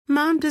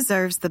Mom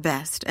deserves the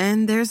best,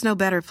 and there's no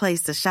better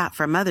place to shop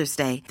for Mother's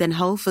Day than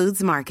Whole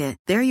Foods Market.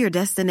 They're your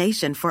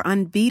destination for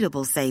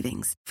unbeatable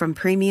savings, from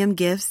premium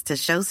gifts to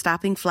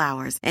show-stopping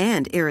flowers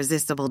and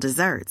irresistible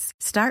desserts.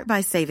 Start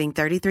by saving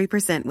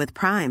 33% with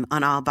Prime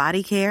on all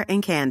body care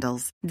and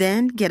candles.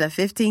 Then get a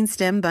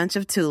 15-stem bunch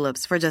of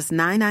tulips for just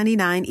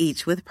 $9.99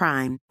 each with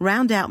Prime.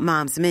 Round out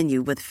Mom's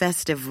menu with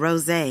festive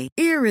rosé,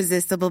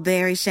 irresistible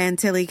berry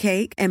chantilly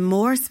cake, and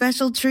more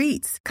special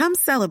treats. Come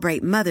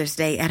celebrate Mother's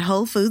Day at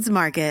Whole Foods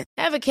Market.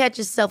 Ever catch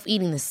yourself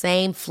eating the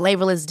same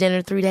flavorless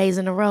dinner 3 days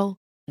in a row?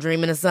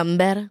 Dreaming of something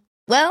better?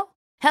 Well,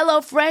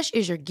 HelloFresh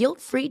is your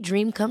guilt-free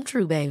dream come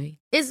true, baby.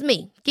 It's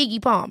me,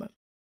 Keke Palmer.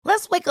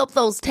 Let's wake up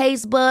those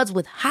taste buds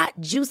with hot,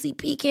 juicy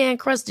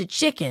pecan-crusted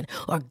chicken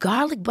or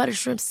garlic butter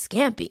shrimp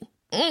scampi.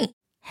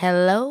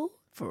 Hello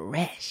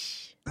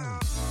Fresh.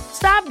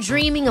 Stop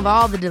dreaming of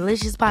all the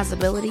delicious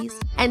possibilities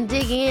and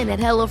dig in at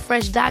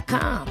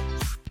HelloFresh.com.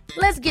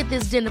 Let's get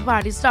this dinner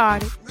party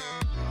started.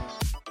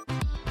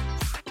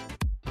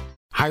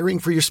 Hiring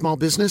for your small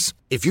business?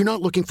 If you're not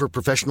looking for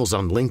professionals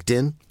on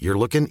LinkedIn, you're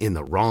looking in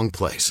the wrong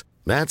place.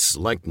 That's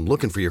like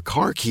looking for your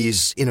car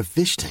keys in a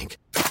fish tank.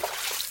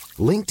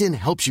 LinkedIn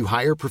helps you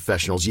hire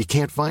professionals you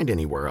can't find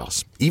anywhere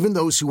else, even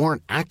those who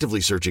aren't actively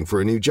searching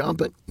for a new job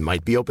but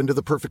might be open to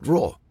the perfect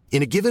role.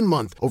 In a given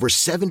month, over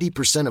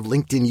 70% of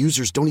LinkedIn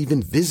users don't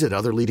even visit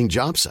other leading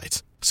job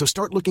sites. So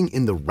start looking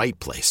in the right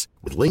place.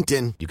 With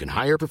LinkedIn, you can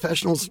hire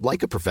professionals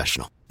like a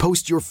professional.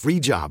 Post your free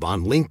job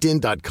on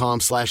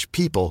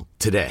linkedin.com/people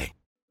today.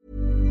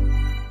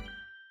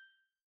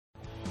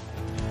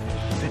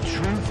 The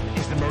truth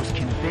is the most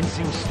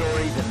convincing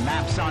story that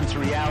maps onto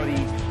reality,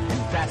 and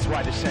that's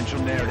why the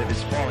central narrative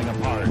is falling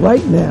apart.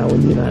 Right now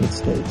in the United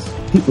States,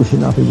 people should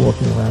not be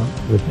walking around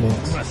with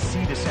masks. We must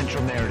see the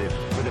central narrative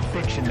for the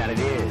fiction that it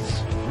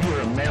is. We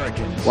are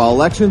Americans. While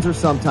elections are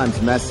sometimes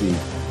messy,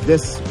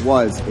 this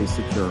was a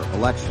secure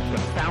election. The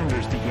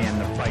founders began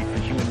the fight for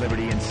human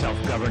liberty and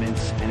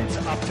self-governance, and it's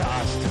up to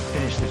us to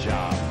finish the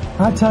job.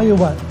 I tell you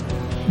what,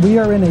 we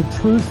are in a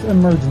truth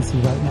emergency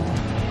right now.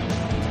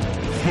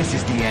 This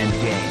is the end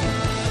game.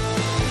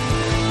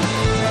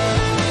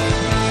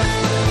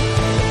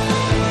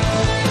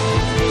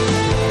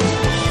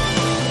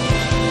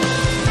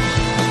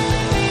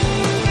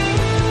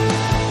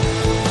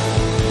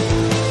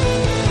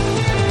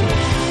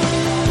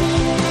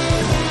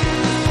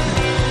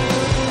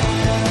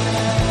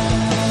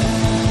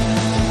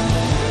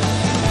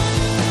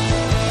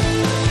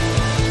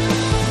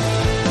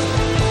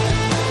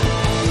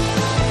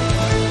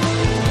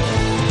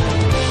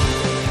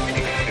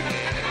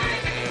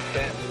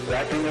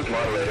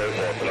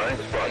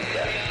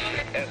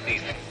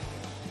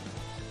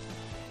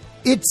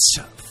 It's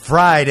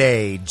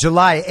Friday,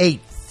 July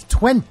 8th,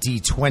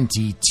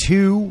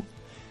 2022,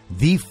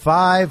 the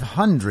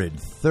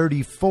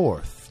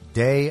 534th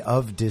day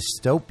of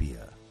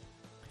dystopia.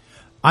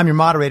 I'm your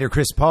moderator,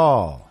 Chris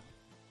Paul.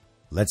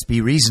 Let's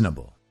be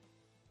reasonable.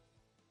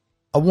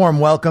 A warm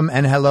welcome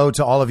and hello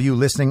to all of you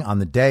listening on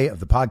the day of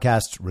the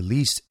podcast's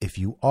release. If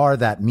you are,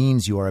 that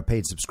means you are a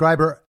paid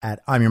subscriber at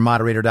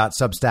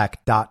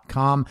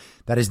imyourmoderator.substack.com.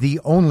 That is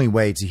the only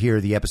way to hear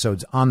the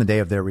episodes on the day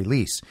of their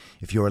release.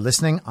 If you are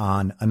listening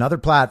on another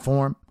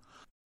platform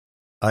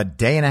a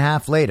day and a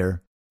half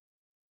later,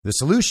 the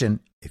solution,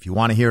 if you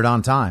want to hear it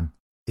on time,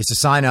 is to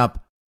sign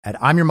up at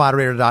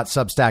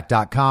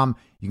imyourmoderator.substack.com.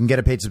 You can get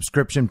a paid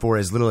subscription for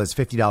as little as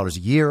 $50 a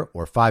year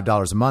or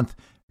 $5 a month.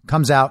 It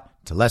comes out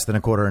to less than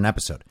a quarter an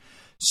episode.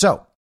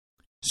 So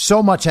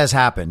much has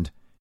happened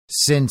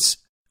since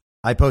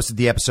I posted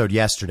the episode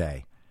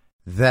yesterday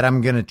that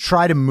I'm going to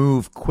try to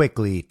move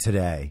quickly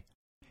today.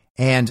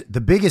 And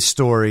the biggest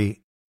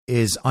story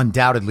is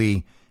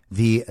undoubtedly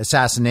the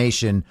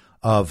assassination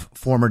of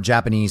former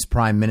Japanese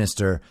Prime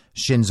Minister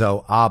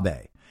Shinzo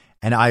Abe.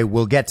 And I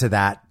will get to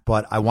that,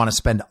 but I want to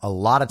spend a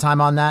lot of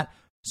time on that.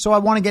 So I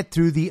want to get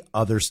through the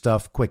other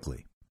stuff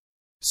quickly.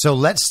 So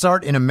let's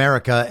start in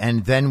America,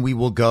 and then we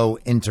will go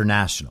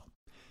international.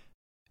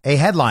 A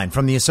headline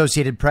from the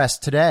Associated Press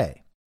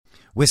today.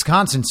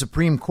 Wisconsin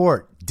Supreme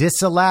Court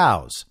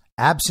disallows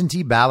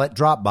absentee ballot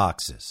drop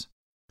boxes.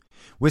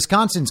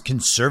 Wisconsin's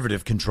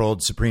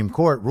conservative-controlled Supreme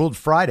Court ruled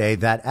Friday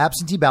that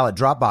absentee ballot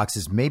drop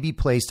boxes may be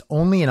placed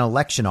only in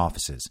election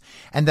offices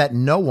and that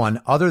no one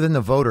other than the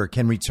voter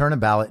can return a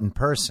ballot in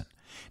person,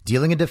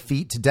 dealing a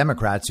defeat to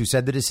Democrats who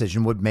said the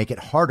decision would make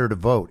it harder to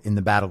vote in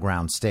the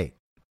battleground state.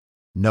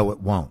 No, it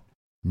won't.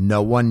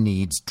 No one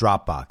needs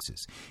drop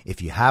boxes. If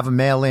you have a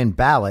mail-in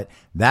ballot,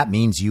 that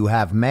means you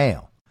have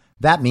mail.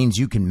 That means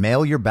you can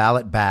mail your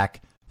ballot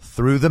back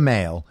through the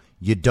mail.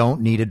 You don't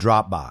need a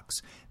drop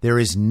box. There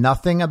is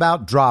nothing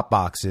about drop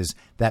boxes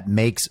that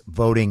makes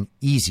voting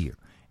easier.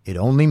 It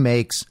only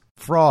makes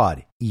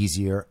fraud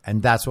easier,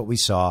 and that's what we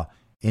saw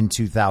in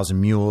 2000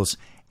 Mules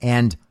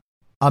and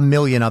a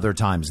million other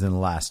times in the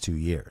last 2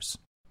 years.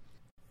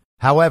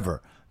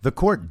 However, the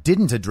court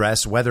didn't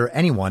address whether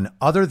anyone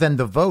other than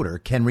the voter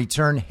can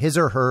return his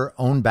or her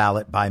own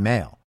ballot by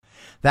mail.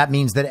 That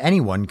means that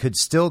anyone could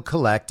still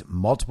collect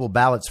multiple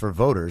ballots for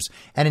voters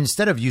and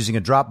instead of using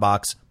a drop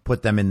box,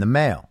 put them in the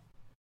mail.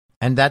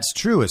 And that's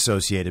true,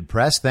 Associated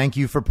Press. Thank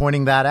you for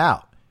pointing that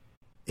out.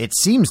 It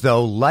seems,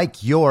 though,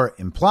 like you're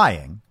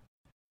implying,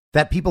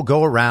 that people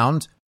go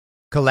around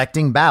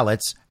collecting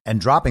ballots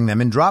and dropping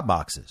them in drop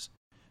boxes.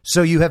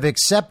 So you have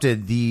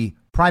accepted the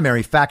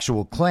primary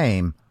factual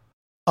claim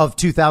of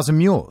 2,000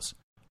 mules.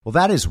 Well,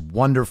 that is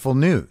wonderful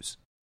news.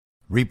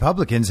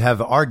 Republicans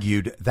have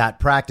argued that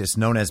practice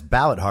known as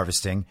ballot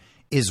harvesting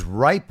is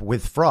ripe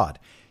with fraud.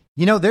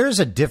 You know, there's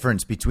a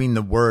difference between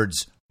the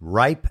words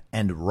ripe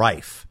and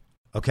rife.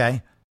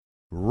 OK,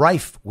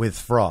 rife with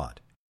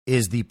fraud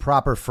is the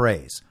proper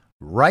phrase.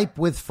 Ripe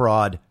with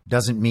fraud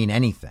doesn't mean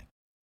anything.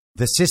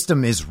 The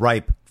system is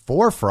ripe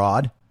for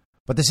fraud,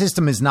 but the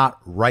system is not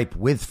ripe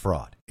with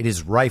fraud. It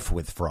is rife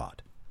with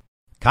fraud.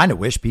 Kind of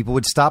wish people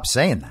would stop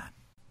saying that.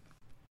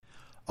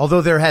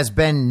 Although there has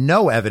been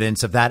no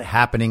evidence of that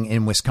happening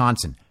in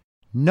Wisconsin.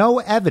 No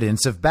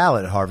evidence of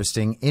ballot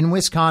harvesting in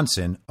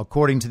Wisconsin,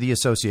 according to the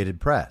Associated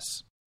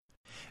Press.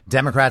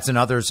 Democrats and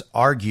others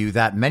argue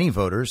that many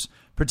voters,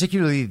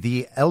 particularly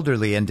the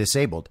elderly and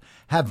disabled,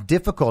 have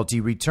difficulty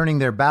returning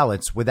their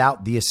ballots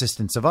without the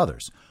assistance of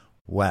others.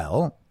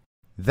 Well,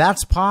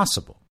 that's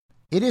possible.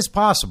 It is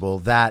possible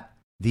that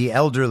the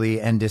elderly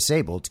and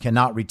disabled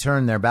cannot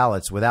return their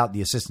ballots without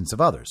the assistance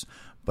of others.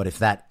 But if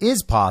that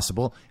is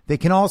possible, they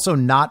can also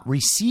not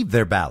receive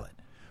their ballot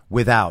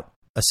without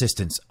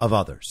assistance of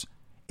others.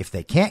 If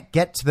they can't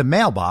get to the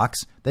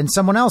mailbox, then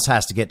someone else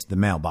has to get to the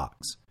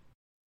mailbox.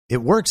 It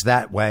works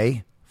that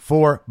way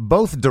for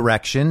both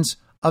directions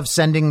of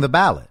sending the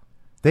ballot.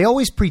 They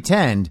always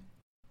pretend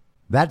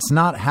that's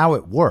not how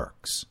it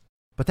works,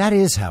 but that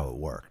is how it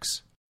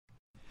works.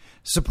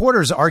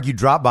 Supporters argue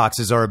drop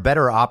boxes are a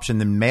better option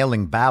than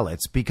mailing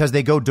ballots because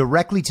they go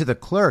directly to the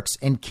clerks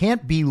and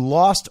can't be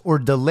lost or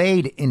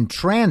delayed in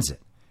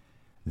transit.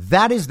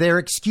 That is their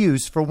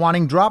excuse for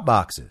wanting drop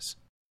boxes.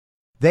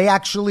 They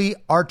actually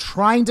are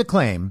trying to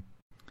claim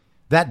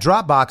that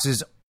drop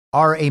boxes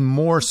are a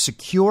more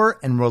secure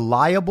and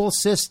reliable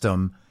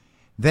system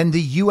than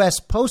the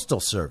U.S. Postal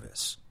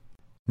Service.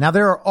 Now,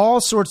 there are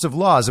all sorts of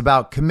laws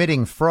about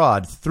committing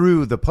fraud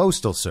through the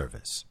Postal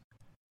Service.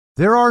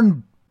 There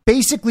are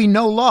basically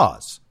no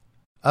laws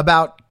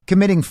about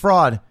committing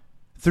fraud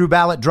through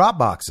ballot drop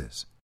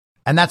boxes.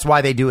 And that's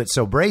why they do it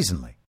so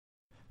brazenly.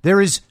 There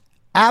is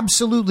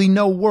absolutely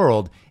no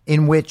world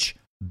in which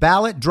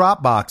ballot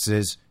drop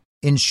boxes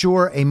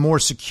ensure a more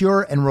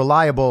secure and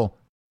reliable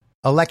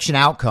election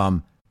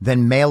outcome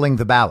than mailing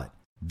the ballot.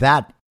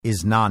 That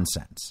is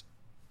nonsense.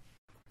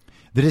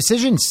 The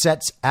decision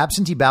sets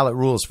absentee ballot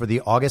rules for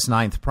the August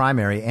 9th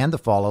primary and the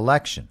fall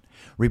election.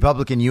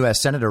 Republican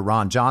U.S. Senator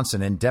Ron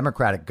Johnson and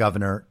Democratic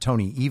Governor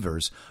Tony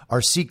Evers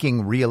are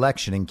seeking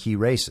re-election in key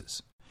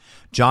races.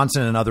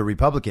 Johnson and other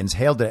Republicans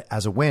hailed it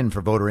as a win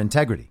for voter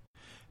integrity.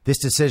 This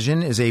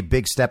decision is a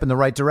big step in the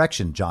right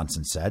direction,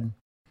 Johnson said.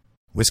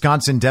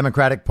 Wisconsin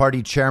Democratic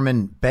Party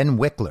Chairman Ben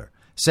Wickler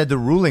said the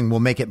ruling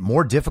will make it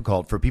more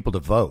difficult for people to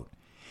vote.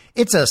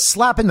 It's a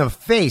slap in the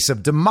face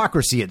of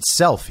democracy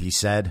itself, he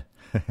said.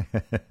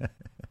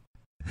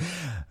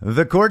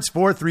 The court's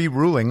 4-3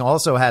 ruling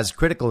also has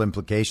critical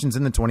implications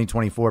in the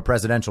 2024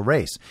 presidential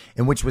race,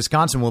 in which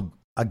Wisconsin will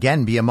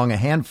again be among a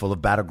handful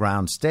of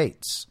battleground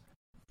states.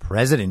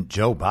 President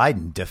Joe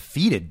Biden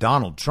defeated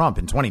Donald Trump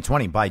in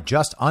 2020 by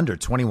just under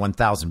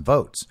 21,000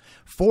 votes,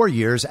 4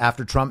 years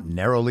after Trump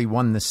narrowly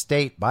won the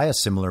state by a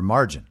similar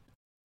margin.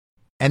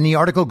 And the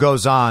article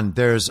goes on.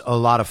 There's a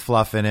lot of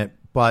fluff in it,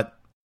 but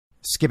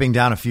skipping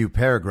down a few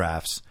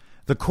paragraphs,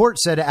 the court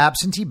said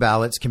absentee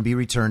ballots can be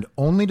returned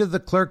only to the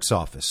clerk's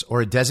office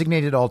or a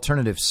designated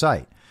alternative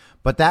site,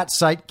 but that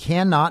site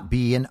cannot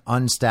be an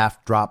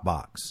unstaffed drop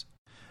box.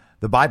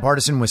 The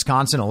bipartisan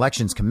Wisconsin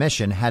Elections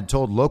Commission had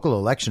told local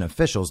election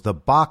officials the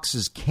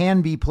boxes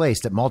can be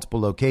placed at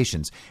multiple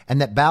locations and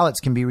that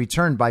ballots can be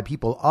returned by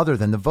people other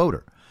than the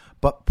voter,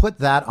 but put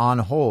that on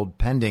hold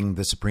pending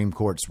the Supreme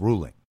Court's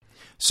ruling.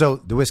 So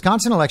the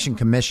Wisconsin Election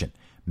Commission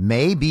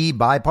may be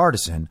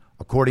bipartisan,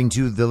 according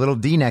to the little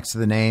D next to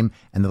the name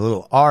and the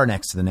little R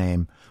next to the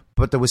name.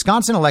 But the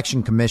Wisconsin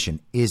Election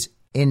Commission is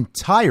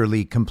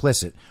entirely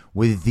complicit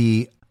with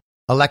the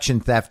election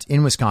theft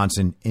in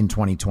Wisconsin in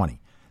 2020.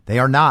 They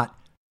are not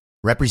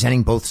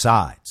representing both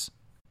sides.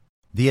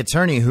 The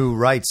attorney who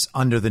writes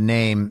under the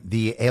name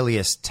the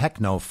alias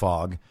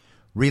Technofog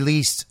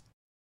released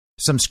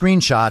some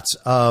screenshots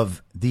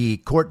of the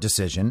court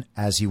decision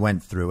as he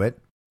went through it.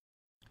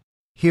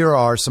 Here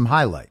are some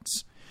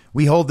highlights.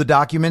 We hold the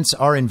documents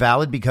are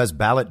invalid because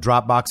ballot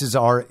drop boxes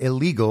are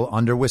illegal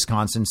under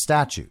Wisconsin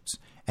statutes.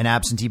 An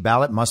absentee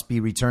ballot must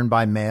be returned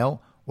by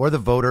mail or the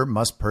voter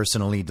must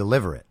personally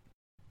deliver it.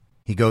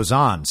 He goes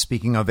on,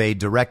 speaking of a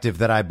directive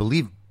that I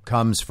believe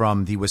comes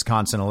from the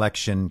Wisconsin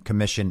Election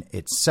Commission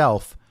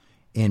itself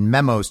in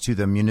memos to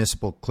the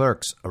municipal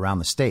clerks around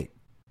the state.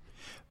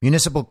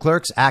 Municipal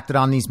clerks acted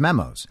on these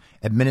memos.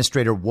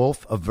 Administrator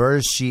Wolf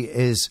avers she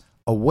is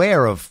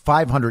aware of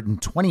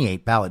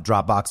 528 ballot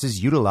drop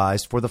boxes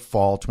utilized for the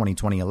fall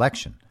 2020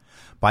 election.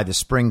 By the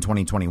spring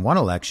 2021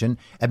 election,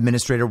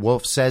 Administrator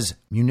Wolf says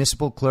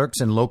municipal clerks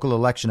and local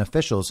election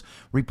officials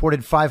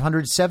reported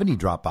 570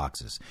 drop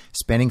boxes,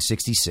 spanning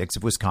 66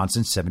 of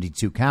Wisconsin's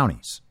 72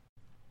 counties.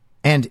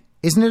 And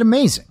isn't it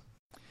amazing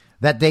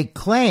that they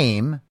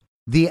claim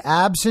the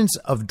absence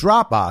of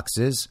drop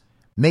boxes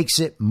makes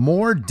it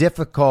more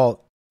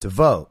difficult to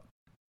vote?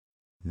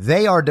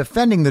 They are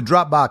defending the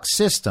drop box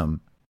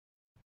system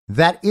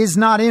that is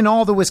not in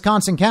all the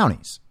Wisconsin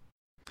counties.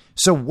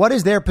 So what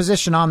is their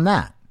position on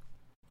that?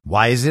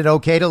 Why is it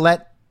okay to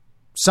let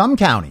some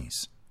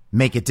counties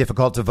make it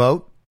difficult to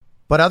vote,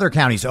 but other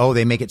counties,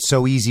 they make it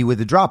so easy with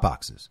the drop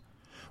boxes?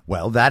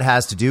 Well, that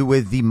has to do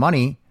with the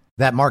money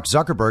that Mark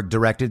Zuckerberg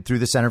directed through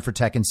the Center for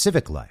Tech and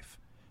Civic Life.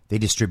 They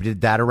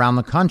distributed that around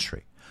the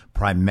country,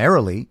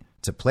 primarily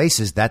to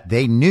places that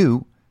they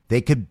knew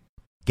they could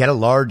get a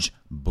large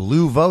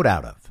blue vote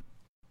out of.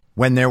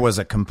 When there was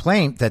a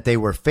complaint that they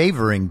were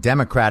favoring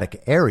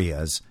Democratic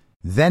areas,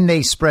 then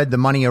they spread the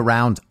money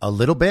around a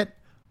little bit.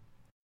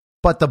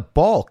 But the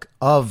bulk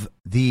of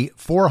the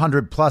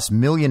 $400+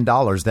 million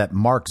that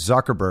Mark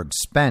Zuckerberg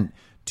spent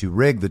to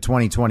rig the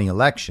 2020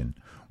 election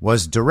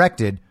was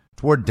directed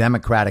toward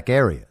Democratic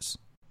areas.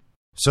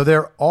 So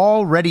they're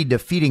already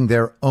defeating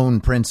their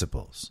own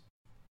principles.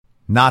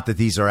 Not that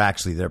these are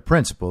actually their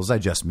principles, I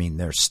just mean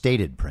their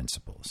stated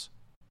principles.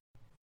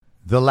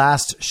 The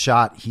last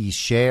shot he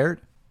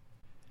shared.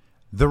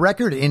 The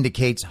record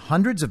indicates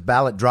hundreds of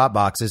ballot drop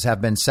boxes have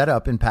been set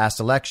up in past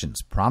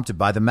elections, prompted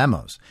by the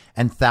memos,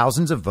 and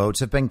thousands of votes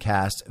have been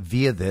cast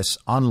via this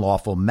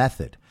unlawful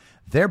method,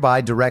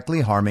 thereby directly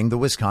harming the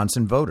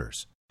Wisconsin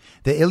voters.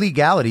 The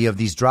illegality of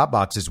these drop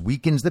boxes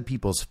weakens the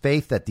people's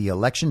faith that the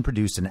election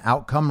produced an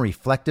outcome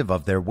reflective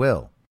of their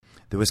will.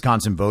 The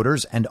Wisconsin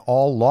voters and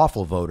all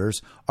lawful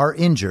voters are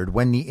injured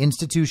when the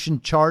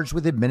institution charged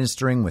with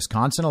administering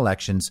Wisconsin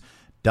elections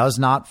does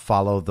not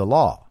follow the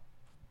law.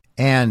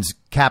 And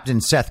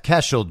Captain Seth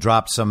Keshel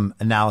dropped some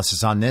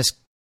analysis on this.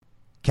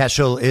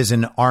 Keshel is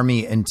an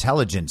Army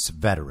intelligence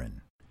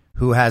veteran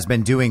who has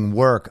been doing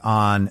work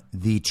on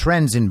the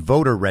trends in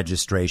voter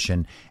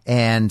registration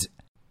and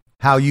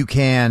how you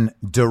can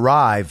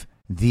derive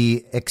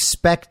the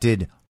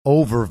expected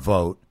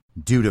overvote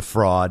due to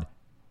fraud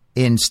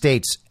in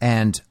states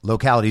and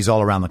localities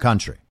all around the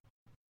country.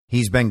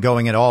 He's been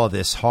going at all of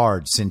this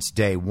hard since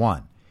day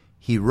one.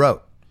 He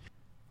wrote,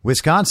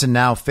 Wisconsin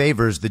now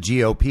favors the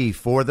GOP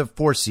for the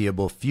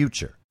foreseeable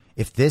future.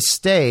 If this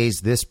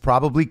stays, this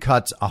probably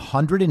cuts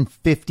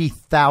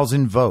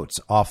 150,000 votes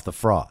off the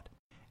fraud.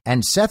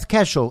 And Seth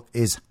Keshel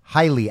is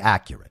highly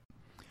accurate.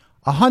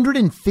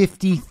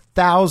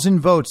 150,000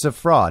 votes of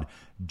fraud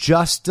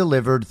just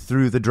delivered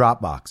through the drop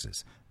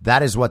boxes.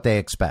 That is what they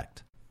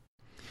expect.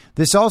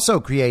 This also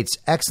creates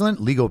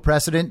excellent legal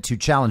precedent to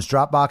challenge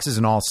drop boxes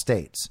in all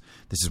states.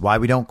 This is why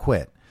we don't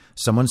quit.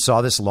 Someone saw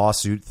this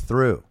lawsuit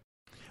through.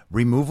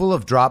 Removal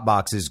of drop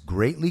boxes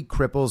greatly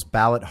cripples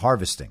ballot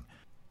harvesting.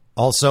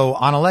 Also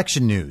on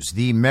election news,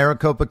 the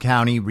Maricopa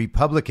County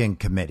Republican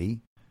Committee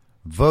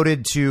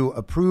voted to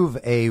approve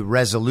a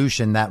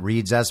resolution that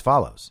reads as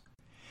follows.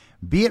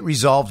 Be it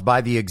resolved by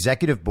the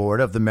Executive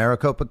Board of the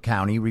Maricopa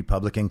County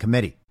Republican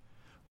Committee.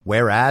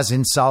 Whereas,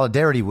 in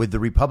solidarity with the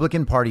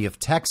Republican Party of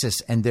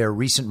Texas and their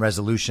recent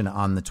resolution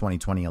on the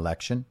 2020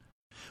 election,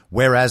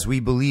 whereas we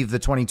believe the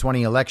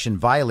 2020 election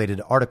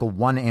violated Article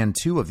 1 and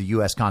 2 of the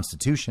U.S.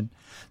 Constitution,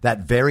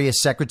 that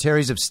various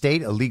secretaries of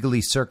state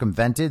illegally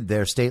circumvented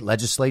their state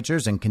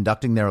legislatures in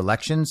conducting their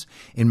elections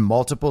in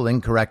multiple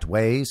incorrect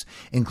ways,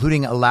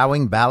 including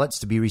allowing ballots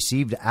to be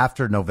received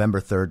after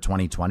November 3rd,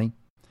 2020.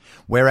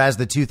 Whereas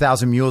the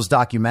 2000 Mules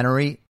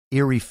documentary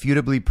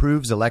irrefutably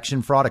proves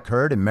election fraud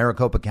occurred in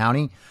Maricopa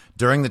County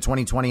during the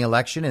 2020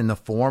 election in the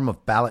form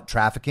of ballot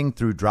trafficking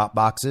through drop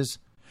boxes.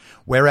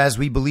 Whereas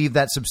we believe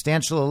that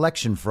substantial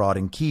election fraud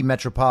in key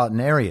metropolitan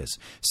areas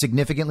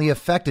significantly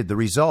affected the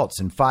results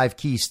in 5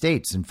 key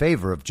states in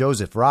favor of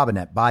Joseph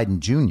Robinette Biden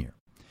Jr.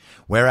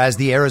 Whereas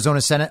the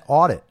Arizona Senate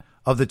audit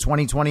of the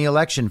 2020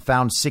 election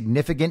found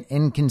significant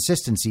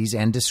inconsistencies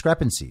and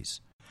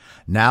discrepancies.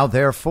 Now,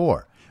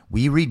 therefore,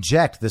 we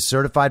reject the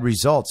certified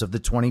results of the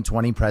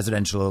 2020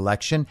 presidential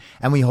election,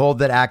 and we hold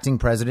that acting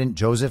President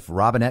Joseph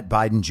Robinette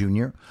Biden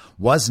Jr.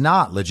 was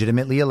not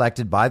legitimately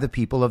elected by the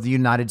people of the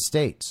United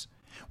States.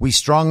 We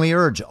strongly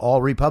urge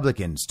all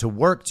Republicans to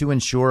work to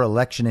ensure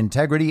election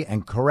integrity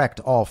and correct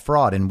all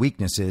fraud and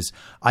weaknesses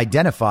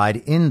identified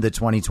in the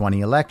 2020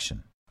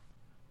 election.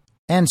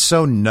 And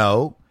so,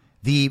 no,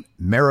 the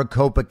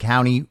Maricopa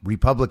County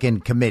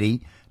Republican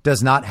Committee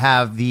does not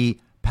have the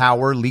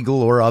power,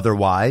 legal or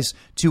otherwise,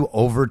 to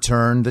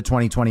overturn the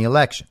 2020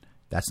 election.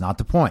 That's not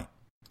the point.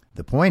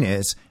 The point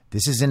is,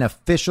 this is an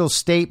official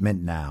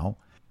statement now,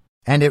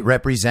 and it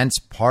represents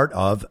part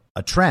of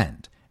a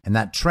trend. And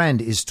that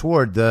trend is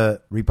toward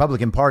the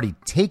Republican Party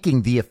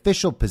taking the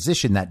official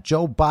position that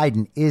Joe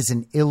Biden is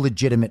an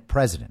illegitimate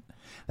president.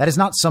 That is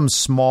not some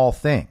small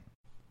thing.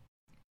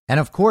 And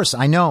of course,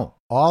 I know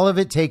all of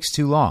it takes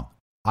too long.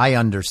 I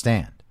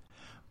understand.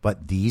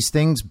 But these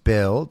things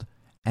build,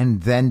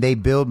 and then they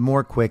build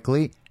more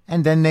quickly,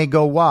 and then they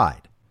go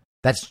wide.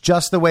 That's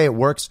just the way it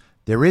works.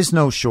 There is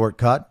no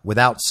shortcut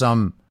without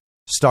some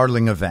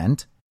startling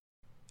event,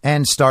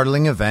 and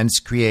startling events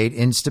create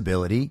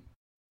instability.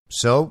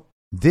 So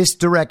this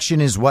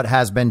direction is what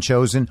has been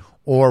chosen,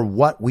 or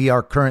what we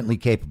are currently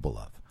capable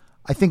of.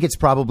 I think it's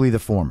probably the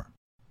former.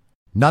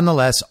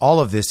 Nonetheless, all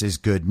of this is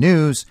good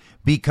news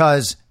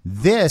because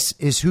this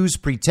is who's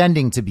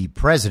pretending to be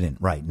president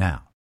right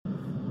now.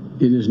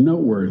 It is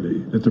noteworthy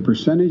that the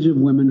percentage of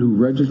women who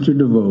register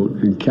to vote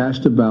and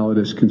cast a ballot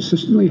is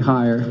consistently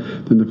higher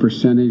than the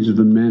percentage of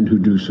the men who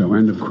do so.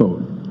 End of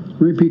quote.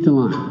 Repeat the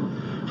line.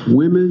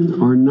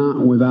 Women are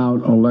not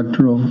without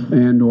electoral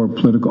and or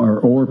political,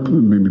 or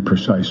maybe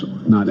precise,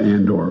 not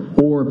and or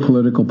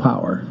political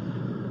power.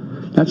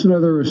 That's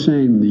another way of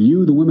saying that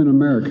you, the women of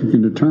America,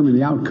 can determine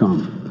the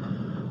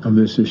outcome of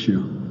this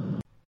issue.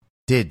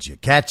 Did you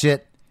catch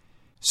it?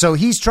 So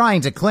he's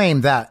trying to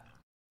claim that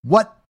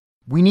what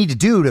we need to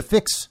do to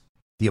fix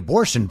the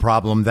abortion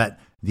problem that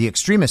the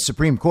extremist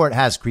Supreme Court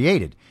has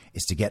created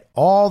is to get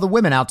all the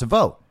women out to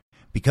vote,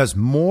 because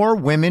more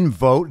women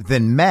vote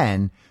than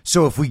men.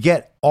 So if we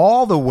get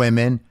all the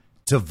women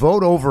to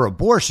vote over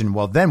abortion,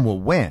 well, then we'll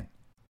win.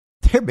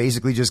 They're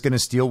basically just going to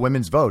steal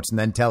women's votes and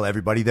then tell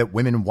everybody that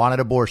women wanted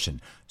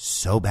abortion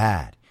so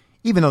bad,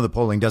 even though the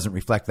polling doesn't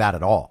reflect that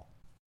at all.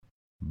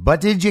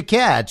 But did you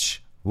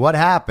catch what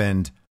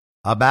happened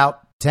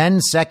about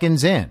 10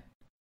 seconds in?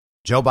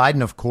 Joe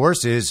Biden, of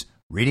course, is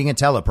reading a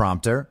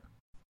teleprompter,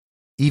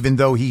 even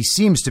though he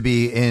seems to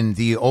be in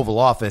the Oval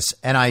Office.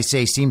 And I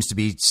say seems to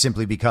be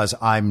simply because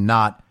I'm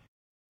not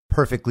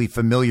perfectly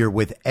familiar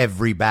with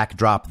every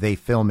backdrop they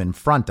film in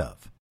front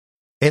of.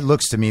 It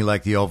looks to me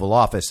like the Oval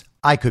Office.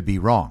 I could be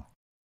wrong.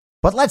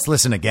 But let's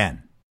listen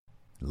again.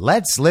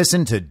 Let's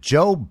listen to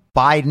Joe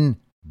Biden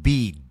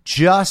be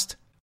just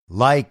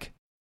like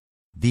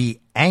the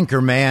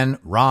anchorman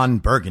Ron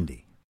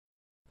Burgundy.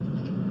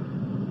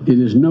 It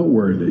is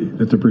noteworthy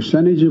that the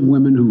percentage of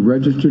women who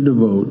register to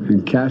vote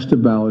and cast a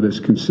ballot is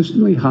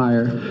consistently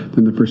higher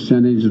than the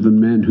percentage of the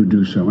men who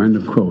do so. End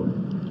of quote.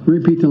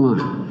 Repeat the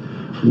line.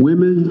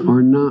 Women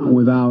are not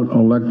without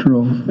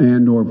electoral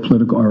and or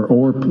political,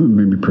 or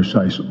maybe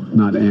precise,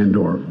 not and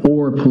or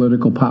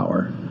political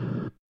power.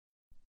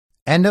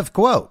 End of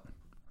quote.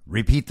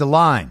 Repeat the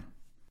line.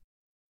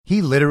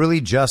 He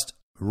literally just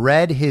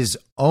read his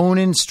own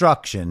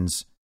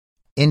instructions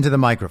into the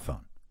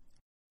microphone.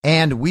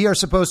 And we are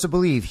supposed to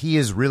believe he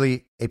is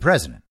really a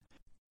president,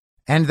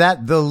 and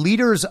that the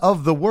leaders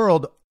of the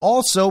world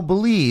also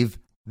believe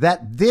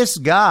that this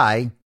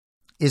guy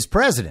is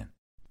president.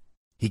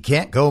 He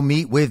can't go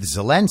meet with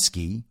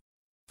Zelensky.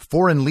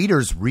 Foreign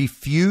leaders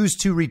refuse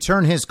to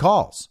return his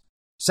calls.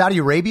 Saudi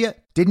Arabia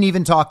didn't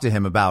even talk to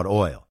him about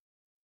oil.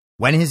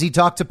 When has he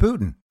talked to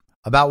Putin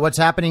about what's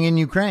happening in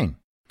Ukraine?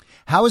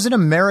 How is an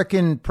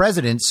American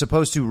president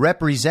supposed to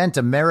represent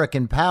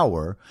American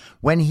power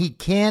when he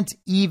can't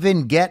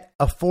even get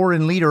a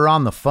foreign leader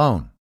on the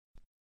phone?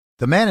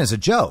 The man is a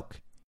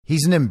joke.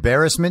 He's an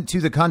embarrassment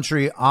to the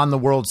country on the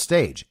world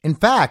stage. In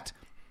fact,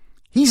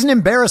 he's an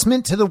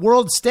embarrassment to the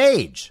world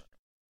stage.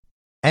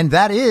 And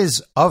that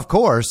is, of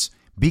course,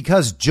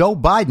 because Joe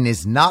Biden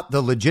is not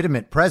the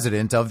legitimate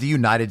president of the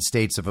United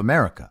States of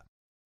America.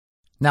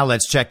 Now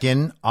let's check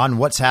in on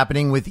what's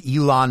happening with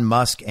Elon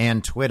Musk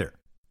and Twitter.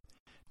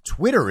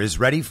 Twitter is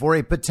ready for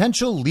a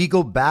potential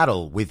legal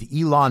battle with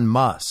Elon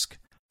Musk,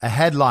 a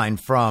headline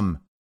from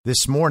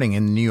this morning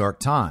in the New York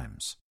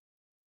Times.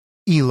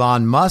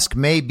 Elon Musk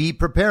may be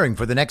preparing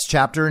for the next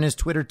chapter in his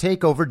Twitter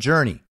takeover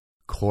journey.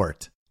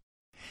 Court.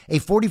 A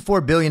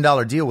 $44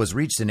 billion deal was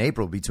reached in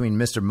April between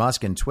Mr.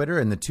 Musk and Twitter,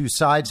 and the two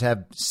sides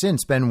have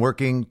since been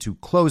working to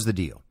close the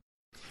deal.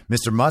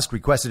 Mr. Musk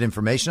requested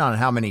information on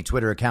how many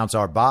Twitter accounts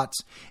are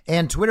bots,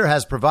 and Twitter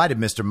has provided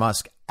Mr.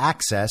 Musk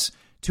access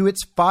to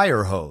its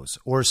fire hose,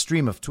 or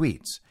stream of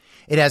tweets.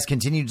 It has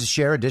continued to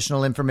share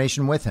additional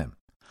information with him.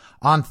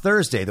 On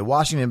Thursday, the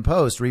Washington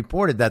Post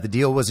reported that the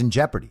deal was in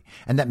jeopardy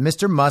and that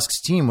Mr.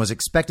 Musk's team was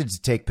expected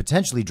to take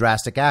potentially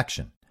drastic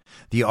action.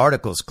 The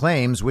article's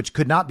claims, which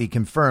could not be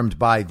confirmed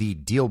by the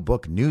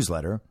DealBook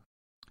newsletter,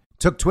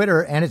 took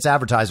Twitter and its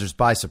advertisers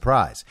by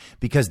surprise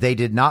because they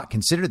did not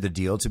consider the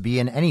deal to be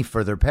in any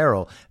further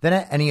peril than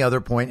at any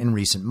other point in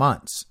recent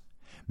months.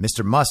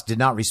 Mr. Musk did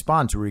not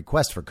respond to a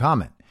request for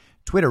comment.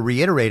 Twitter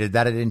reiterated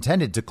that it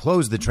intended to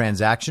close the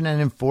transaction and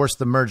enforce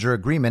the merger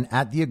agreement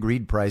at the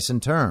agreed price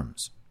and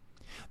terms.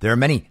 There are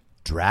many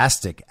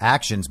drastic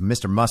actions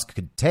Mr. Musk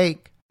could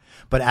take,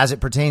 but as it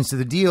pertains to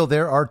the deal,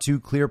 there are two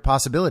clear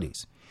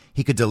possibilities.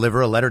 He could deliver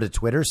a letter to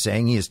Twitter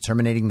saying he is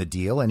terminating the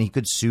deal, and he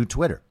could sue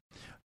Twitter.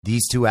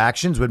 These two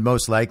actions would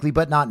most likely,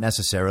 but not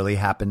necessarily,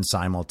 happen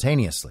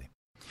simultaneously.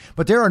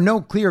 But there are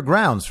no clear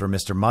grounds for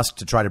Mr. Musk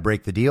to try to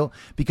break the deal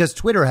because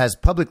Twitter has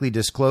publicly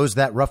disclosed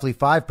that roughly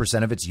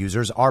 5% of its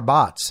users are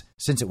bots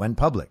since it went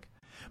public.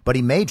 But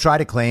he may try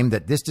to claim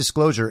that this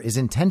disclosure is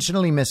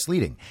intentionally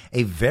misleading,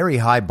 a very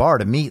high bar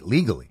to meet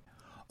legally.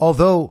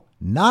 Although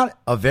not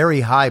a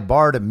very high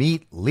bar to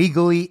meet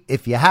legally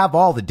if you have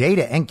all the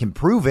data and can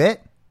prove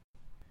it.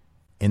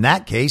 In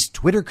that case,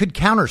 Twitter could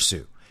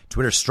countersue,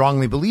 Twitter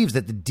strongly believes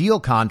that the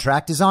deal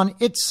contract is on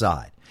its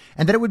side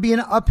and that it would be an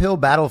uphill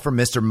battle for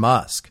Mr.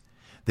 Musk.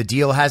 The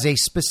deal has a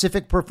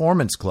specific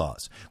performance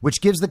clause,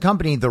 which gives the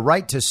company the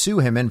right to sue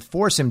him and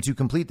force him to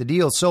complete the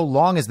deal so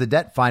long as the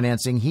debt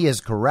financing he has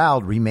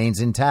corralled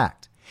remains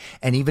intact.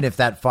 And even if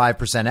that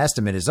 5%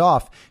 estimate is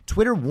off,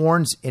 Twitter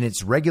warns in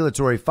its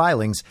regulatory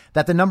filings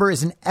that the number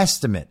is an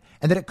estimate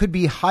and that it could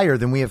be higher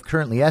than we have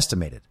currently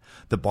estimated.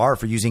 The bar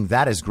for using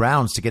that as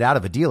grounds to get out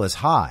of a deal is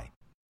high.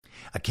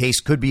 A case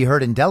could be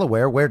heard in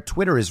Delaware where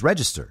Twitter is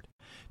registered.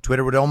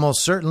 Twitter would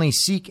almost certainly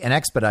seek an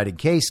expedited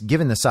case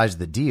given the size of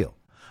the deal.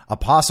 A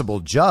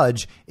possible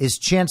judge is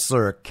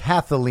Chancellor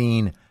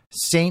Kathleen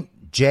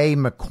St. J.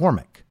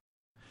 McCormick,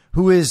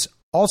 who is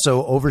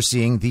also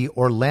overseeing the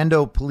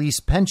Orlando Police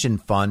Pension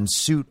Fund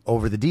suit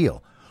over the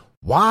deal.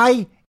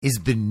 Why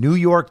is the New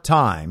York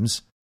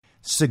Times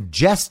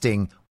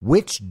suggesting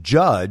which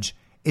judge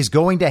is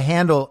going to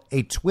handle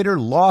a Twitter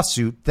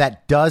lawsuit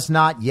that does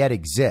not yet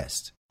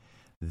exist?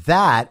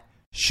 That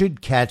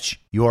should catch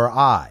your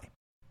eye.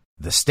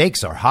 The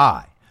stakes are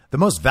high. The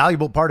most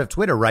valuable part of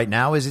Twitter right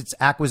now is its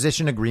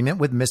acquisition agreement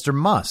with Mr.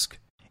 Musk.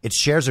 Its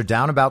shares are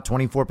down about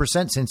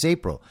 24% since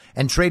April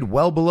and trade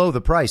well below the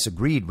price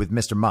agreed with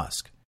Mr.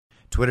 Musk.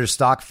 Twitter's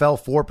stock fell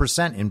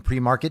 4% in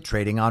pre-market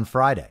trading on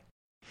Friday.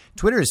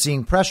 Twitter is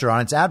seeing pressure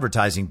on its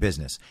advertising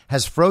business,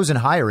 has frozen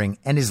hiring,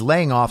 and is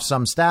laying off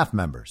some staff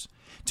members.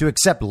 To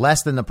accept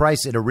less than the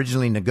price it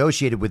originally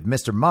negotiated with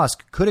Mr.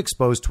 Musk could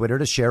expose Twitter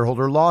to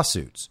shareholder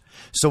lawsuits.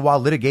 So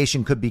while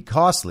litigation could be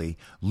costly,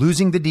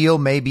 losing the deal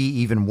may be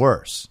even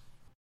worse.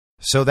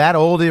 So that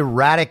old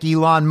erratic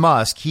Elon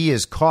Musk, he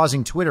is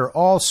causing Twitter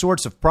all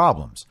sorts of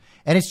problems.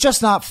 And it's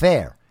just not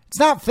fair. It's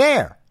not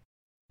fair.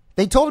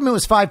 They told him it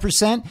was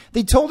 5%.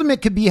 They told him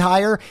it could be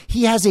higher.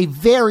 He has a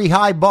very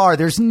high bar.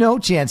 There's no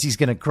chance he's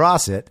going to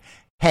cross it.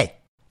 Hey,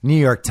 New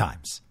York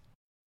Times.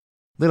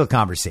 Little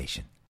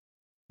conversation.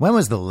 When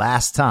was the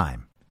last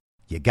time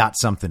you got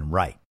something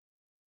right?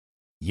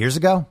 Years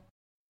ago?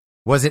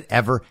 Was it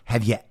ever?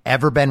 Have you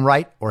ever been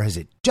right? Or has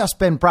it just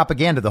been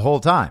propaganda the whole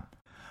time?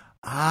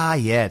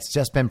 Yeah, it's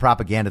just been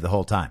propaganda the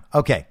whole time.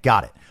 Okay,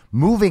 got it.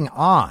 Moving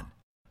on.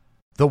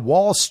 The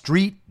Wall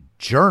Street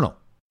Journal.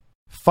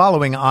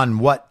 Following on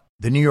what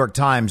the New York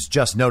Times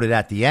just noted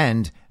at the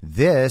end,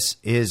 this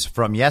is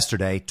from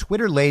yesterday.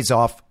 Twitter lays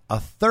off a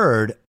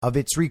third of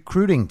its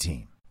recruiting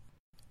team.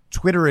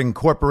 Twitter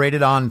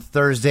Incorporated on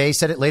Thursday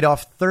said it laid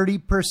off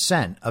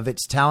 30% of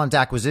its talent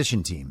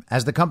acquisition team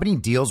as the company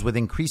deals with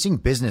increasing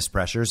business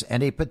pressures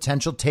and a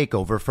potential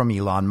takeover from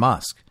Elon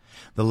Musk.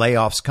 The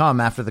layoffs come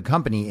after the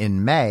company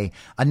in May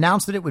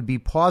announced that it would be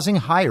pausing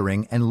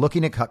hiring and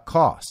looking to cut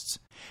costs.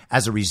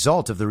 As a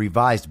result of the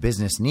revised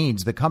business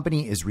needs, the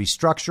company is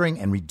restructuring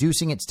and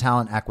reducing its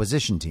talent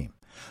acquisition team.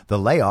 The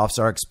layoffs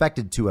are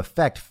expected to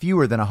affect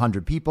fewer than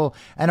 100 people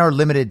and are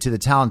limited to the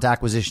talent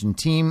acquisition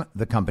team,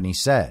 the company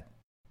said.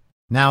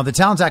 Now, the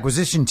talent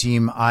acquisition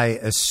team, I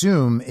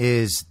assume,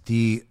 is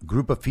the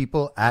group of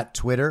people at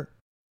Twitter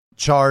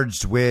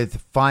charged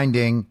with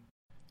finding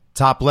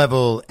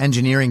top-level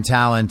engineering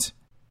talent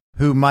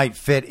who might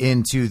fit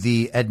into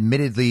the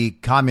admittedly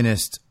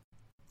communist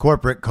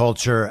corporate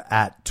culture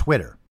at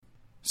Twitter.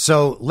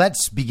 So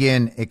let's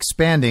begin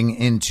expanding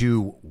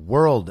into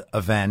world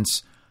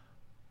events.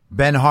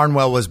 Ben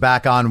Harnwell was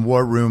back on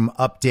War Room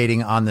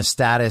updating on the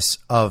status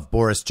of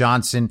Boris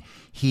Johnson.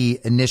 He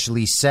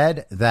initially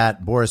said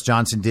that Boris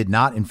Johnson did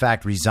not, in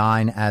fact,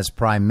 resign as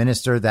prime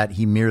minister, that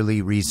he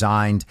merely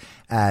resigned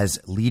as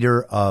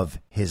leader of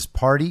his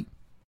party.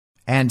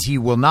 And he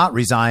will not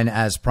resign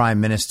as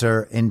prime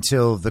minister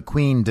until the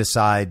Queen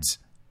decides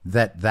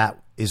that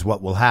that is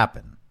what will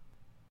happen.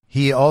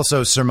 He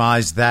also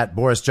surmised that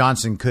Boris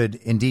Johnson could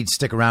indeed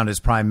stick around as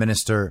prime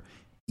minister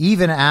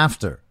even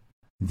after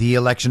the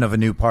election of a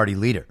new party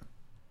leader.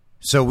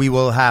 So we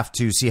will have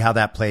to see how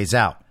that plays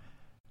out.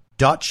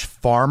 Dutch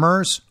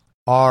farmers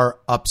are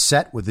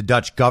upset with the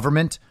Dutch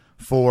government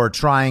for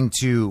trying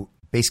to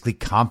basically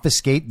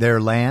confiscate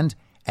their land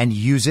and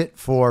use it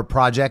for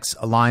projects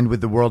aligned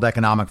with the World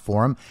Economic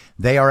Forum.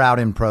 They are out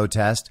in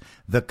protest.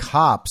 The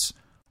cops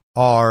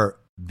are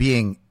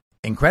being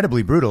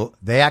incredibly brutal.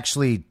 They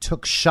actually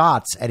took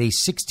shots at a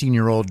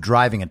 16-year-old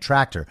driving a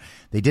tractor.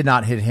 They did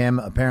not hit him.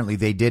 Apparently,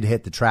 they did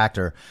hit the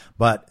tractor,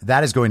 but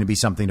that is going to be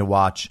something to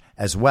watch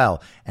as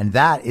well. And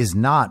that is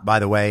not, by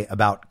the way,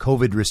 about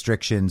COVID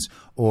restrictions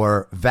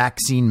or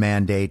vaccine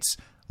mandates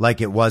like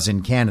it was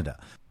in Canada.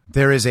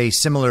 There is a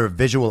similar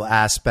visual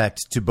aspect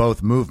to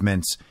both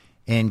movements.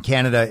 In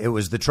Canada, it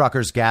was the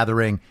truckers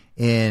gathering.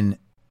 In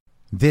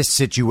this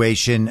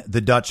situation,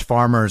 the Dutch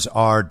farmers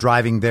are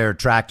driving their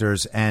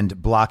tractors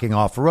and blocking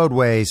off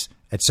roadways,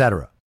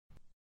 etc.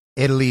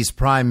 Italy's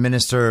Prime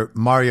Minister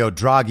Mario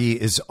Draghi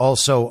is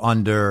also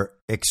under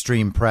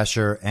extreme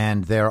pressure,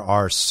 and there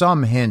are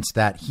some hints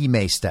that he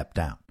may step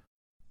down.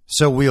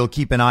 So we'll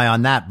keep an eye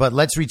on that. But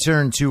let's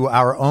return to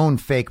our own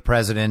fake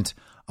president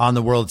on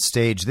the world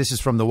stage. This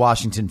is from the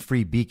Washington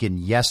Free Beacon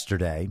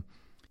yesterday.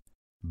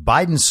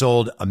 Biden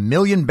sold 1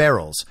 million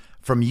barrels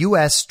from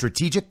U.S.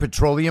 Strategic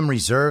Petroleum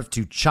Reserve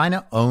to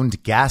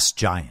China-owned gas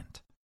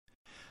giant.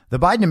 The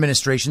Biden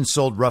administration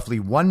sold roughly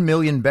 1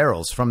 million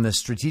barrels from the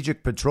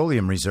Strategic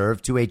Petroleum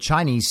Reserve to a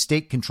Chinese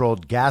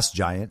state-controlled gas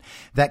giant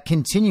that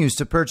continues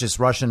to purchase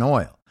Russian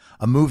oil,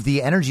 a move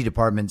the Energy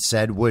Department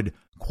said would,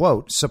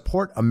 quote,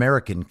 support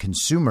American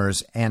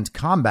consumers and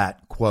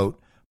combat,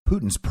 quote,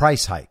 Putin's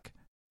price hike.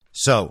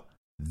 So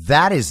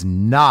that is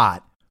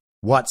not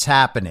what's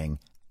happening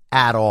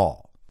at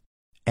all.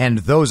 And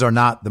those are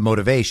not the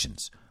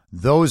motivations.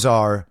 Those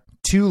are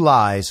two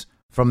lies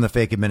from the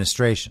fake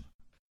administration.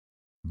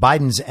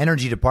 Biden's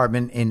Energy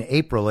Department in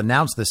April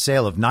announced the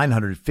sale of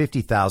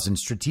 950,000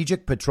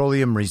 Strategic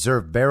Petroleum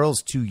Reserve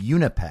barrels to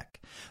Unipec,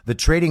 the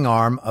trading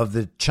arm of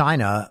the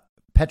China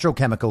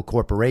Petrochemical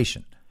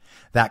Corporation.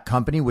 That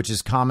company, which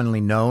is commonly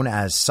known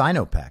as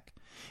Sinopec,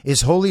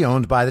 is wholly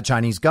owned by the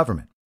Chinese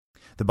government.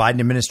 The Biden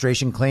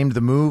administration claimed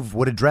the move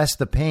would address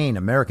the pain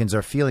Americans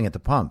are feeling at the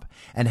pump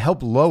and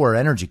help lower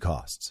energy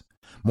costs.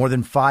 More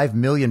than 5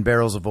 million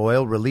barrels of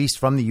oil released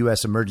from the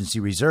U.S. emergency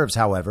reserves,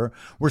 however,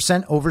 were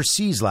sent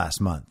overseas last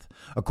month,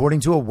 according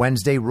to a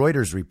Wednesday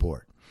Reuters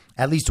report.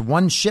 At least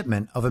one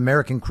shipment of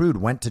American crude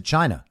went to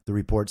China, the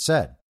report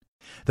said.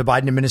 The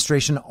Biden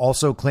administration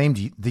also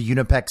claimed the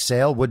Unipec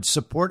sale would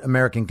support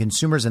American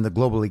consumers and the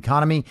global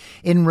economy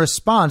in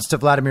response to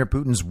Vladimir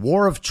Putin's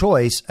war of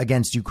choice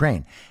against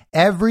Ukraine.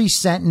 Every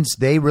sentence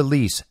they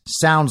release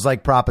sounds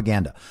like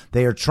propaganda.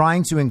 They are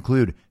trying to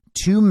include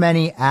too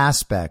many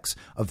aspects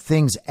of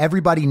things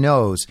everybody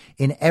knows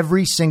in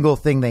every single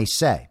thing they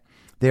say.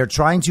 They are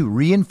trying to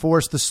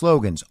reinforce the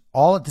slogans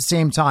all at the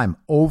same time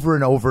over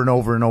and over and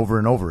over and over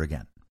and over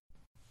again.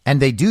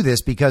 And they do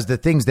this because the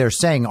things they're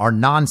saying are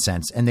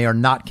nonsense and they are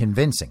not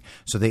convincing.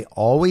 So they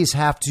always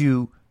have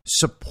to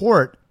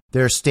support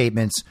their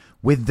statements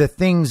with the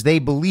things they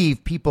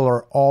believe people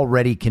are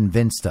already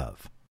convinced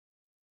of.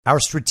 Our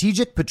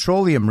Strategic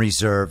Petroleum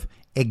Reserve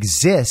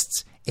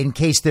exists in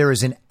case there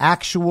is an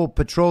actual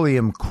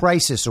petroleum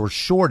crisis or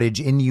shortage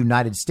in the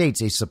United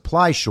States, a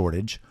supply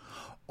shortage,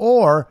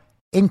 or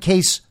in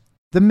case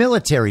the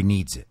military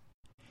needs it.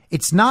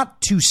 It's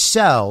not to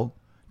sell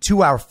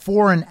to our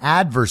foreign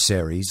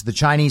adversaries, the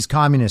Chinese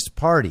Communist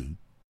Party,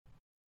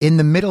 in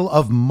the middle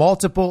of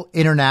multiple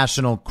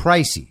international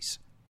crises.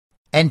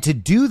 And to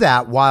do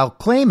that while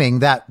claiming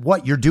that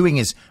what you're doing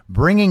is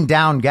bringing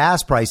down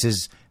gas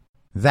prices,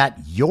 that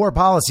your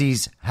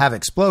policies have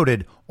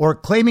exploded, or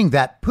claiming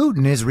that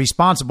Putin is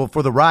responsible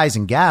for the rise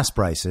in gas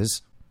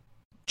prices,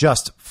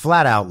 just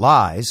flat out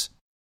lies,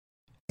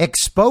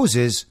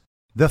 exposes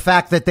the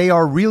fact that they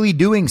are really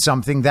doing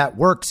something that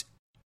works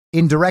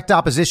in direct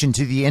opposition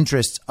to the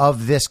interests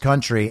of this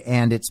country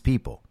and its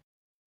people.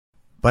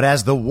 But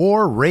as the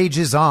war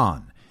rages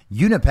on,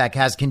 Unipec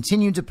has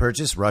continued to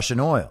purchase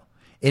Russian oil.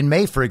 In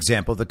May, for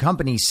example, the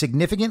company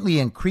significantly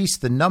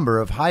increased the number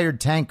of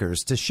hired tankers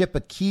to ship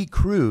a key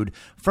crude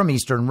from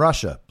eastern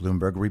Russia,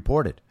 Bloomberg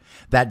reported.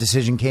 That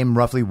decision came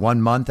roughly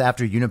 1 month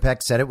after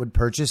Unipec said it would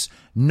purchase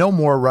no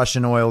more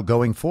Russian oil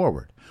going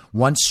forward,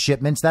 once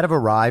shipments that have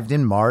arrived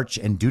in March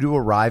and due to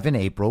arrive in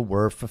April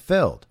were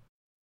fulfilled.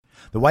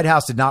 The White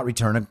House did not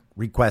return a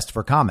request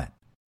for comment,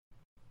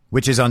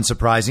 which is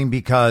unsurprising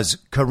because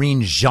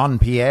Karine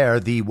Jean-Pierre,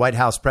 the White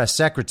House press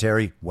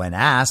secretary, when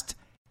asked,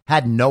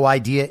 had no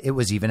idea it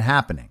was even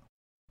happening.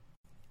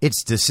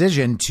 Its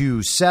decision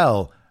to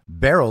sell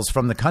barrels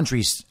from the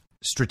country's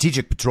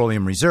Strategic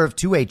Petroleum Reserve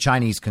to a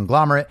Chinese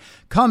conglomerate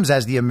comes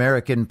as the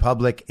American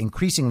public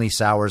increasingly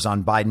sours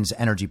on Biden's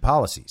energy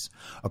policies.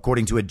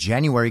 According to a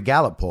January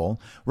Gallup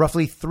poll,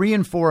 roughly 3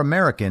 in 4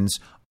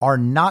 Americans are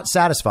not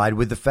satisfied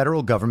with the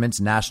federal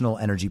government's national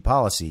energy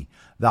policy,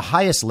 the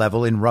highest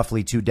level in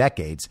roughly 2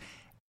 decades,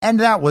 and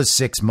that was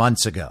 6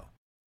 months ago.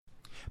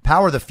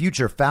 Power the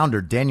Future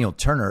founder Daniel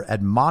Turner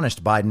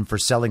admonished Biden for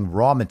selling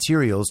raw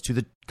materials to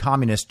the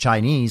communist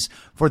Chinese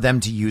for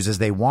them to use as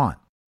they want.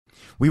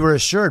 We were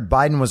assured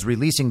Biden was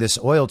releasing this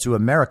oil to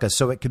America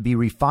so it could be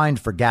refined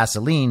for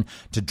gasoline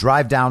to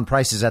drive down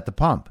prices at the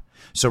pump.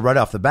 So right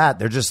off the bat,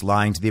 they're just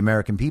lying to the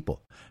American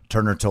people,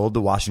 Turner told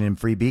the Washington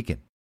Free Beacon.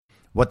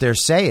 What they're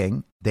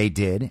saying they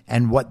did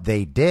and what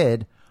they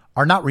did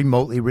are not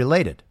remotely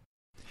related.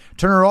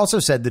 Turner also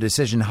said the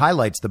decision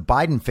highlights the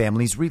Biden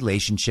family's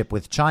relationship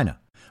with China.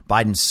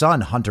 Biden's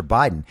son, Hunter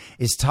Biden,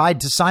 is tied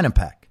to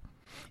Sinopec.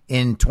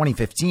 In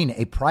 2015,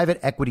 a private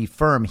equity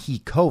firm he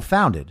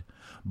co-founded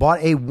bought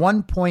a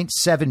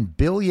 $1.7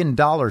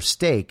 billion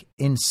stake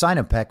in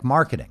Sinopec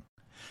Marketing.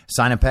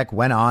 Sinopec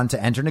went on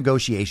to enter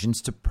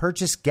negotiations to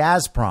purchase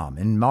Gazprom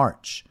in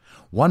March,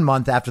 1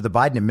 month after the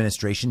Biden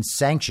administration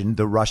sanctioned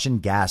the Russian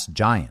gas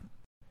giant.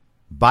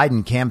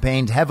 Biden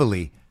campaigned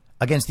heavily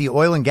against the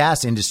oil and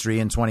gas industry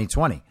in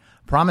 2020,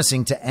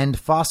 promising to end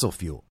fossil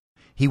fuel.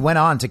 He went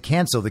on to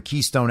cancel the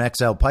Keystone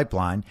XL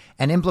pipeline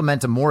and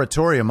implement a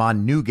moratorium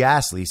on new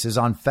gas leases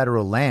on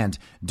federal land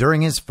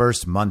during his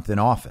first month in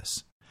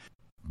office.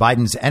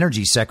 Biden's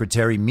energy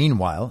secretary,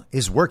 meanwhile,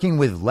 is working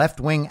with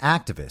left-wing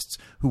activists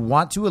who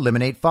want to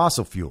eliminate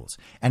fossil fuels.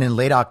 And in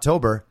late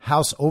October,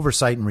 House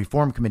Oversight and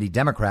Reform Committee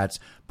Democrats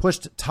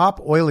pushed top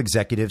oil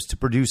executives to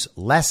produce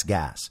less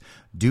gas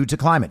due to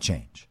climate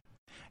change.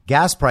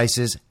 gas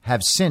prices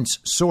have since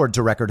soared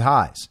to record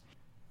highs.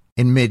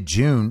 In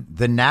mid-June,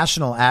 the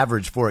national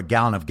average for a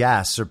gallon of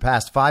gas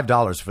surpassed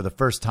 $5 for the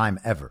first time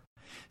ever.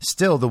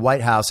 Still, the White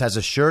House has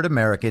assured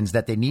Americans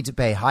that they need to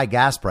pay high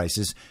gas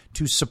prices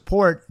to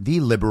support the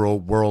liberal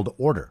world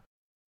order.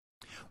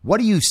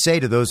 What do you say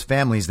to those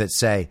families that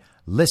say,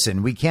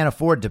 listen, we can't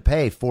afford to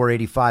pay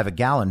 $4.85 a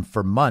gallon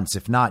for months,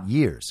 if not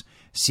years?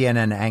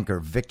 CNN anchor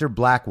Victor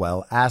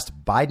Blackwell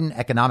asked Biden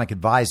economic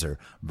advisor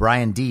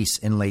Brian Deese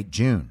in late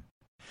June.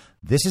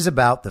 This is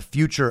about the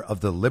future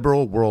of the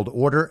liberal world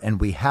order, and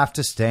we have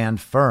to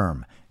stand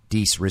firm,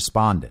 Deese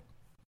responded.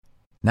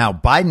 Now,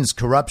 Biden's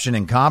corruption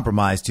and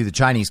compromise to the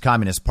Chinese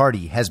Communist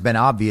Party has been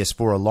obvious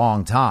for a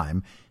long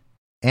time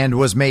and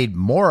was made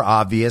more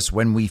obvious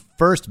when we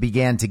first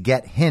began to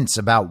get hints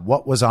about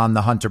what was on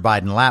the Hunter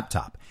Biden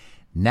laptop.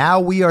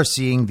 Now we are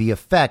seeing the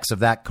effects of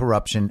that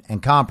corruption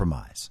and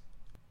compromise.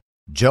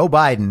 Joe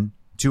Biden,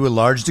 to a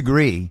large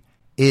degree,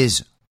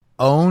 is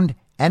owned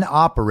and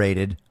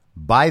operated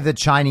by the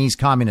Chinese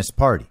Communist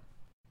Party.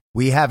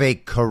 We have a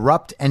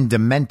corrupt and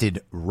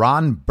demented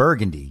Ron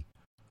Burgundy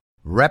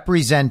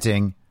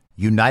representing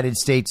United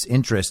States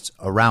interests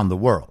around the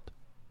world.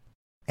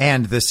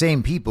 And the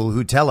same people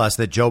who tell us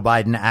that Joe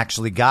Biden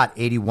actually got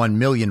 81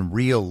 million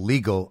real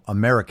legal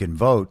American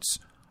votes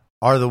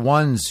are the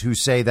ones who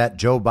say that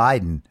Joe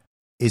Biden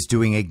is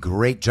doing a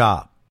great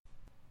job.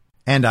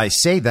 And I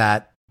say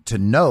that to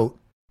note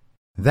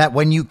that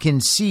when you can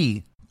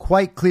see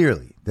quite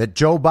clearly that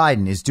Joe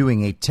Biden is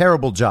doing a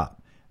terrible job,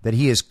 that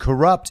he is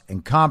corrupt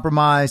and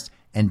compromised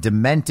and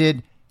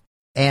demented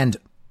and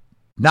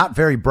not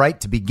very bright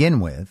to begin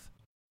with,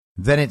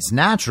 then it's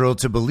natural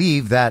to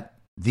believe that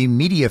the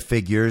media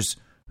figures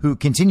who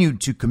continue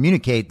to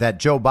communicate that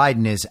Joe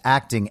Biden is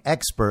acting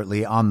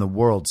expertly on the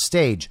world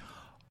stage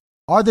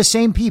are the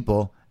same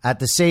people at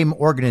the same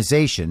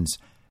organizations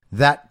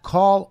that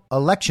call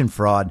election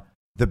fraud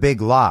the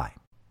big lie.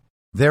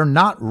 They're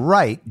not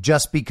right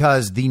just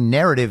because the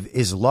narrative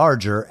is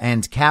larger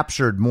and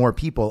captured more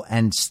people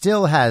and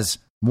still has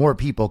more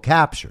people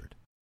captured.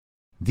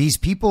 These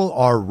people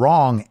are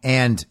wrong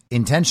and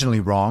intentionally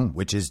wrong,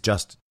 which is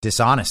just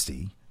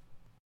dishonesty,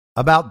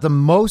 about the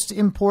most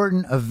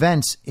important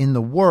events in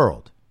the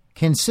world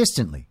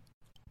consistently,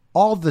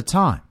 all the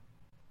time.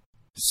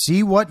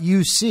 See what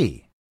you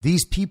see.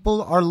 These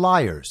people are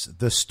liars.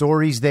 The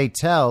stories they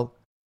tell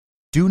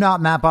do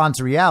not map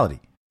onto reality.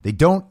 They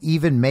don't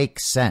even make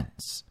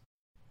sense.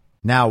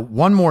 Now,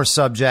 one more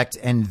subject,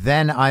 and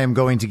then I am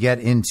going to get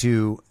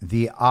into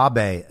the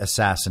Abe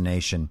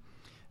assassination.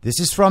 This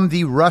is from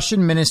the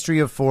Russian Ministry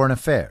of Foreign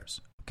Affairs.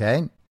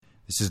 Okay?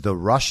 This is the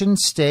Russian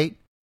state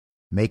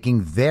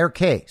making their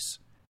case.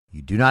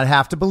 You do not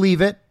have to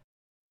believe it.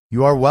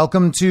 You are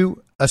welcome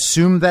to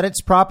assume that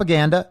it's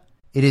propaganda.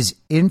 It is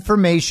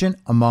information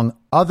among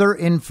other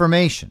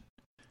information.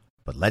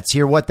 But let's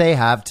hear what they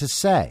have to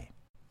say.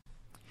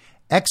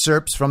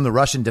 Excerpts from the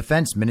Russian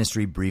Defense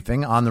Ministry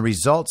briefing on the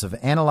results of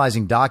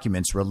analyzing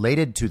documents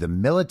related to the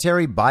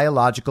military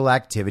biological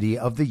activity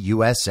of the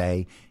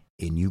USA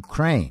in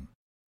Ukraine.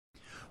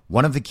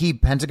 One of the key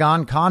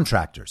Pentagon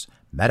contractors,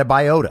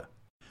 Metabiota,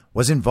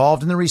 was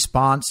involved in the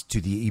response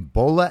to the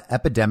Ebola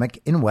epidemic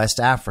in West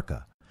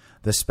Africa.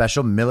 The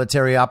special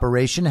military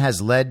operation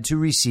has led to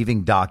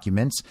receiving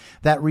documents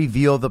that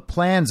reveal the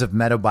plans of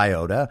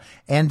Metabiota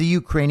and the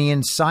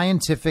Ukrainian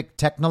Scientific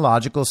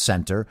Technological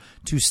Center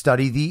to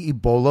study the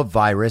Ebola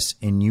virus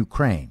in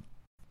Ukraine.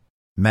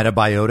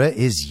 Metabiota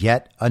is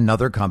yet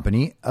another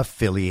company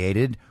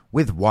affiliated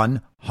with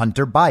one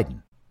Hunter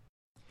Biden.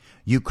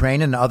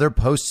 Ukraine and other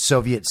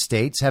post-Soviet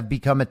states have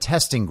become a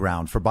testing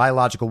ground for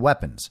biological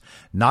weapons,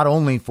 not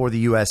only for the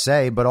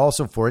USA, but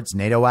also for its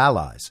NATO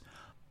allies.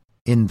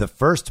 In the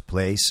first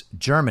place,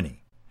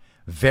 Germany.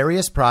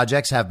 Various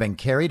projects have been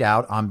carried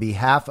out on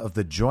behalf of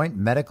the Joint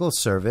Medical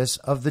Service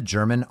of the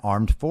German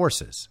Armed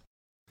Forces.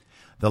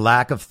 The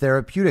lack of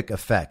therapeutic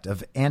effect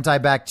of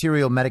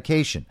antibacterial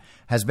medication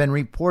has been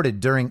reported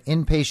during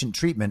inpatient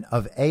treatment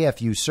of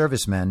AFU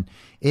servicemen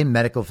in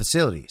medical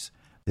facilities.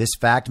 This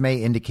fact may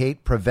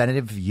indicate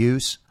preventative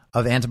use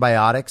of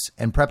antibiotics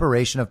and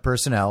preparation of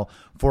personnel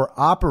for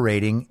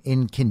operating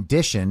in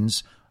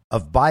conditions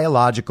of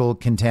biological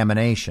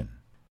contamination.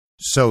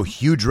 So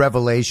huge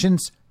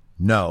revelations?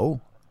 No.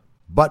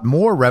 But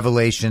more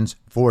revelations,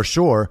 for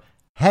sure,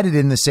 headed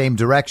in the same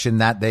direction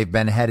that they've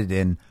been headed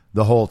in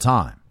the whole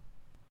time.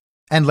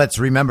 And let's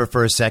remember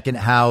for a second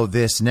how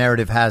this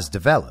narrative has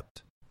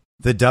developed.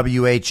 The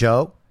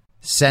WHO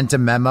sent a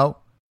memo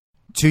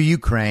to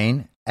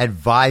Ukraine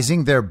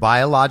advising their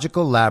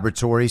biological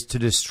laboratories to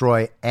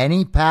destroy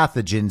any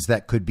pathogens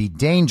that could be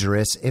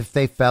dangerous if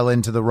they fell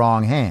into the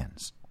wrong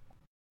hands.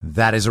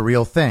 That is a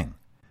real thing.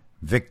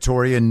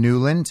 Victoria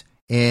Nuland,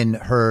 in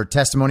her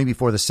testimony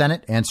before the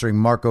Senate, answering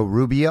Marco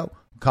Rubio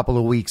a couple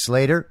of weeks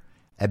later,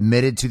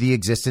 admitted to the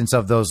existence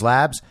of those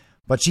labs,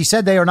 but she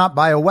said they are not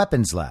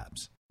bioweapons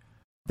labs.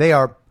 They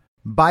are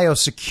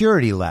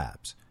biosecurity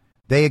labs.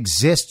 They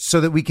exist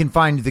so that we can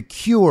find the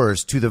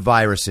cures to the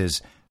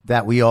viruses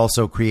that we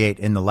also create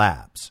in the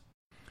labs.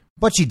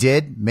 But she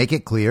did make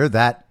it clear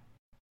that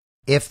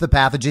if the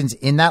pathogens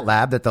in that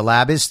lab that the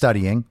lab is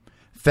studying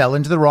fell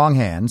into the wrong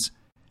hands,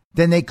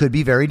 then they could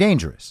be very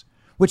dangerous,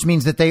 which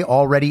means that they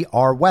already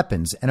are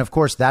weapons. And of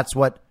course, that's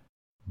what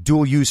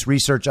dual use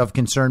research of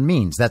concern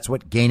means. That's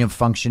what gain of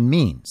function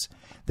means.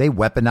 They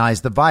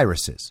weaponize the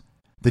viruses.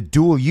 The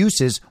dual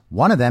uses,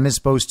 one of them is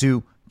supposed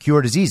to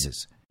cure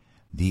diseases.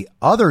 The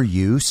other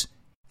use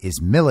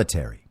is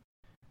military.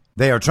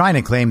 They are trying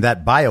to claim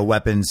that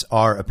bioweapons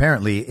are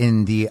apparently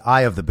in the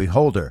eye of the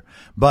beholder.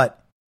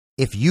 But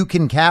if you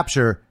can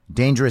capture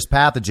dangerous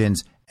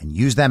pathogens and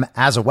use them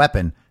as a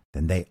weapon,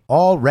 then they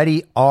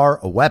already are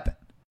a weapon.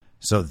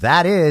 So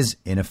that is,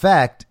 in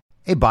effect,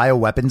 a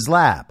bioweapons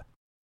lab.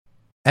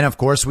 And of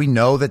course, we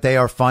know that they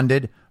are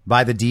funded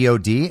by the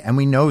DoD, and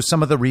we know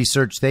some of the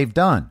research they've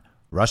done.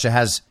 Russia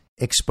has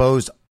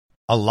exposed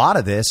a lot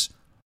of this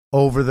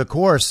over the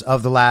course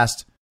of the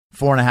last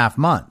 4.5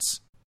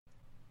 months.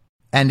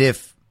 And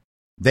if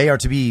they are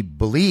to be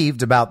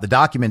believed about the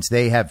documents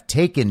they have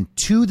taken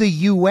to the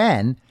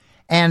UN,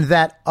 and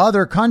that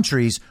other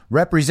countries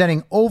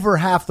representing over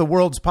half the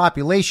world's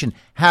population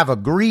have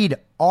agreed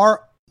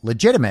are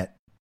legitimate,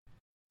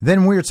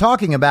 then we're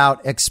talking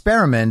about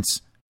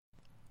experiments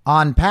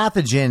on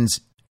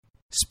pathogens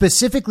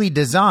specifically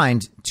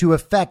designed to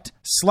affect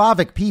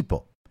Slavic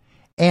people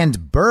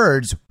and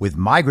birds with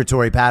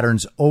migratory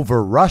patterns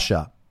over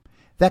Russia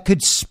that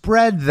could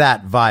spread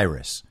that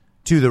virus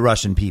to the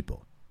Russian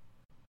people.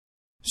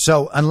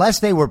 So unless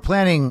they were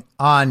planning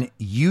on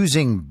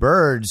using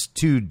birds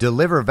to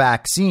deliver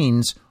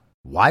vaccines,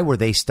 why were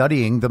they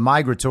studying the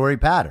migratory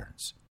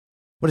patterns?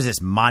 What is this,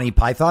 Monty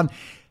Python?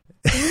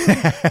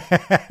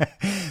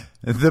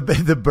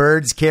 The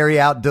birds carry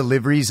out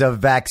deliveries of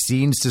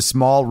vaccines to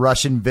small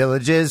Russian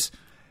villages.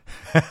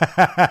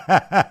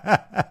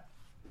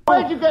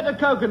 Where'd you get the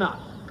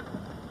coconuts?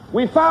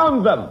 We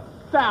found them.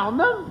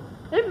 Found them?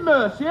 In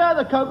Murcia,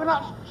 the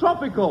coconut's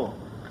tropical.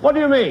 What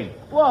do you mean?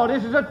 Well,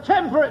 this is a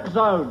temperate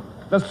zone.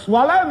 The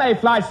swallow may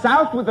fly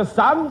south with the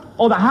sun,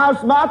 or the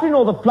house martin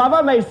or the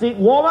plover may seek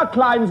warmer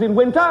climes in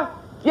winter,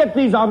 yet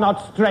these are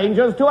not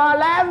strangers to our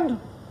land.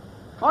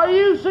 Are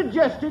you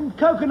suggesting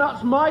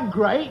coconuts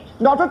migrate?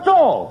 Not at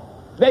all.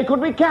 They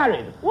could be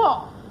carried.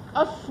 What?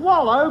 A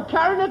swallow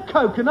carrying a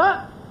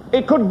coconut?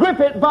 It could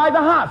grip it by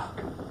the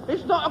husk.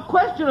 It's not a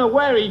question of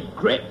where he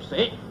grips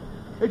it.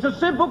 It's a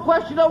simple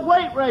question of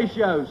weight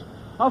ratios.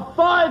 A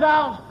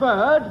 5-ounce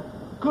bird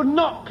could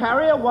not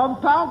carry a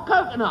 1-pound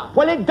coconut.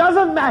 Well, it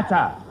doesn't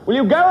matter. Will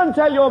you go and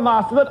tell your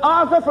master that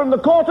Arthur from the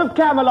court of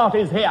Camelot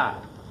is here?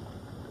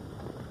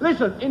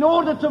 Listen, in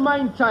order to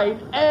maintain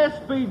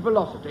airspeed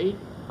velocity,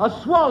 a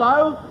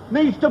swallow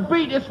needs to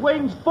beat its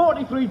wings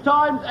 43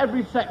 times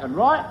every second,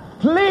 right?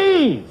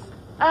 Please!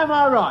 Am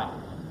I right?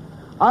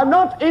 I'm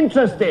not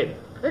interested.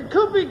 It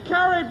could be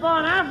carried by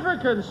an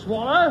African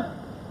swallow.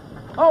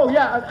 Oh,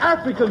 yeah, an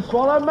African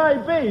swallow may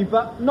be,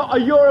 but not a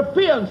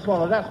European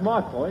swallow. That's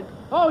my point.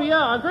 Oh,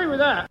 yeah, I agree with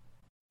that.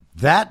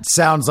 That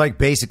sounds like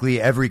basically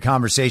every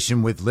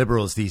conversation with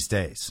liberals these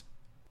days.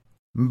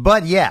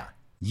 But yeah,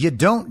 you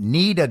don't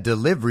need a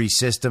delivery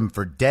system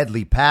for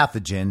deadly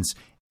pathogens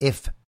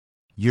if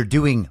you're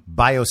doing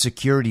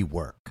biosecurity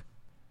work.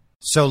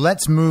 So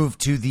let's move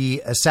to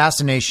the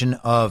assassination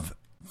of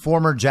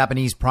former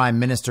Japanese Prime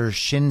Minister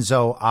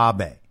Shinzo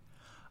Abe.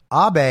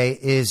 Abe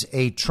is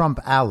a Trump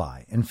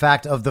ally. In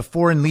fact, of the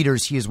foreign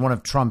leaders, he is one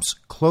of Trump's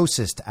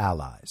closest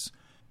allies.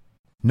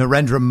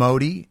 Narendra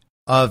Modi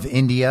of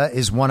India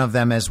is one of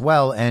them as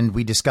well, and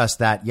we discussed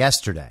that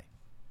yesterday.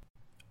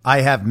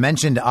 I have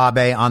mentioned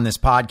Abe on this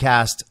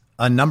podcast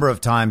a number of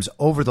times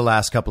over the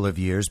last couple of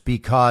years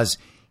because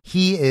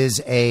he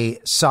is a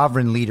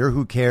sovereign leader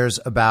who cares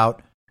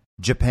about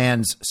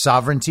Japan's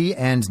sovereignty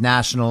and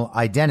national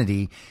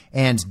identity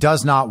and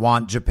does not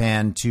want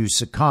Japan to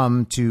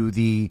succumb to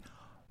the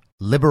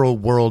liberal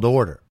world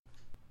order.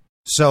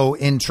 So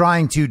in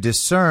trying to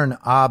discern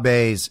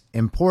Abe's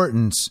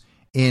importance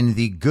in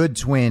the good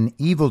twin,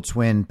 evil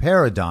twin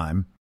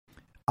paradigm,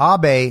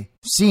 Abe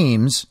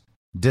seems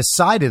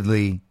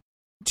decidedly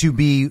to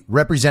be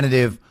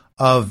representative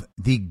of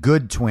the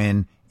good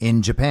twin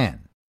in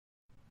Japan.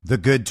 The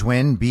good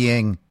twin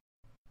being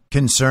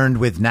concerned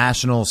with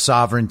national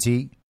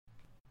sovereignty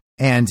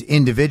and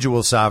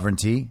individual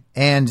sovereignty,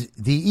 and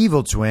the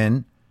evil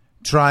twin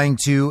trying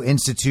to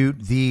institute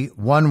the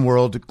one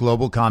world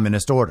global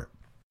communist order.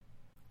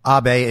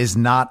 Abe is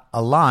not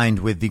aligned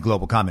with the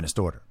global communist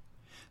order.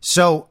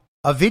 So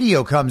a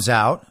video comes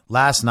out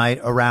last night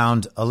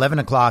around 11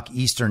 o'clock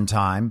Eastern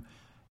time,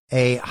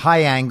 a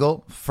high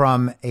angle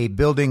from a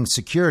building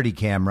security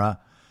camera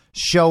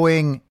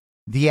showing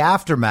the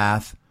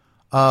aftermath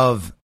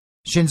of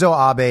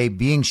Shinzo Abe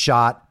being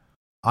shot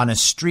on a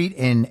street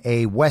in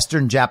a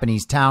western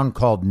Japanese town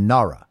called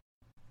Nara.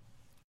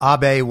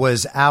 Abe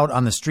was out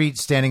on the street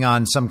standing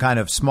on some kind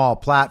of small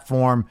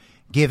platform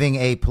giving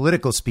a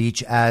political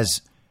speech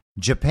as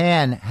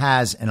Japan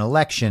has an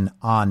election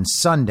on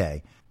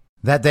Sunday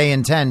that they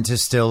intend to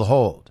still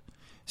hold.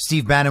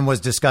 Steve Bannon was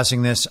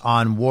discussing this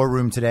on War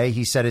Room today.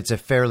 He said it's a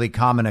fairly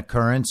common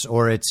occurrence,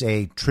 or it's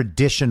a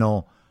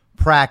traditional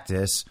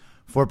practice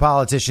for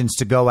politicians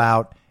to go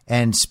out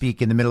and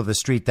speak in the middle of the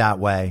street that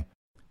way.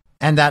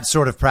 And that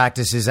sort of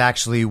practice is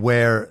actually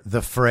where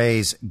the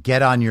phrase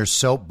 "get on your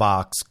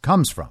soapbox"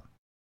 comes from.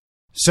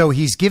 So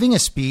he's giving a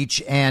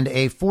speech, and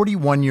a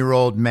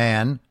 41-year-old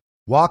man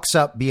walks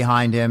up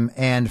behind him,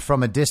 and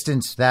from a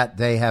distance that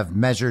they have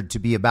measured to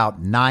be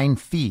about 9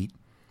 feet,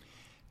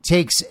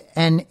 takes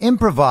an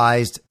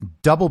improvised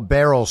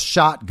double-barrel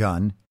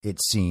shotgun,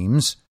 it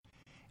seems,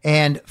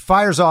 and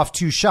fires off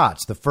 2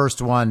 shots. The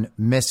first one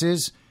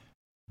misses.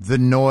 The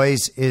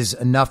noise is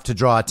enough to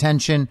draw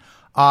attention.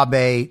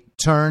 Abe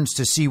turns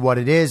to see what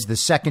it is. The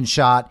second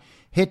shot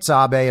hits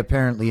Abe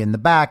apparently in the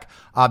back.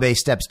 Abe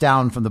steps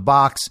down from the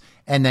box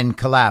and then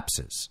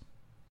collapses.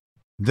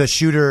 The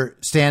shooter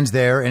stands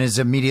there and is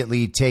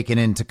immediately taken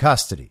into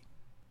custody.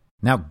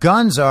 Now,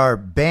 guns are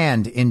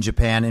banned in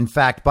Japan. In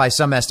fact, by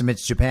some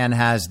estimates, Japan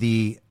has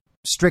the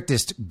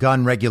strictest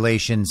gun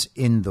regulations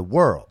in the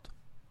world.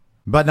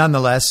 But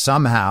nonetheless,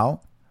 somehow,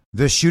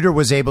 the shooter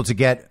was able to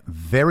get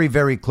very,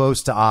 very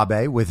close to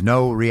Abe with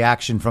no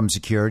reaction from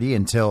security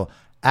until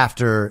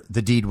after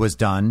the deed was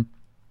done.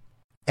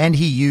 And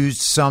he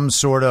used some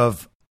sort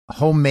of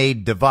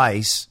homemade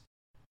device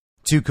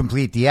to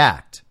complete the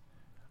act.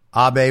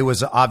 Abe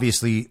was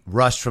obviously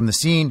rushed from the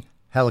scene,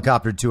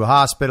 helicoptered to a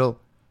hospital.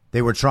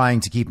 They were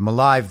trying to keep him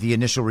alive. The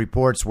initial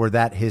reports were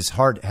that his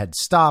heart had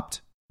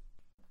stopped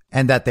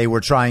and that they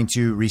were trying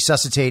to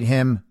resuscitate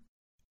him.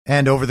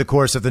 And over the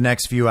course of the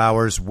next few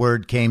hours,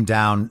 word came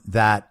down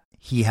that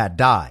he had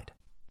died.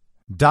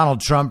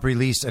 Donald Trump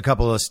released a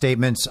couple of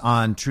statements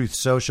on Truth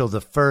Social.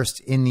 The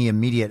first, in the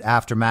immediate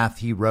aftermath,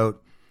 he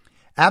wrote,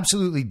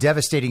 "Absolutely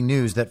devastating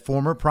news that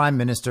former Prime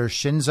Minister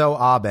Shinzo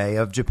Abe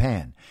of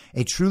Japan,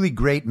 a truly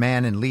great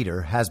man and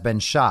leader, has been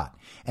shot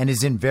and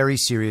is in very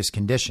serious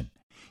condition.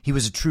 He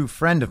was a true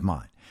friend of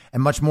mine,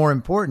 and much more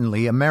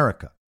importantly,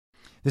 America.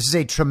 This is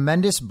a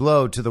tremendous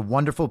blow to the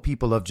wonderful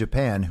people of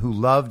Japan who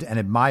loved and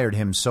admired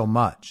him so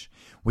much.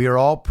 We are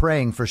all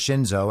praying for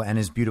Shinzo and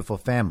his beautiful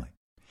family."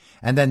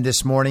 And then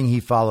this morning he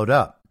followed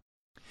up.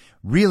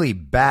 "Really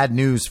bad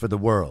news for the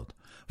world.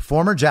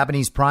 Former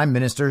Japanese Prime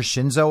Minister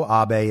Shinzo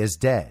Abe is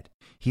dead.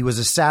 He was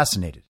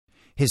assassinated.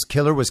 His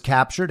killer was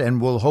captured and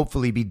will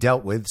hopefully be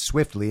dealt with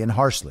swiftly and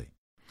harshly.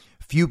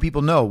 Few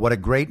people know what a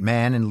great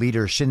man and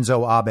leader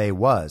Shinzo Abe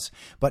was,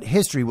 but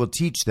history will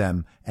teach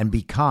them, and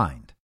be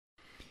kind.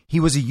 He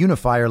was a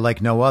unifier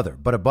like no other,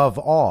 but above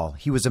all,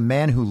 he was a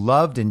man who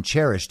loved and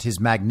cherished his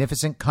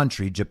magnificent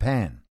country,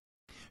 Japan.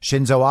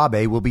 Shinzo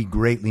Abe will be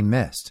greatly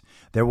missed.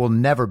 There will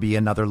never be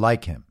another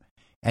like him."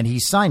 And he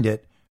signed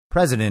it,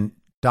 President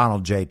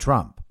Donald J.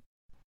 Trump.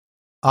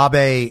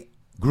 Abe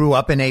grew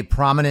up in a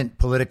prominent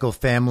political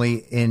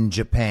family in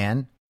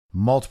Japan.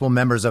 Multiple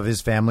members of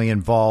his family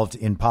involved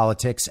in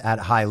politics at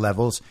high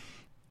levels.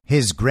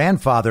 His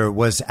grandfather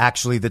was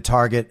actually the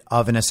target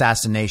of an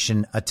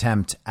assassination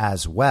attempt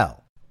as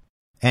well.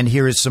 And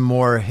here is some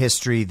more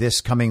history, this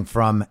coming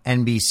from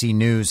NBC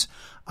News.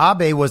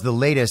 Abe was the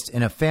latest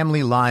in a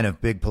family line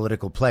of big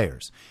political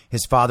players.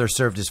 His father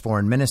served as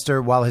foreign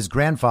minister, while his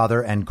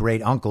grandfather and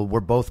great uncle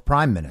were both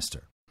prime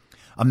minister.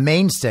 A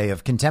mainstay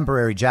of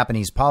contemporary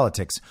Japanese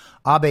politics,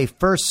 Abe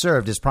first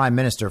served as prime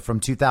minister from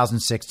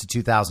 2006 to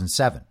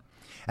 2007.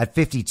 At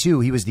 52,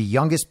 he was the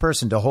youngest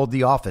person to hold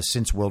the office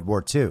since World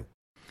War II.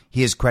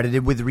 He is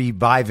credited with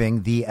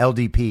reviving the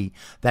LDP,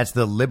 that's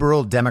the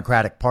Liberal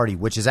Democratic Party,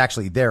 which is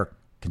actually their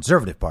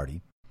conservative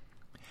party,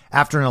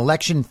 after an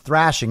election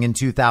thrashing in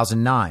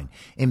 2009,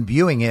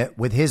 imbuing it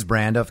with his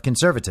brand of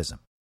conservatism.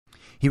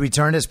 He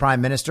returned as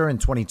prime minister in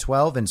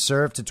 2012 and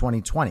served to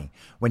 2020,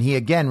 when he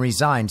again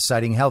resigned,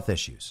 citing health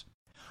issues.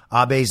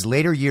 Abe's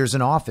later years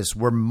in office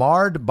were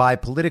marred by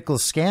political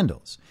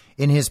scandals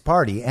in his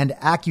party and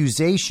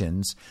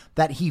accusations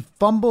that he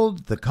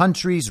fumbled the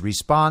country's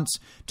response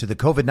to the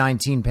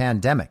COVID-19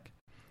 pandemic,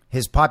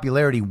 his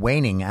popularity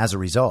waning as a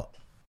result.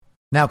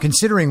 Now,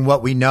 considering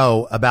what we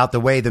know about the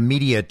way the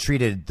media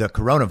treated the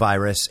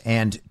coronavirus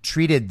and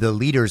treated the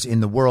leaders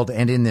in the world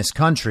and in this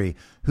country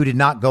who did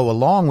not go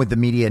along with the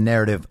media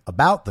narrative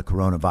about the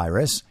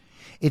coronavirus,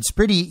 it's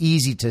pretty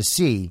easy to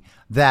see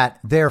that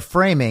they're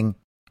framing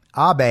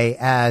Abe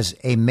as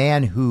a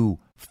man who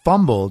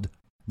fumbled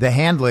the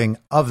handling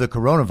of the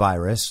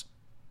coronavirus,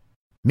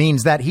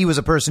 means that he was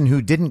a person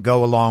who didn't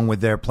go along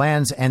with their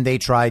plans and they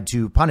tried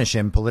to punish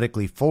him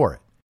politically for it.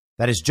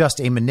 That is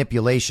just a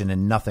manipulation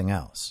and nothing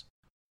else.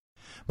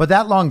 But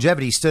that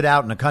longevity stood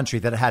out in a country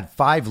that had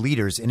 5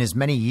 leaders in as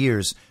many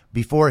years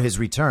before his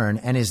return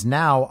and is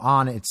now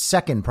on its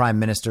second prime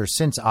minister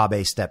since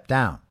Abe stepped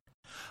down.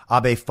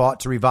 Abe fought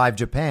to revive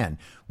Japan,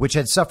 which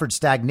had suffered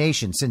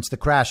stagnation since the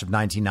crash of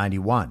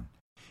 1991.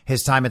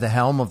 His time at the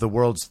helm of the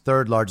world's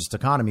third largest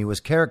economy was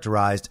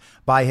characterized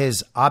by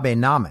his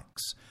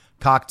Abenomics,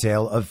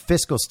 cocktail of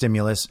fiscal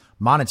stimulus,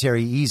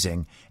 monetary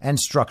easing, and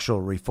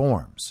structural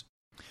reforms.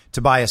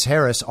 Tobias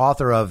Harris,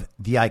 author of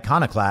The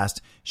Iconoclast,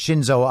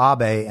 Shinzo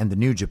Abe and the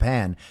New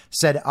Japan,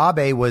 said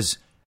Abe was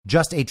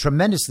just a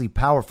tremendously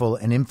powerful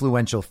and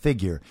influential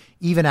figure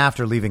even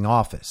after leaving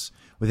office,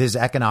 with his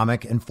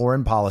economic and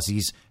foreign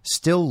policies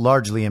still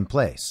largely in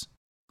place.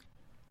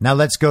 Now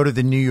let's go to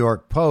the New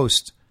York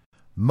Post.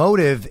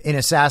 Motive in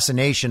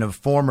assassination of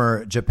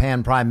former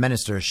Japan Prime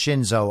Minister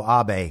Shinzo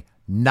Abe,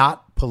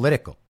 not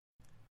political.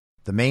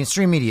 The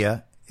mainstream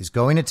media is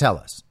going to tell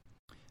us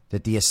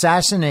that the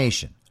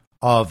assassination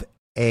of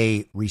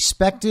a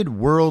respected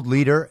world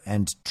leader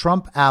and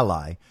Trump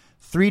ally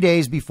 3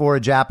 days before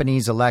a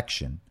Japanese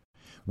election,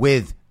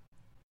 with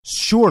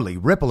surely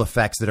ripple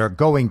effects that are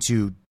going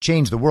to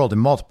change the world in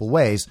multiple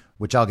ways,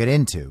 which I'll get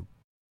into,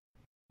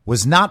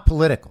 was not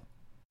political.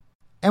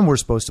 And we're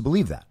supposed to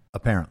believe that,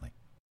 apparently.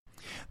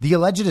 The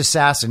alleged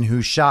assassin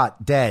who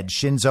shot dead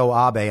Shinzo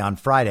Abe on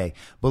Friday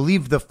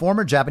believed the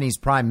former Japanese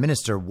prime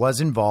minister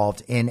was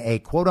involved in a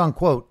quote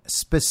unquote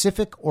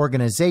specific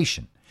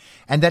organization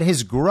and that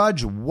his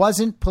grudge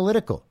wasn't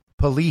political,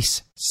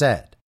 police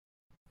said.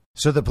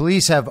 So the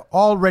police have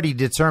already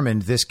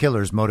determined this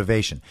killer's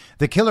motivation.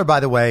 The killer, by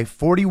the way,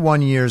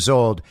 41 years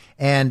old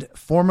and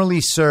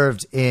formerly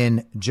served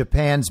in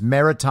Japan's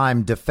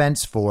Maritime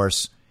Defense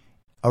Force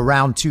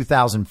around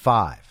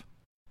 2005.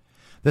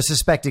 The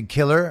suspected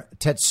killer,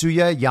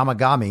 Tetsuya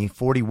Yamagami,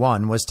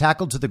 41, was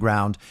tackled to the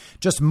ground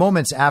just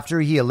moments after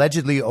he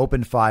allegedly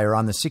opened fire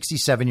on the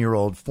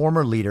 67-year-old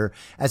former leader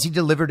as he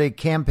delivered a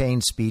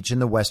campaign speech in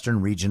the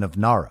western region of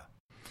Nara.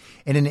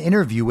 In an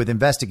interview with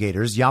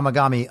investigators,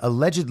 Yamagami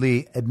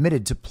allegedly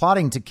admitted to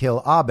plotting to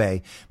kill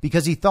Abe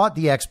because he thought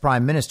the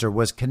ex-prime minister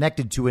was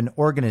connected to an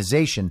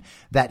organization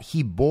that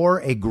he bore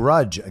a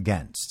grudge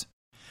against.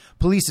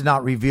 Police did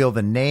not reveal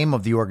the name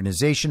of the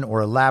organization or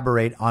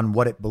elaborate on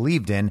what it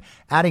believed in,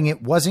 adding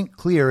it wasn't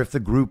clear if the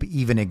group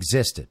even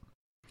existed.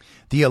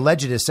 The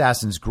alleged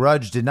assassin's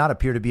grudge did not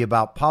appear to be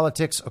about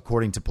politics,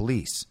 according to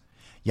police.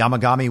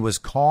 Yamagami was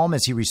calm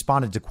as he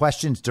responded to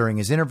questions during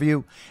his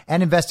interview,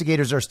 and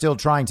investigators are still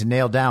trying to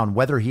nail down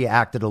whether he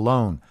acted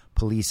alone,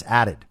 police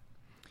added.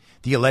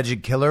 The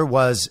alleged killer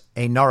was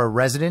a Nara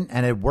resident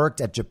and had worked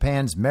at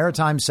Japan's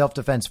Maritime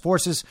Self-Defense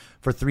Forces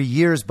for 3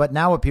 years, but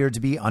now appeared to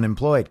be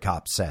unemployed,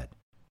 cops said.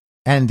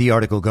 And the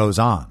article goes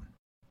on.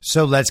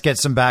 So let's get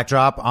some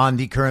backdrop on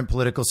the current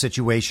political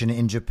situation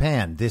in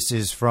Japan. This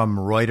is from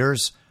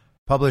Reuters,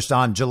 published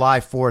on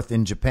July 4th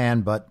in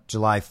Japan, but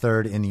July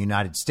 3rd in the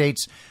United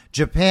States.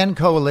 Japan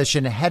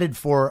coalition headed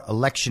for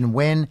election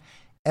win.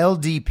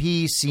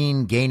 LDP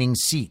seen gaining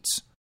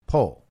seats.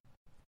 Poll.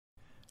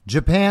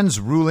 Japan's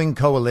ruling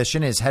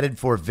coalition is headed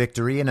for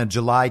victory in a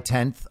July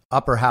 10th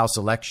upper house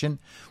election,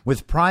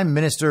 with Prime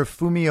Minister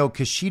Fumio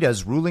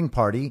Kishida's ruling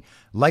party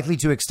likely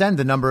to extend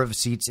the number of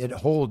seats it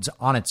holds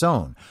on its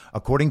own,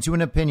 according to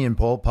an opinion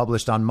poll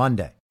published on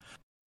Monday.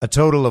 A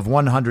total of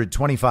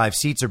 125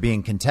 seats are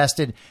being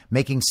contested,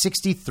 making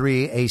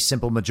 63 a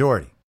simple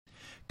majority.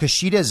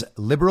 Kishida's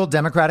Liberal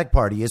Democratic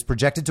Party is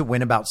projected to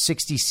win about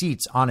 60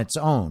 seats on its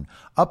own,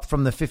 up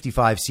from the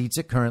 55 seats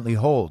it currently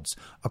holds,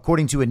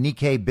 according to a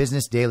Nikkei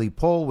Business Daily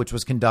poll which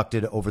was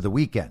conducted over the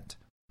weekend.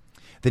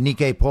 The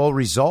Nikkei poll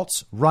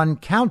results run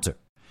counter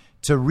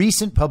to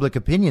recent public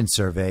opinion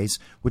surveys,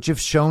 which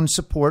have shown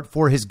support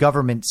for his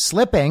government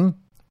slipping.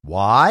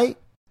 Why?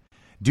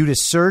 Due to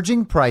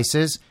surging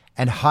prices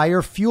and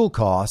higher fuel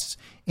costs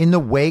in the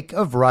wake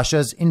of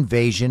Russia's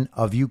invasion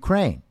of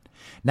Ukraine.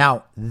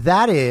 Now,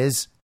 that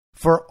is,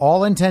 for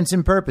all intents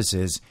and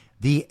purposes,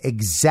 the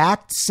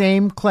exact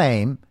same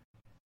claim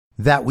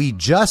that we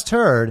just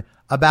heard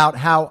about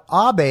how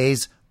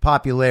Abe's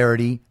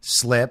popularity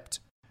slipped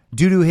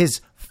due to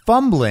his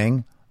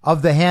fumbling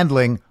of the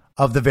handling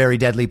of the very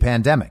deadly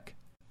pandemic.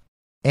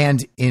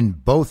 And in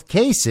both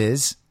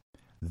cases,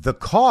 the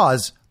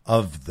cause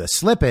of the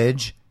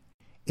slippage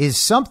is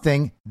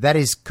something that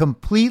is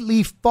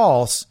completely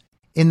false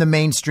in the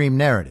mainstream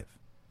narrative.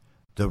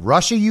 The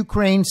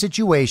Russia-Ukraine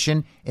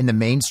situation in the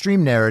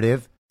mainstream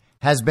narrative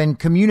has been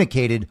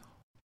communicated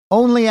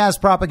only as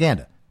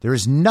propaganda. There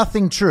is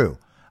nothing true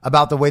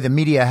about the way the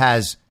media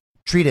has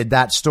treated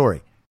that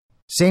story.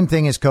 Same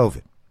thing as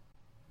COVID.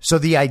 So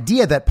the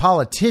idea that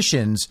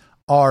politicians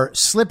are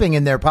slipping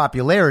in their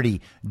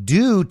popularity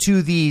due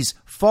to these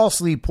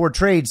falsely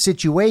portrayed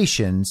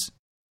situations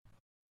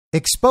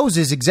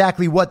exposes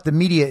exactly what the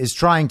media is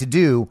trying to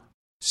do,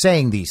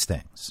 saying these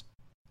things.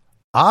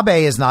 Abe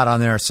is not on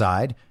their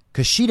side.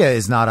 Kishida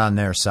is not on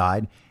their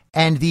side,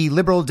 and the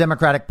Liberal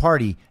Democratic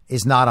Party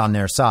is not on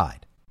their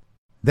side.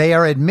 They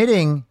are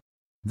admitting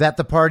that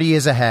the party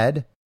is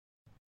ahead.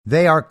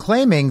 They are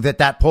claiming that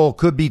that poll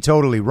could be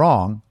totally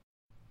wrong.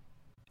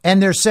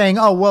 And they're saying,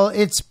 oh, well,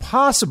 it's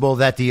possible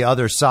that the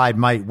other side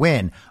might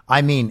win.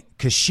 I mean,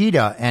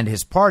 Kishida and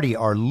his party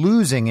are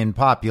losing in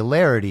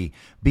popularity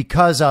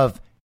because of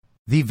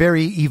the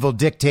very evil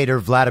dictator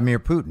Vladimir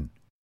Putin.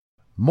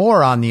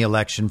 More on the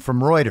election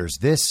from Reuters.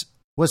 This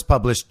was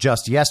published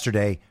just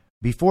yesterday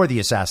before the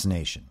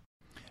assassination.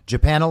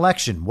 Japan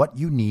election, what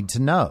you need to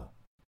know.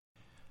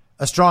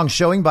 A strong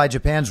showing by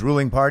Japan's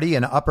ruling party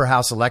in upper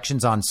house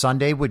elections on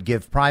Sunday would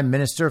give Prime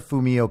Minister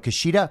Fumio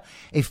Kishida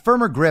a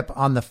firmer grip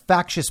on the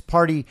factious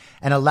party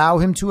and allow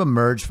him to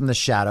emerge from the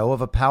shadow of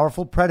a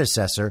powerful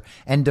predecessor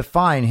and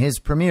define his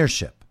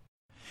premiership.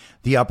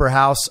 The upper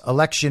house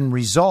election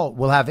result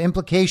will have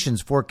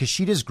implications for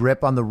Kishida's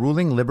grip on the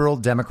ruling Liberal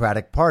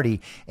Democratic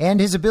Party and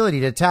his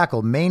ability to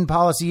tackle main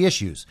policy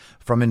issues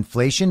from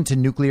inflation to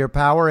nuclear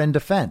power and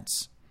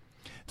defense.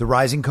 The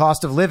rising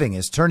cost of living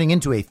is turning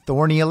into a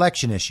thorny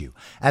election issue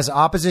as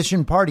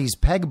opposition parties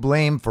peg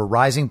blame for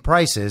rising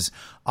prices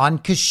on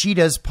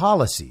Kishida's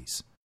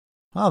policies.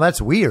 Oh,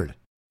 that's weird.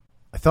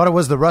 I thought it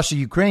was the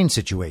Russia-Ukraine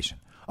situation.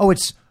 Oh,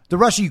 it's the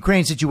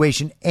Russia-Ukraine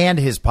situation and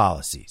his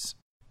policies.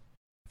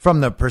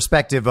 From the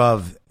perspective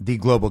of the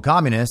global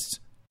communists,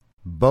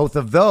 both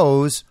of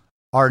those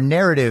are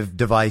narrative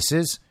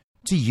devices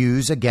to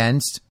use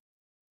against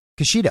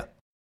Kishida.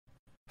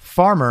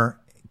 Farmer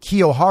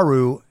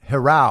Kiyoharu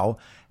Hirao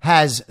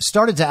has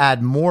started to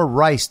add more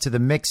rice to the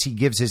mix he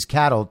gives his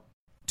cattle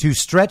to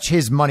stretch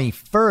his money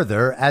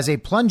further as a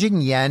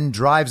plunging yen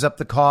drives up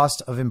the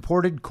cost of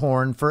imported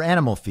corn for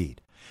animal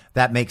feed.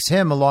 That makes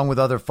him, along with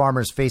other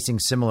farmers facing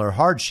similar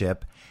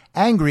hardship,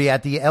 angry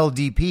at the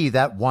LDP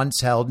that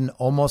once held an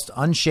almost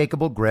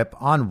unshakable grip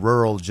on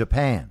rural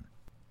Japan.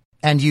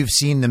 And you've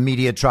seen the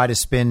media try to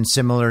spin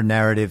similar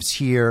narratives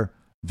here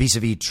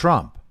vis-a-vis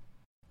Trump,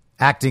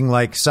 acting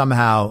like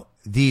somehow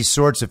these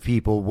sorts of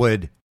people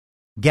would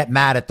get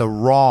mad at the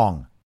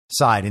wrong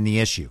side in the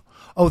issue.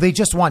 Oh, they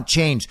just want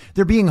change.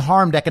 They're being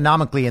harmed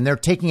economically and they're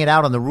taking it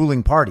out on the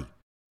ruling party.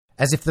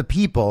 As if the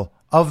people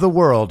of the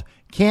world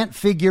can't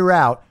figure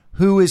out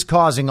who is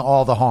causing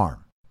all the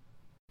harm.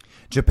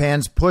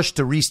 Japan's push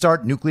to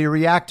restart nuclear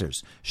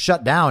reactors,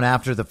 shut down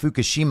after the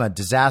Fukushima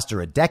disaster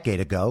a decade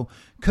ago,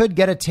 could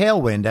get a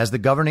tailwind as the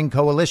governing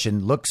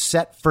coalition looks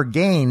set for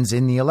gains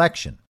in the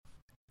election.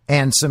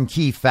 And some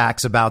key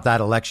facts about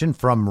that election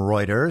from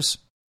Reuters.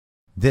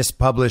 This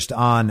published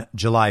on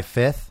July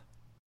 5th.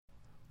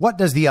 What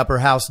does the upper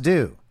house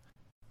do?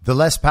 The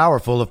less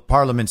powerful of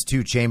Parliament's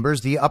two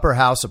chambers, the upper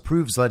house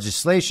approves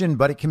legislation,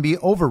 but it can be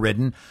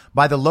overridden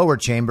by the lower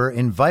chamber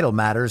in vital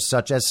matters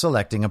such as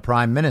selecting a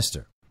prime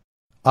minister.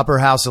 Upper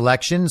house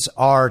elections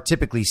are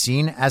typically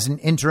seen as an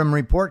interim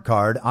report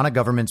card on a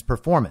government's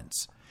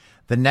performance.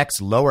 The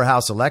next lower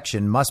house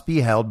election must be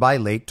held by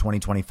late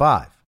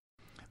 2025.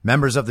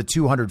 Members of the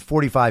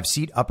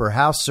 245-seat upper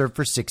house serve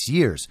for 6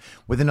 years,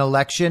 with an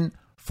election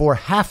for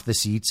half the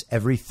seats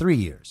every 3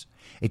 years.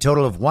 A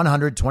total of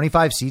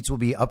 125 seats will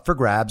be up for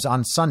grabs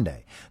on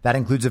Sunday. That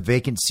includes a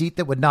vacant seat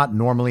that would not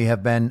normally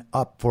have been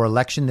up for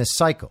election this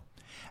cycle.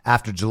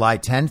 After July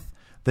 10th,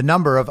 the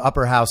number of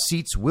upper house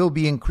seats will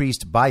be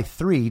increased by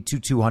 3 to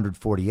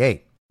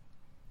 248.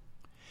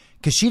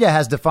 Kishida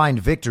has defined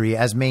victory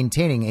as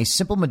maintaining a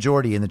simple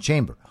majority in the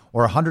chamber,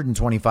 or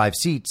 125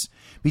 seats,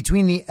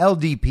 between the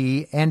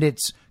LDP and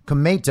its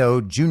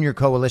Komeito junior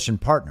coalition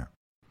partner.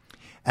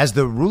 As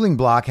the ruling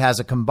bloc has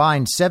a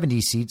combined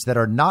 70 seats that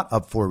are not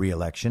up for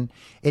re-election,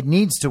 it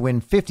needs to win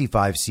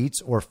 55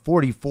 seats, or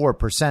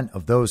 44%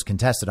 of those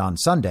contested on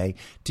Sunday,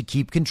 to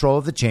keep control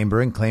of the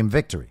chamber and claim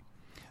victory.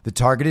 The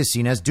target is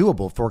seen as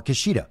doable for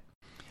Kishida.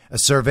 A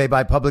survey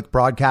by public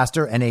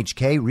broadcaster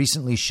NHK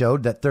recently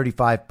showed that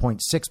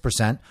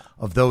 35.6%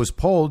 of those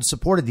polled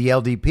supported the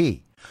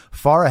LDP,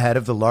 far ahead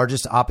of the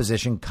largest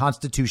opposition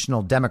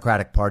Constitutional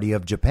Democratic Party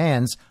of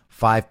Japan's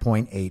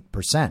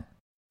 5.8%.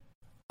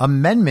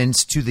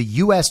 Amendments to the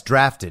U.S.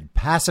 drafted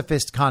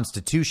pacifist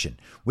constitution,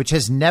 which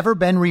has never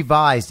been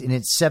revised in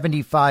its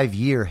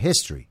 75-year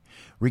history,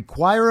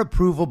 require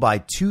approval by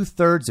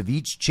 2/3 of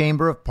each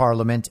chamber of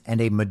parliament and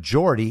a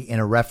majority in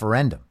a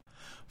referendum.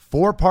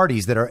 4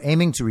 parties that are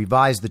aiming to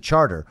revise the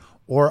charter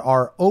or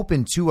are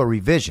open to a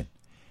revision: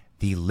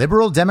 the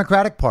Liberal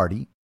Democratic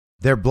Party,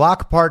 their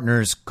bloc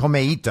partners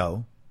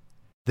Komeito,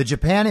 the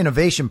Japan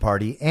Innovation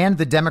Party, and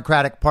the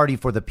Democratic Party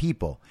for the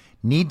People,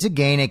 need to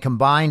gain a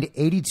combined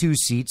 82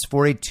 seats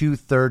for a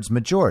 2/3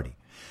 majority.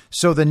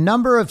 So the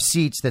number of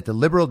seats that the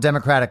Liberal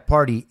Democratic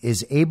Party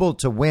is able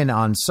to win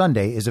on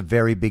Sunday is a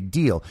very big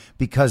deal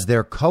because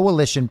their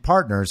coalition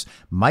partners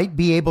might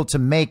be able to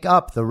make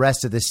up the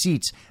rest of the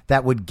seats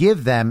that would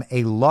give them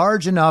a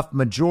large enough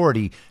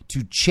majority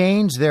to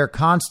change their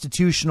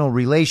constitutional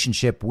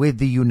relationship with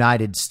the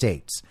United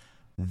States.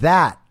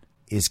 That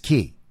is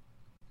key.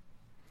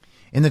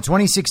 In the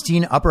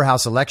 2016 upper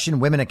house election,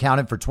 women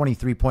accounted for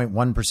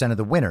 23.1% of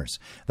the winners,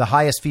 the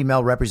highest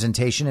female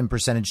representation in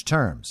percentage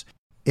terms.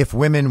 If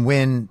women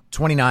win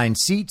 29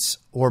 seats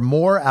or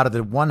more out of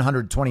the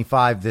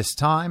 125 this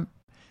time,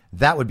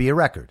 that would be a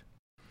record.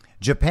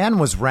 Japan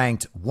was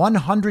ranked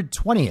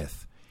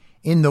 120th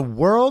in the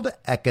World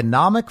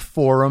Economic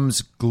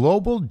Forum's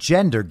Global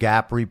Gender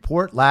Gap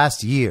report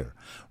last year,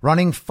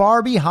 running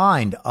far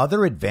behind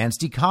other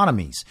advanced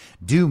economies,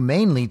 due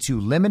mainly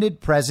to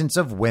limited presence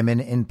of women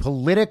in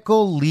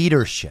political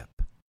leadership.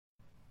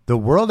 The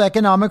World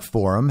Economic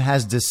Forum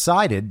has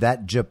decided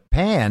that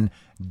Japan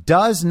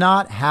does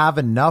not have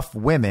enough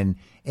women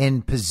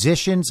in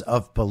positions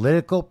of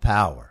political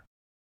power.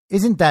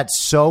 Isn't that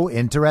so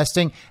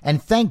interesting?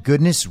 And thank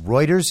goodness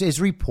Reuters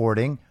is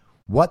reporting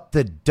what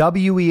the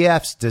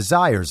WEF's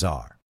desires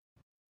are.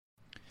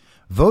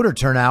 Voter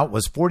turnout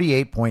was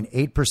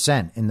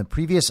 48.8% in the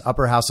previous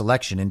upper house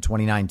election in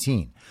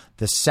 2019,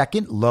 the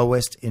second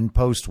lowest in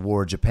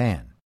post-war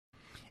Japan.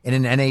 In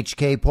an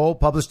NHK poll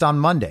published on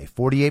Monday,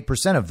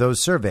 48% of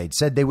those surveyed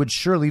said they would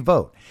surely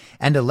vote,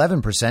 and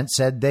 11%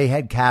 said they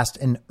had cast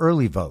an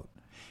early vote.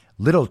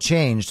 Little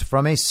changed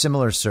from a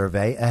similar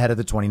survey ahead of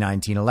the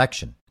 2019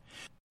 election.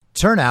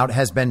 Turnout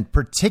has been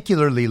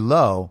particularly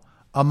low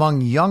among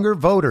younger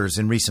voters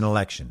in recent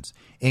elections,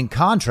 in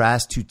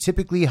contrast to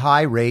typically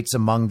high rates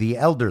among the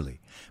elderly,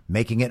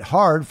 making it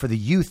hard for the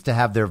youth to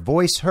have their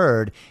voice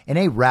heard in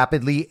a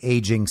rapidly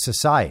aging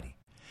society.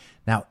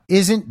 Now,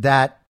 isn't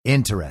that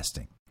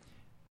interesting?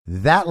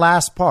 That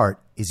last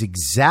part is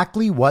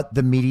exactly what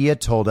the media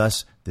told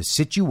us the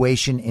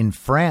situation in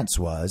France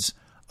was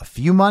a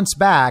few months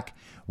back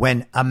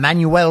when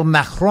Emmanuel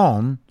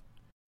Macron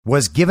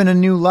was given a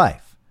new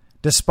life,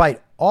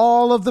 despite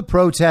all of the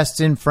protests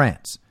in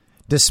France,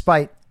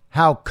 despite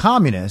how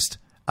communist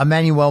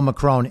Emmanuel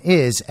Macron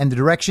is and the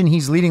direction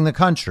he's leading the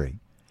country,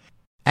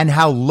 and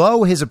how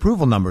low his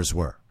approval numbers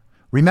were.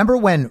 Remember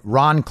when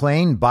Ron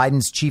Klain,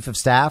 Biden's chief of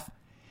staff,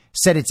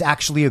 said it's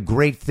actually a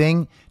great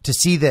thing to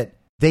see that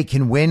they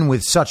can win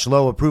with such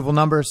low approval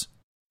numbers?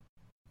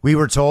 We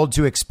were told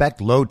to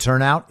expect low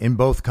turnout in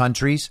both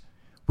countries.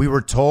 We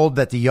were told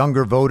that the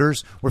younger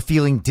voters were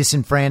feeling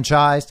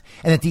disenfranchised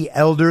and that the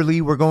elderly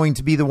were going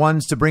to be the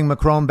ones to bring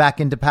Macron back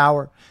into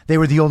power. They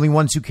were the only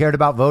ones who cared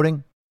about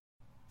voting.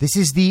 This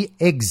is the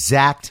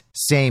exact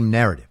same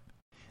narrative.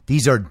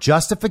 These are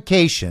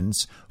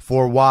justifications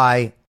for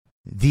why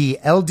the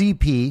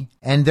LDP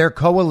and their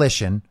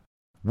coalition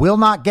will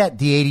not get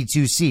the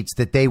 82 seats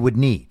that they would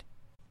need.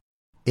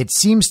 It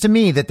seems to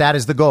me that that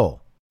is the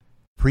goal.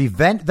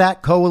 Prevent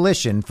that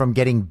coalition from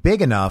getting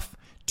big enough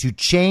to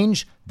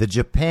change the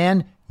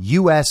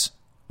Japan-U.S.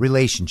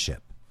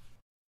 relationship.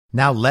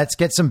 Now let's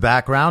get some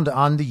background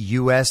on the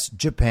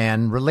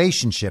U.S.-Japan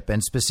relationship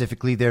and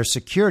specifically their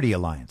security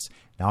alliance.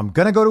 Now I'm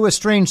going to go to a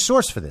strange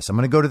source for this. I'm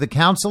going to go to the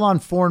Council on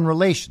Foreign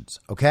Relations,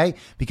 okay?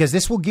 Because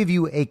this will give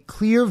you a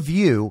clear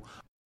view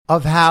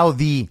of how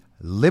the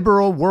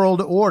liberal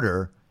world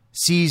order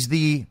sees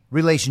the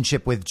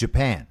relationship with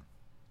Japan.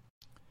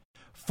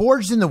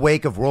 Forged in the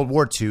wake of World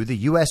War II, the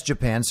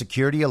U.S.-Japan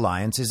security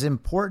alliance is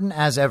important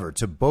as ever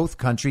to both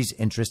countries'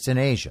 interests in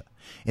Asia.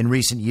 In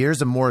recent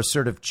years, a more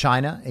assertive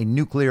China, a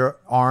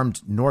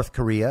nuclear-armed North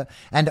Korea,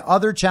 and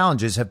other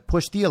challenges have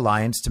pushed the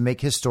alliance to make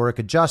historic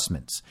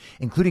adjustments,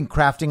 including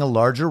crafting a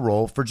larger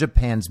role for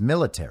Japan's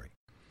military.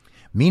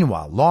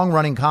 Meanwhile,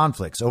 long-running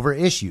conflicts over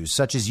issues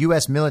such as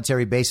U.S.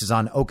 military bases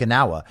on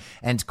Okinawa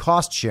and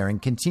cost-sharing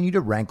continue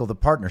to rankle the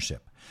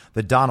partnership.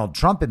 The Donald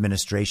Trump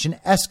administration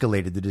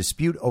escalated the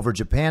dispute over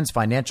Japan's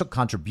financial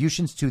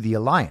contributions to the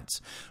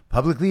alliance,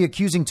 publicly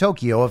accusing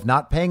Tokyo of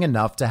not paying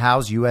enough to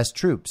house U.S.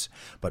 troops.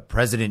 But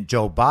President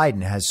Joe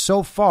Biden has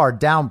so far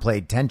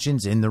downplayed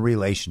tensions in the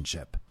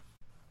relationship.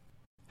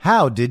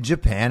 How did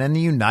Japan and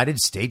the United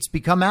States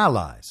become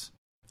allies?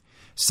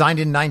 Signed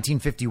in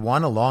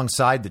 1951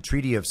 alongside the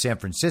Treaty of San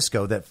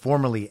Francisco that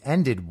formally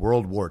ended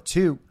World War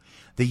II,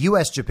 the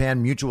U.S.-Japan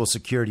Mutual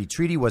Security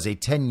Treaty was a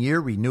 10-year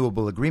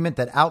renewable agreement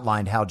that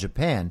outlined how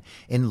Japan,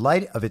 in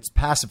light of its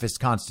pacifist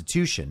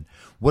constitution,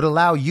 would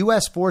allow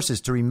U.S. forces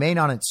to remain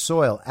on its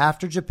soil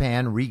after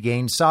Japan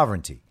regained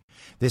sovereignty.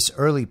 This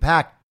early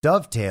pact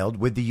dovetailed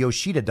with the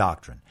Yoshida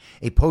Doctrine,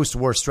 a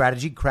post-war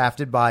strategy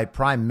crafted by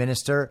Prime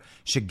Minister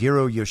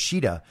Shigeru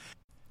Yoshida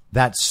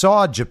that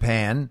saw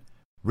Japan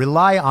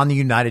rely on the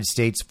United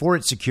States for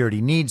its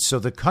security needs so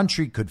the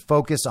country could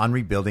focus on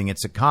rebuilding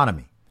its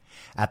economy.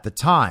 At the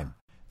time,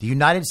 the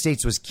United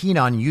States was keen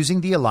on using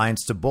the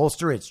alliance to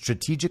bolster its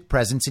strategic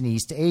presence in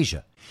East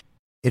Asia.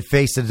 It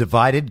faced a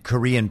divided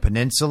Korean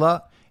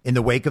peninsula in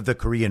the wake of the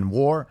Korean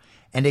War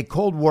and a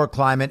Cold War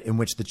climate in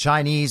which the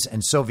Chinese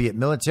and Soviet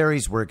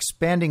militaries were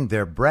expanding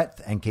their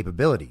breadth and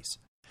capabilities.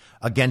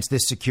 Against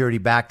this security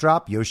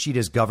backdrop,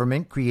 Yoshida's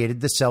government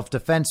created the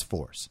Self-Defense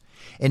Force.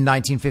 In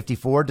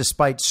 1954,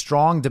 despite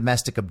strong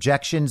domestic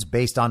objections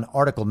based on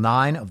Article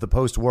 9 of the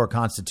post-war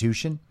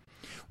Constitution,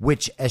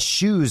 which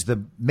eschews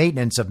the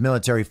maintenance of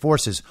military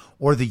forces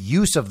or the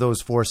use of those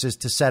forces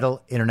to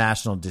settle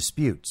international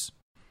disputes.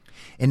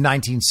 In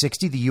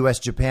 1960, the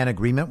U.S.-Japan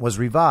agreement was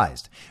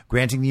revised,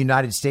 granting the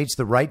United States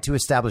the right to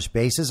establish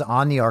bases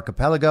on the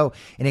archipelago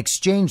in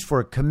exchange for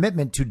a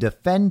commitment to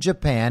defend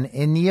Japan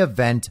in the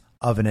event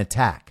of an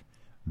attack.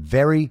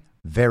 Very,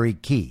 very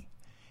key.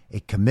 A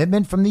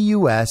commitment from the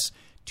U.S.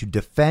 to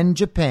defend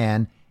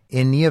Japan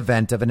in the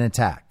event of an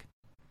attack.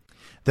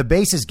 The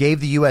bases gave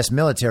the U.S.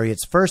 military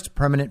its first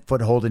permanent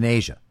foothold in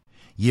Asia.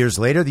 Years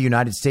later, the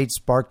United States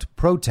sparked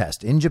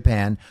protest in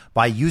Japan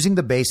by using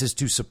the bases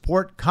to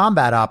support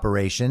combat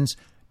operations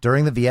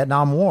during the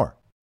Vietnam War.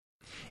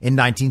 In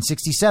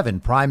 1967,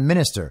 Prime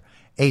Minister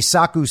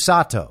Eisaku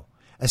Sato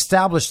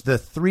established the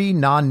 3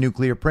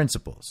 non-nuclear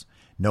principles: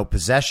 no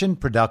possession,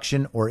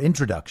 production, or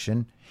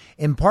introduction,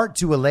 in part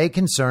to allay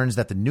concerns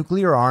that the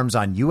nuclear arms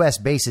on U.S.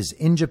 bases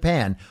in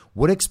Japan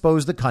would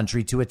expose the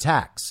country to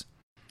attacks.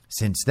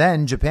 Since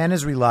then, Japan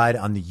has relied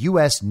on the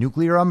U.S.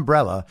 nuclear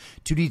umbrella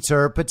to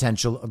deter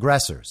potential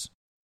aggressors.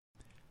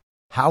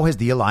 How has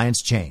the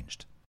alliance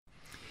changed?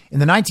 In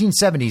the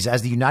 1970s,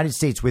 as the United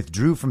States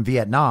withdrew from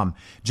Vietnam,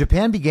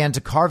 Japan began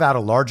to carve out a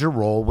larger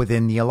role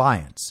within the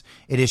alliance.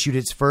 It issued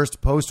its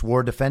first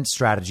post-war defense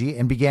strategy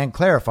and began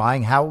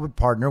clarifying how it would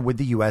partner with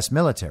the U.S.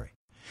 military.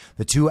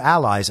 The two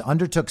allies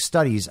undertook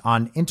studies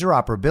on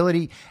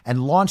interoperability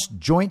and launched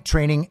joint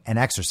training and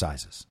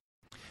exercises.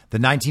 The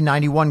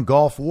 1991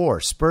 Gulf War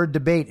spurred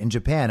debate in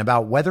Japan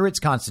about whether its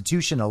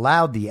constitution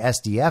allowed the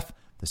SDF,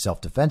 the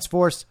Self-Defense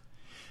Force,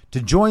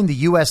 to join the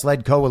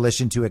U.S.-led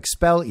coalition to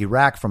expel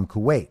Iraq from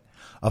Kuwait,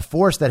 a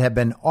force that had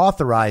been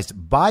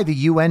authorized by the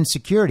UN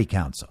Security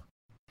Council.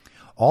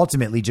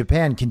 Ultimately,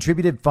 Japan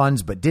contributed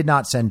funds but did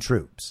not send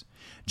troops.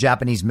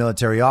 Japanese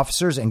military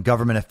officers and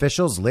government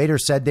officials later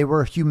said they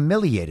were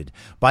humiliated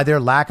by their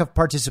lack of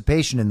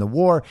participation in the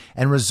war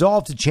and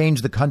resolved to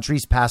change the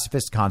country's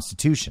pacifist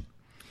constitution.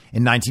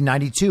 In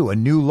 1992, a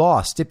new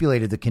law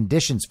stipulated the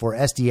conditions for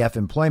SDF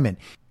employment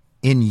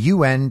in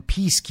UN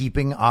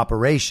peacekeeping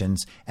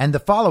operations, and the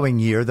following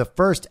year, the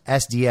first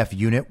SDF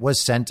unit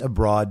was sent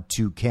abroad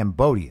to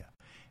Cambodia.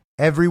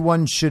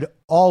 Everyone should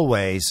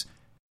always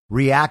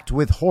react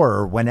with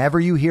horror whenever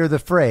you hear the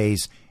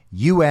phrase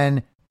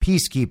UN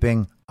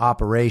peacekeeping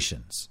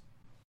operations.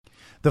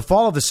 The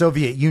fall of the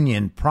Soviet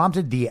Union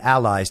prompted the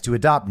Allies to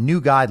adopt new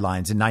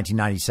guidelines in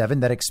 1997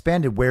 that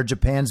expanded where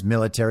Japan's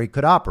military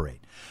could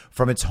operate,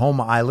 from its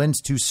home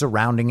islands to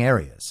surrounding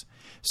areas.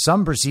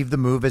 Some perceive the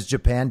move as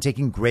Japan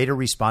taking greater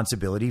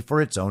responsibility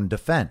for its own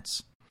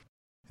defense.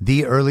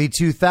 The early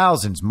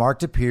 2000s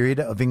marked a period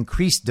of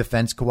increased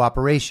defense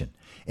cooperation.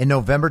 In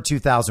November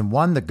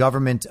 2001, the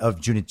government of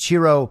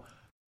Junichiro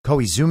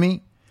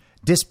Koizumi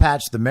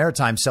dispatched the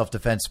Maritime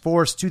Self-Defense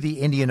Force to the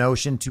Indian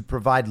Ocean to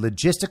provide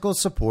logistical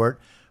support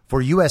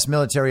for U.S.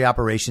 military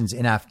operations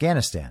in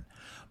Afghanistan,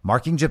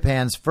 marking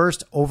Japan's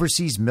first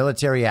overseas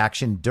military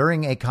action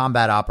during a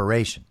combat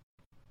operation.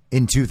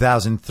 In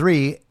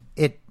 2003,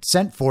 it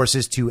sent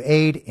forces to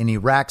aid in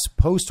Iraq's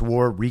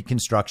post-war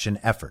reconstruction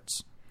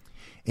efforts.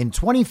 In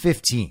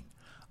 2015,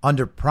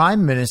 under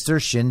Prime Minister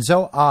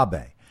Shinzo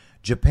Abe,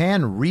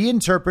 Japan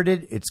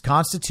reinterpreted its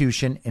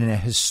constitution in a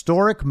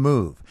historic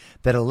move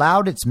that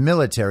allowed its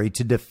military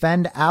to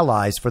defend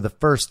allies for the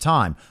first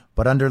time,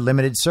 but under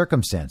limited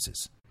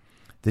circumstances.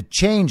 The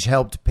change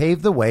helped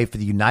pave the way for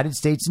the United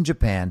States and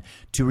Japan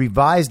to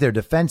revise their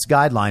defense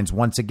guidelines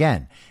once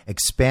again,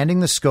 expanding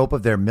the scope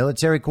of their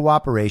military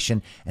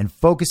cooperation and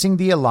focusing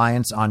the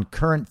alliance on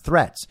current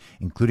threats,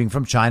 including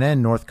from China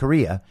and North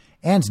Korea,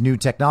 and new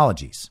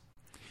technologies.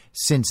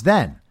 Since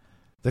then,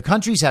 the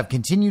countries have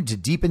continued to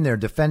deepen their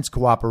defense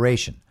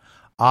cooperation.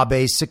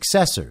 Abe's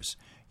successors,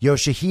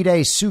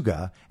 Yoshihide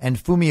Suga and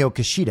Fumio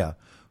Kishida,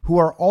 who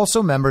are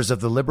also members of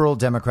the Liberal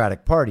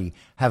Democratic Party,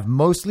 have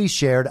mostly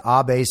shared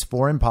Abe's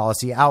foreign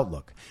policy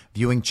outlook,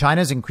 viewing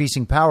China's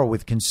increasing power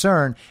with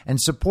concern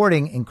and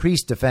supporting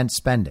increased defense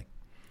spending.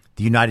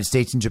 The United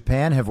States and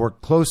Japan have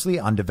worked closely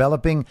on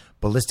developing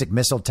ballistic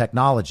missile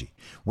technology,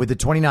 with the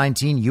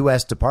 2019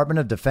 U.S. Department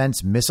of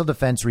Defense Missile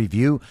Defense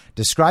Review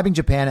describing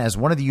Japan as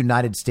one of the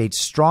United States'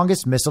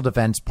 strongest missile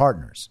defense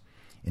partners.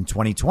 In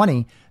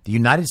 2020, the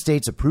United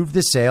States approved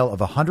the sale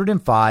of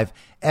 105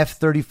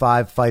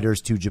 F-35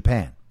 fighters to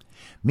Japan.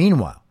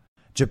 Meanwhile,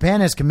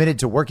 Japan has committed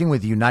to working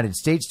with the United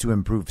States to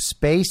improve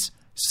space,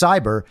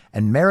 cyber,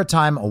 and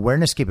maritime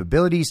awareness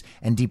capabilities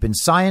and deepen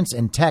science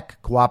and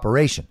tech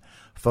cooperation,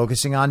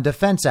 focusing on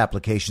defense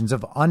applications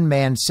of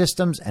unmanned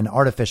systems and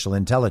artificial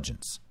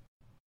intelligence.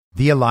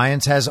 The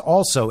alliance has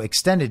also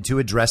extended to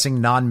addressing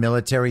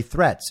non-military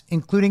threats,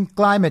 including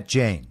climate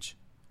change.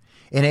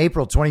 In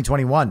April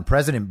 2021,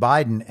 President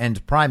Biden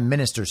and Prime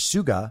Minister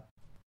Suga,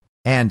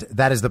 and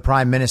that is the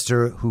prime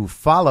minister who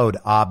followed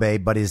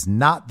Abe but is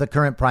not the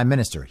current prime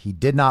minister. He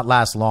did not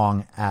last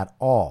long at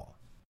all.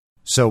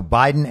 So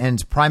Biden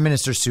and Prime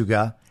Minister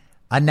Suga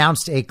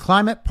announced a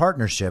climate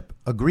partnership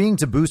agreeing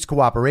to boost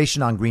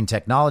cooperation on green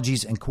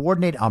technologies and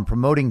coordinate on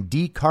promoting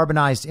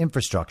decarbonized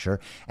infrastructure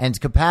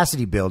and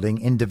capacity building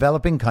in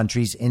developing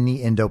countries in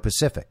the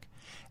Indo-Pacific.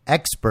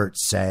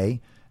 Experts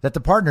say that the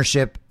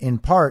partnership in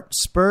part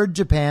spurred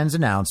Japan's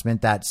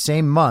announcement that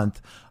same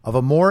month of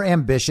a more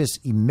ambitious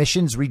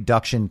emissions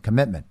reduction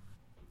commitment.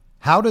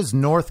 How does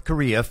North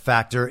Korea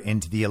factor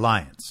into the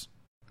alliance?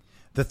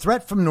 The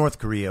threat from North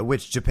Korea,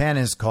 which Japan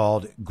has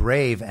called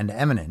grave and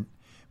imminent,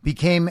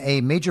 became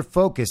a major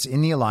focus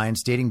in the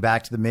alliance dating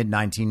back to the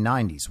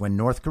mid-1990s, when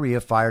North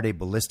Korea fired a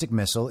ballistic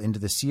missile into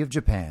the Sea of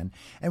Japan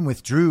and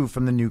withdrew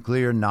from the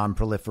Nuclear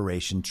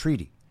Non-Proliferation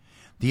Treaty.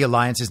 The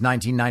alliance's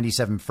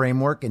 1997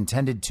 framework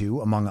intended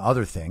to, among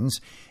other things,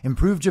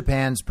 improve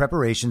Japan's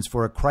preparations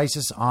for a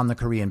crisis on the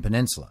Korean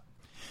Peninsula.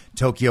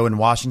 Tokyo and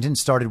Washington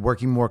started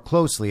working more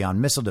closely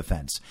on missile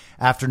defense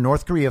after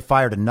North Korea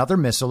fired another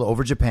missile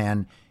over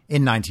Japan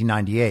in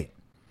 1998.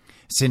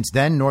 Since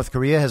then, North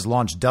Korea has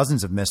launched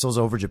dozens of missiles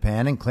over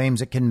Japan and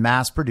claims it can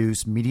mass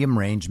produce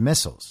medium-range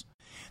missiles.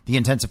 The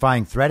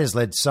intensifying threat has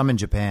led some in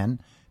Japan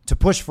to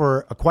push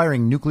for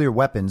acquiring nuclear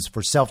weapons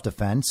for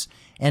self-defense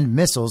and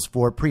missiles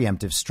for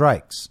preemptive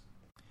strikes.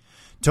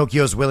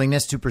 Tokyo's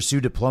willingness to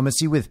pursue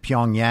diplomacy with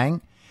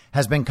Pyongyang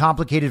has been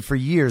complicated for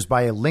years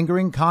by a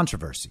lingering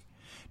controversy.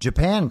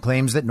 Japan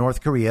claims that North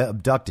Korea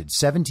abducted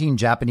 17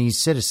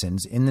 Japanese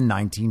citizens in the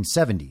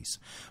 1970s,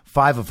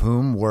 5 of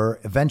whom were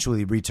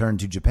eventually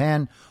returned to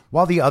Japan,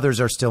 while the others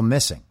are still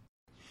missing.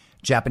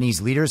 Japanese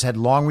leaders had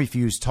long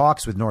refused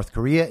talks with North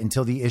Korea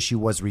until the issue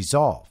was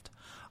resolved.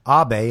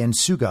 Abe and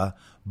Suga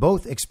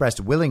both expressed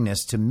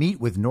willingness to meet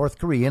with North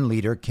Korean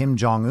leader Kim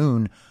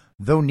Jong-un,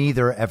 though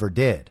neither ever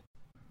did.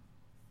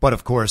 But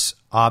of course,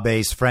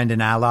 Abe's friend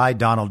and ally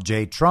Donald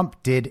J.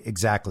 Trump did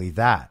exactly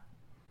that.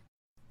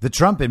 The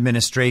Trump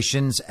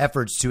administration's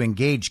efforts to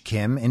engage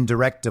Kim in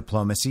direct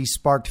diplomacy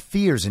sparked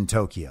fears in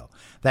Tokyo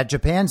that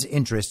Japan's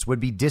interests would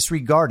be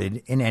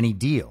disregarded in any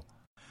deal.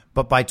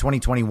 But by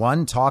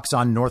 2021, talks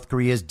on North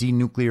Korea's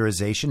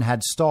denuclearization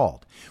had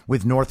stalled,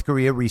 with North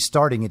Korea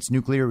restarting its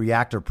nuclear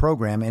reactor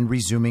program and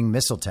resuming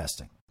missile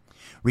testing.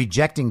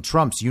 Rejecting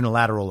Trump's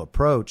unilateral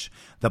approach,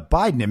 the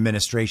Biden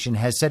administration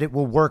has said it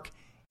will work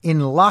in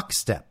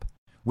lockstep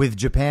with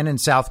Japan and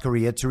South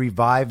Korea to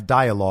revive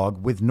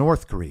dialogue with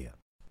North Korea.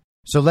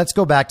 So let's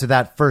go back to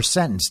that first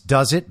sentence.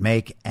 Does it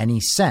make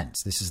any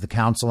sense? This is the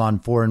Council on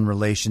Foreign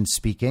Relations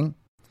speaking.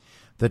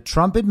 The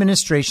Trump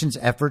administration's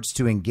efforts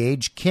to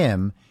engage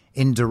Kim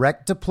in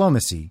direct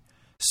diplomacy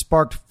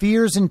sparked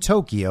fears in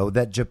Tokyo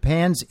that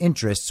Japan's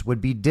interests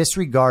would be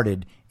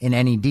disregarded in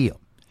any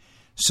deal.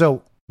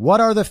 So what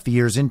are the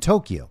fears in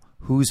Tokyo?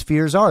 Whose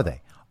fears are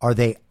they? Are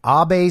they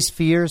Abe's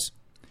fears?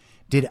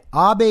 Did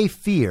Abe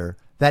fear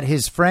that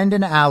his friend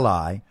and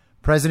ally,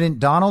 President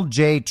Donald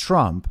J.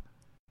 Trump,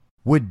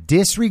 would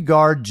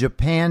disregard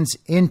Japan's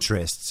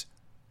interests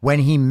when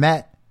he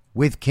met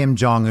with Kim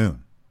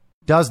Jong-un?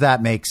 Does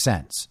that make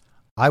sense?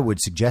 I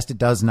would suggest it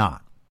does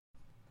not.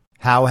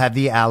 How have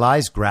the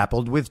allies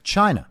grappled with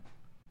China?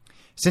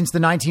 Since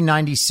the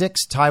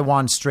 1996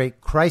 Taiwan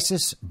Strait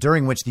crisis,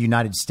 during which the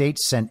United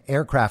States sent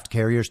aircraft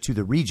carriers to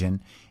the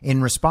region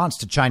in response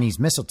to Chinese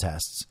missile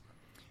tests,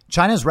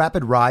 China's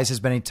rapid rise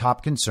has been a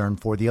top concern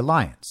for the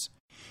alliance.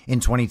 In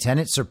 2010,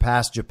 it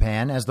surpassed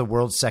Japan as the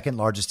world's second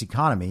largest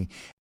economy,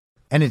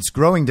 and its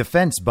growing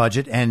defense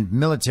budget and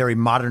military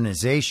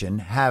modernization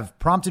have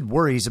prompted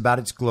worries about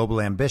its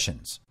global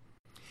ambitions.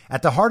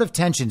 At the heart of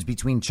tensions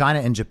between China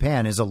and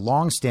Japan is a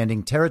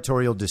long-standing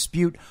territorial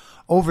dispute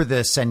over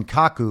the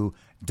Senkaku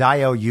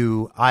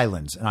Diaoyu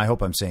Islands, and I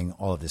hope I'm saying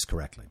all of this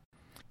correctly,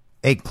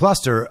 a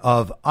cluster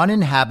of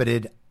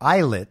uninhabited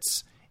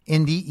islets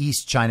in the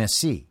East China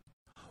Sea.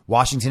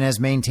 Washington has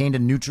maintained a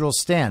neutral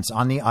stance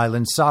on the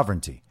island's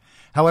sovereignty.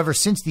 However,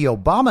 since the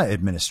Obama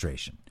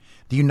administration,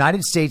 the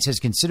United States has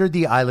considered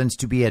the islands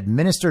to be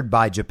administered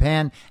by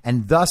Japan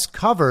and thus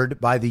covered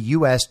by the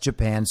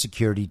U.S.-Japan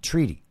Security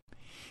Treaty.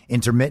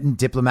 Intermittent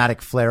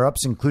diplomatic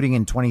flare-ups, including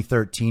in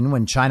 2013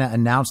 when China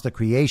announced the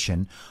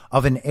creation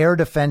of an air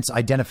defense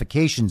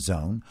identification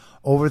zone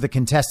over the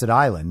contested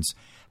islands,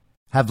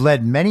 have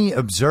led many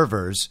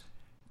observers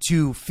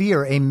to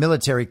fear a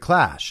military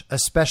clash,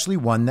 especially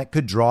one that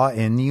could draw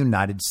in the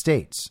United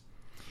States.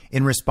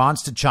 In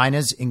response to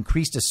China's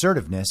increased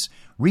assertiveness,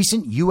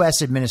 recent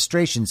U.S.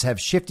 administrations have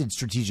shifted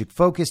strategic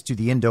focus to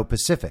the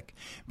Indo-Pacific,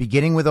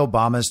 beginning with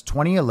Obama's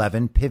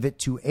 2011 pivot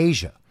to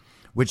Asia,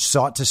 which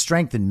sought to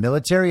strengthen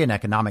military and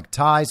economic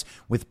ties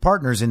with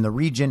partners in the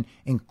region,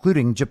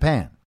 including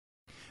Japan.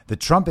 The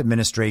Trump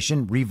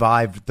administration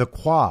revived the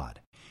Quad,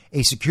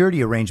 a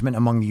security arrangement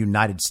among the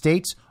United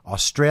States,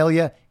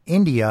 Australia,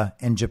 India,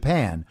 and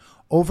Japan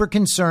over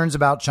concerns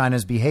about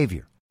China's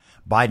behavior.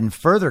 Biden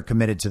further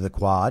committed to the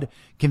Quad,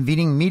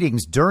 convening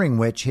meetings during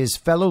which his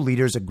fellow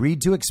leaders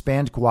agreed to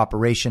expand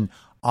cooperation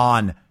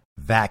on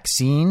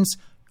vaccines,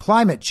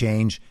 climate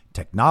change,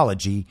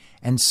 technology,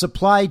 and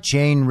supply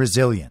chain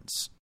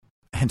resilience.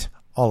 And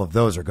all of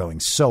those are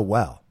going so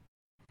well.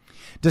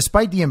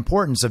 Despite the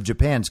importance of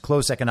Japan's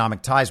close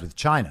economic ties with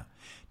China,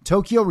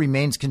 Tokyo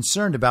remains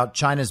concerned about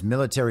China's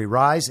military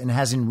rise and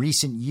has in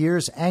recent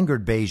years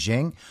angered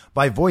Beijing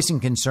by voicing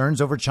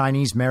concerns over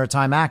Chinese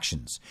maritime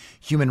actions,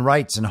 human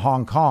rights in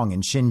Hong Kong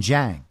and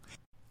Xinjiang,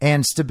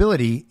 and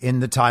stability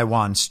in the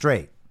Taiwan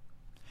Strait.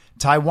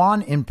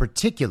 Taiwan, in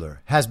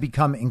particular, has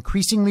become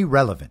increasingly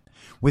relevant,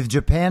 with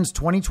Japan's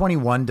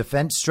 2021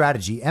 defense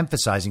strategy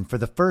emphasizing for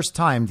the first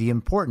time the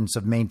importance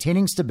of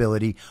maintaining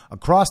stability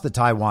across the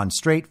Taiwan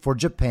Strait for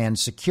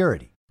Japan's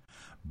security.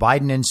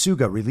 Biden and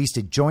Suga released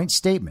a joint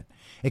statement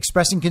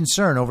expressing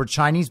concern over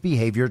Chinese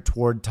behavior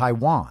toward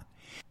Taiwan,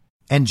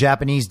 and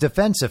Japanese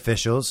defense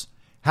officials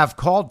have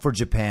called for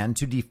Japan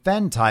to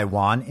defend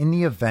Taiwan in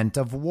the event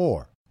of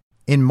war.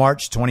 In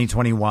March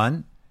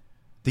 2021,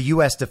 the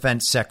U.S.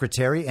 Defense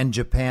Secretary and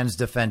Japan's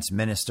defense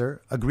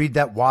minister agreed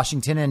that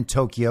Washington and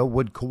Tokyo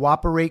would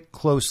cooperate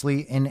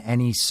closely in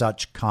any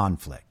such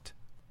conflict.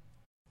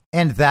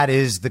 And that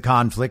is the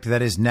conflict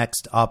that is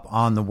next up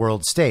on the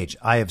world stage.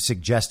 I have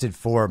suggested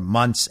for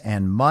months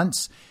and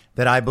months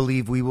that I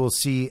believe we will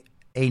see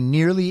a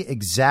nearly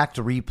exact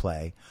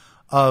replay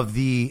of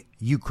the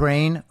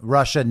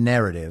Ukraine-Russia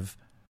narrative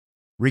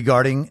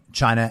regarding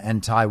China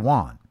and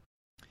Taiwan.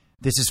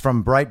 This is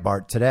from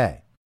Breitbart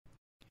today.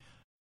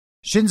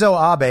 Shinzo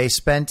Abe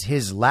spent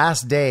his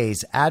last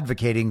days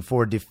advocating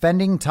for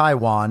defending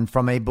Taiwan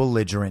from a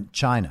belligerent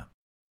China.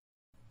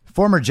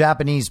 Former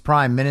Japanese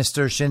Prime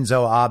Minister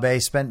Shinzo Abe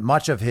spent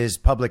much of his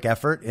public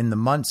effort in the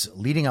months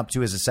leading up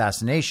to his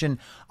assassination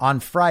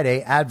on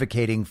Friday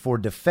advocating for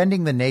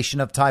defending the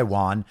nation of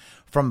Taiwan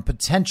from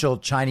potential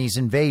Chinese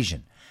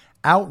invasion,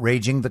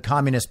 outraging the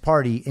Communist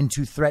Party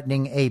into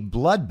threatening a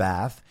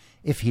bloodbath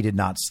if he did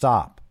not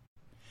stop.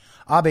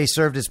 Abe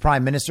served as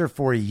prime minister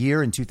for a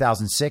year in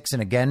 2006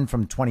 and again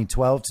from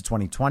 2012 to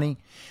 2020,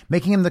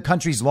 making him the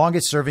country's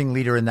longest-serving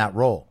leader in that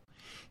role.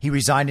 He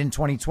resigned in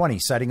 2020,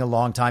 citing a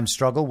long-time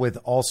struggle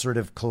with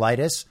ulcerative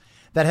colitis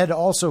that had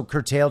also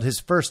curtailed his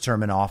first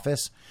term in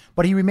office,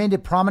 but he remained a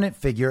prominent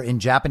figure in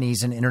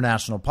Japanese and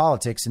international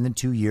politics in the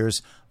 2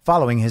 years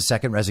following his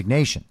second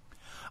resignation.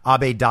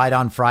 Abe died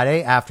on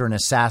Friday after an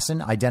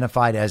assassin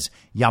identified as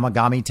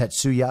Yamagami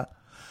Tetsuya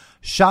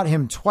shot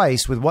him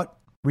twice with what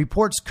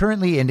reports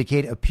currently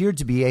indicate appeared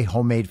to be a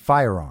homemade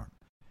firearm.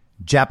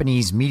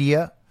 Japanese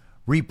media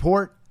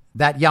report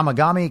that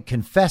Yamagami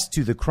confessed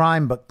to the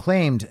crime but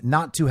claimed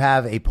not to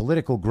have a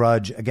political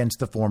grudge against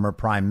the former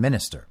prime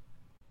minister.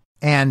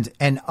 And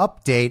an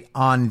update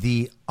on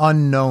the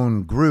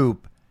unknown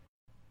group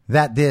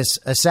that this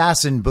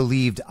assassin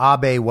believed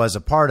Abe was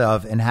a part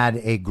of and had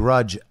a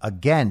grudge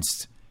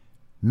against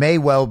may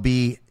well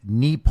be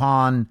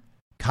Nippon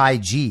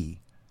Kaigi,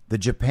 the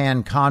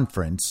Japan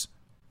Conference,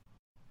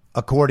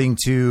 according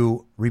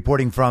to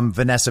reporting from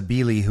Vanessa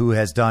Beeley, who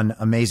has done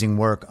amazing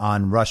work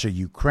on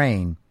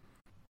Russia-Ukraine.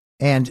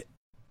 And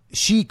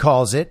she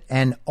calls it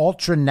an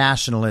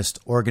ultra-nationalist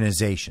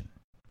organization.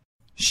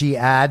 She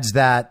adds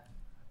that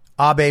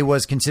Abe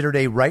was considered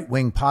a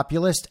right-wing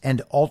populist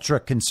and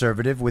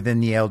ultra-conservative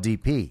within the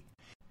LDP.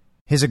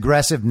 His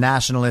aggressive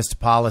nationalist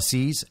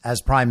policies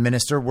as prime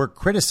minister were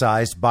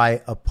criticized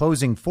by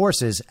opposing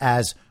forces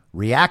as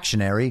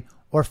reactionary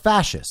or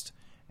fascist.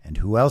 And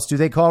who else do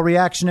they call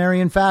reactionary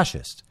and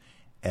fascist?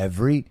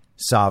 Every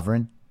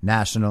sovereign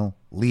national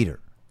leader,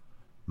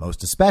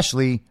 most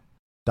especially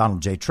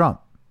Donald J.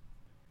 Trump.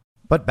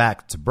 But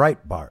back to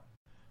Breitbart.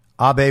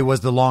 Abe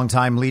was the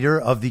longtime leader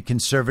of the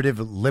conservative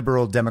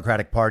Liberal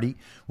Democratic Party,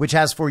 which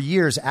has for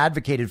years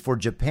advocated for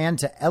Japan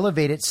to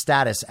elevate its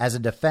status as a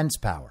defense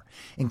power,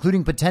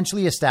 including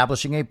potentially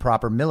establishing a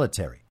proper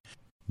military.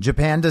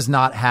 Japan does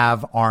not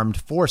have armed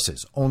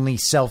forces, only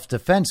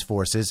self-defense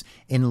forces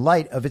in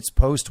light of its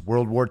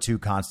post-World War II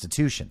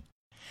constitution.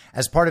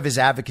 As part of his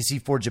advocacy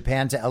for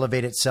Japan to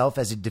elevate itself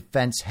as a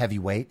defense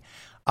heavyweight,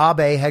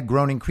 Abe had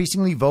grown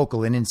increasingly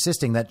vocal in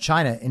insisting that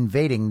China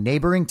invading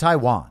neighboring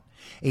Taiwan,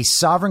 a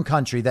sovereign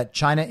country that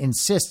China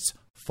insists,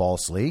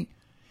 falsely,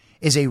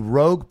 is a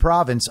rogue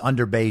province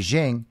under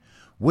Beijing,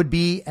 would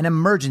be an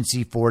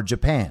emergency for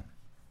Japan.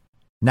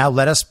 Now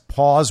let us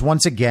pause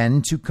once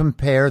again to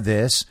compare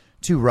this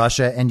to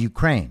Russia and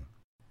Ukraine.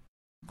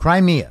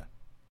 Crimea,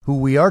 who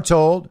we are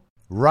told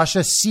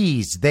Russia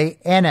seized, they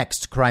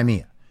annexed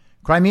Crimea.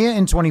 Crimea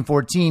in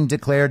 2014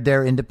 declared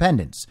their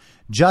independence,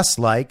 just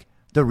like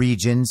the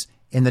regions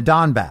in the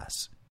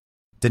Donbass,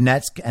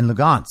 Donetsk and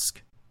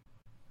Lugansk.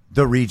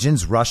 The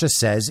regions Russia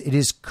says it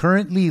is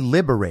currently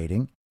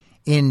liberating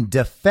in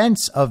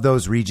defense of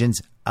those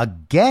regions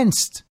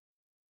against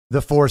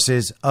the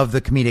forces of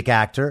the comedic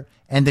actor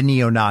and the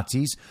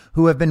neo-Nazis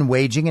who have been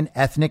waging an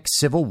ethnic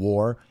civil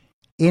war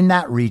in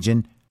that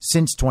region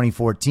since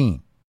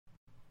 2014.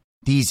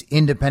 These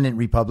independent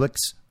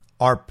republics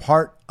are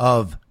part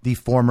of the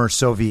former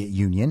Soviet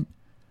Union,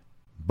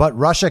 but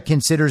Russia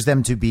considers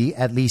them to be,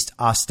 at least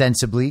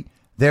ostensibly,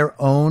 their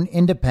own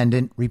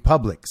independent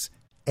republics,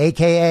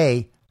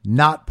 aka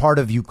not part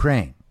of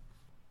Ukraine.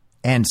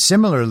 And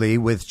similarly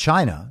with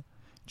China,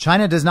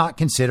 China does not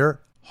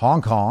consider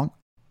Hong Kong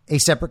a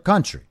separate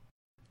country.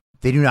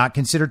 They do not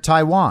consider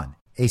Taiwan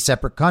a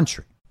separate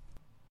country.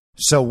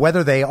 So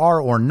whether they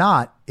are or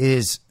not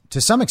is,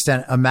 to some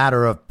extent, a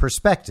matter of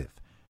perspective.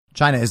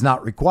 China is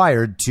not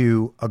required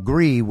to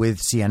agree with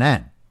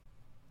CNN.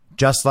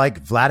 Just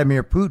like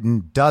Vladimir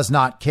Putin does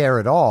not care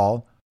at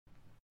all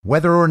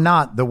whether or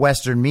not the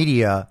Western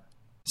media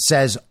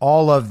says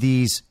all of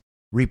these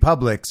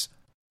republics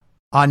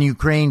on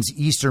Ukraine's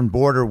eastern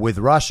border with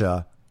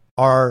Russia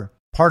are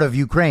part of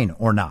Ukraine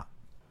or not.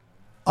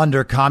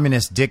 Under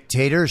communist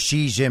dictator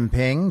Xi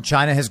Jinping,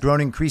 China has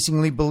grown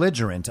increasingly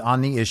belligerent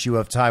on the issue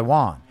of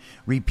Taiwan,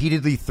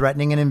 repeatedly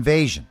threatening an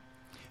invasion.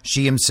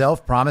 Xi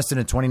himself promised in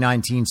a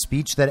 2019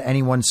 speech that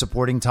anyone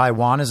supporting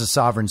Taiwan as a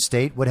sovereign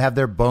state would have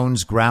their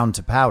bones ground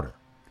to powder.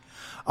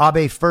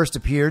 Abe first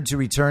appeared to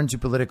return to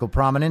political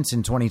prominence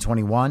in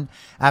 2021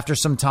 after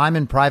some time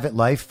in private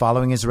life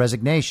following his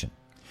resignation.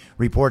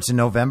 Reports in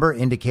November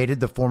indicated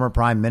the former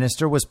prime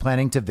minister was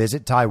planning to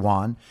visit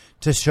Taiwan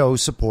to show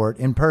support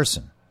in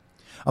person.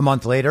 A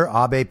month later,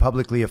 Abe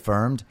publicly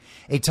affirmed,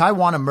 "A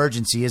Taiwan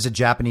emergency is a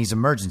Japanese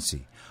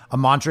emergency," a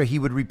mantra he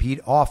would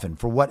repeat often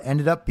for what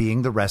ended up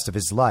being the rest of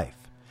his life.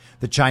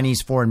 The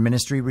Chinese Foreign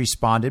Ministry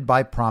responded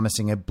by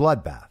promising a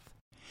bloodbath.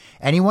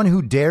 Anyone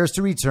who dares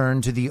to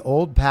return to the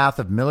old path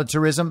of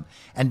militarism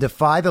and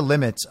defy the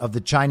limits of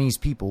the Chinese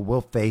people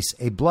will face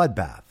a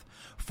bloodbath,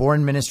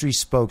 Foreign Ministry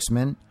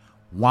spokesman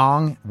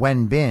Wang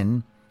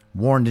Wenbin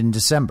warned in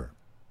December.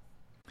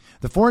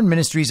 The Foreign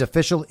Ministry's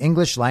official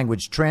English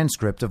language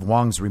transcript of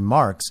Wang's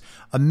remarks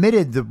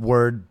omitted the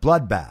word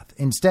bloodbath,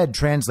 instead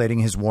translating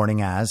his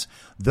warning as,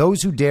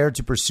 "Those who dare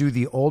to pursue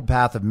the old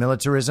path of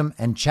militarism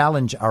and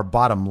challenge our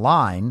bottom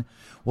line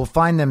will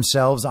find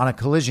themselves on a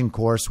collision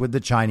course with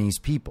the Chinese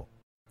people."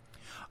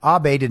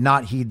 Abe did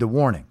not heed the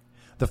warning.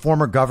 The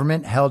former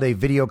government held a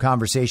video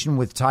conversation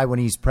with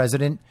Taiwanese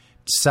President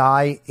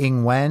Tsai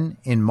Ing-wen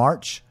in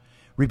March,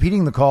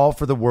 repeating the call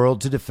for the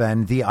world to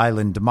defend the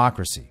island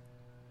democracy.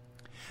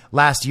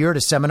 Last year, at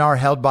a seminar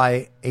held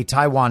by a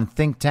Taiwan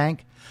think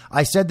tank,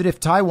 I said that if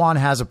Taiwan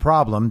has a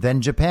problem,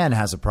 then Japan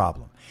has a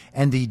problem.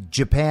 And the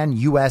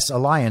Japan-U.S.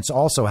 alliance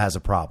also has a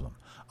problem,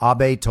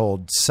 Abe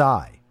told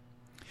Tsai.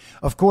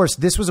 Of course,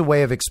 this was a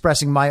way of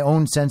expressing my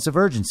own sense of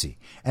urgency,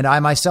 and I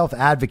myself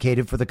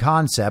advocated for the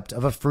concept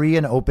of a free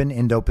and open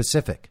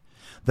Indo-Pacific.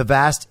 The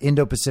vast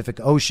Indo-Pacific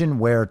Ocean,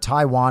 where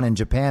Taiwan and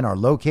Japan are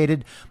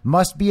located,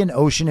 must be an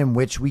ocean in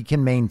which we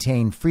can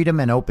maintain freedom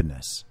and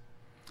openness.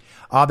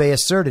 Abe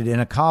asserted in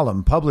a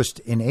column published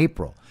in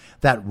April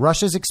that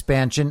Russia's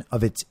expansion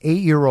of its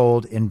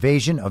 8-year-old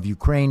invasion of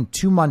Ukraine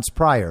 2 months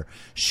prior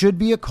should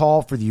be a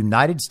call for the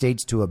United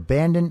States to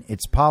abandon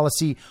its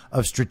policy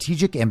of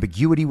strategic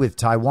ambiguity with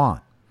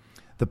Taiwan.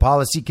 The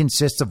policy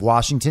consists of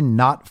Washington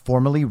not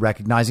formally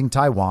recognizing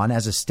Taiwan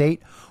as a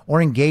state or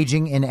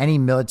engaging in any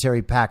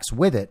military pacts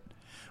with it,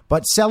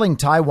 but selling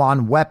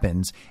Taiwan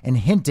weapons and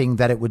hinting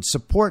that it would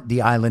support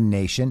the island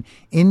nation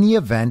in the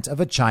event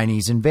of a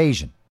Chinese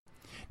invasion.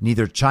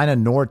 Neither China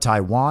nor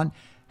Taiwan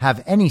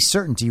have any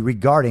certainty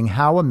regarding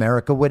how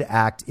America would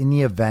act in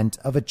the event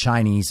of a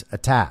Chinese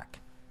attack.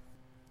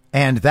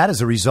 And that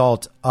is a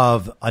result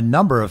of a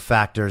number of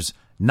factors,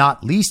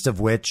 not least of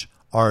which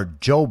are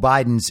Joe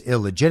Biden's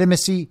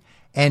illegitimacy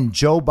and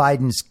Joe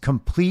Biden's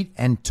complete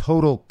and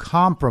total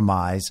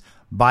compromise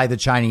by the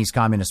Chinese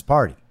Communist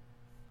Party.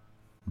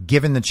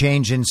 Given the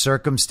change in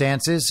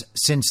circumstances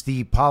since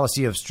the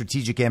policy of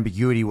strategic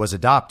ambiguity was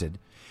adopted,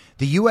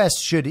 the U.S.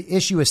 should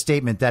issue a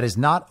statement that is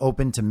not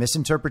open to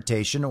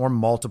misinterpretation or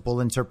multiple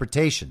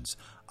interpretations,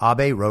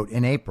 Abe wrote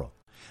in April.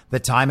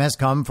 The time has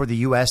come for the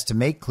U.S. to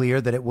make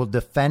clear that it will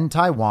defend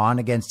Taiwan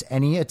against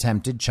any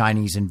attempted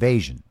Chinese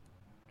invasion.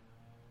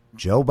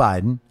 Joe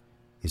Biden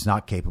is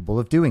not capable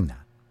of doing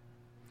that.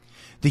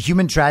 The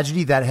human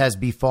tragedy that has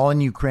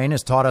befallen Ukraine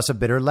has taught us a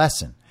bitter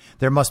lesson.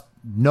 There must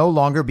no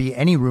longer be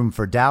any room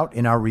for doubt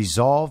in our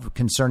resolve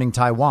concerning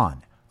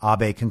Taiwan,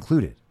 Abe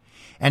concluded,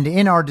 and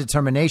in our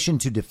determination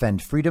to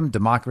defend freedom,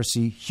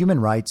 democracy, human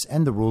rights,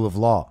 and the rule of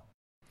law.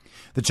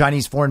 The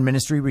Chinese Foreign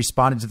Ministry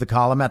responded to the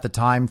column at the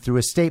time through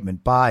a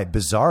statement by,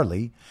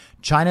 bizarrely,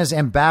 China's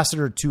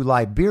ambassador to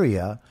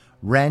Liberia,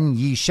 Ren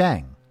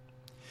Yisheng.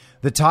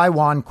 The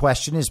Taiwan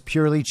question is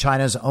purely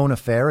China's own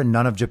affair and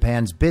none of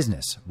Japan's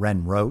business,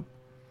 Ren wrote.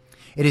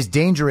 It is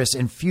dangerous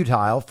and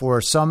futile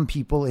for some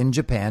people in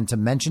Japan to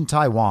mention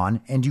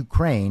Taiwan and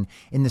Ukraine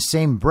in the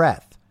same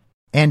breath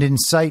and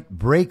incite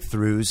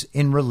breakthroughs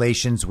in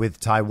relations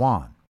with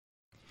Taiwan.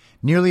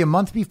 Nearly a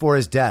month before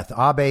his death,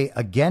 Abe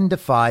again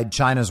defied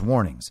China's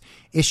warnings,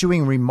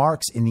 issuing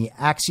remarks in the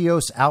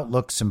Axios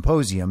Outlook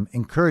Symposium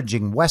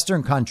encouraging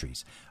Western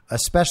countries,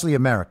 especially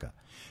America,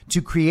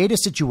 to create a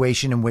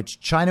situation in which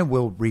China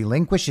will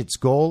relinquish its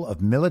goal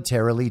of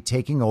militarily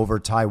taking over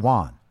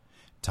Taiwan.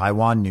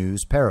 Taiwan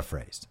News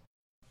paraphrased.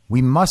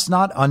 We must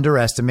not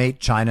underestimate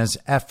China's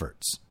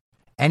efforts.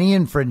 Any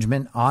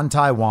infringement on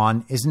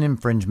Taiwan is an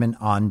infringement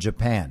on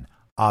Japan,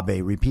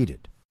 Abe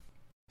repeated.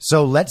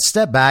 So let's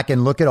step back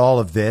and look at all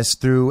of this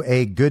through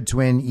a good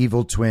twin,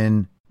 evil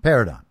twin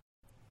paradigm.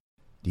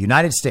 The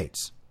United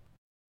States.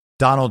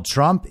 Donald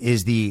Trump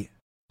is the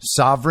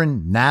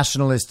sovereign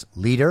nationalist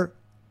leader.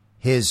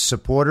 His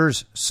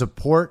supporters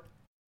support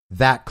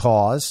that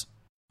cause.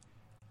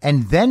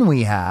 And then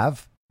we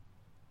have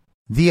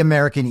the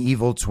American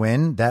evil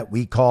twin that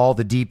we call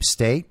the deep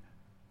state,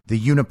 the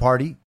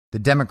Uniparty, the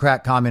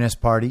Democrat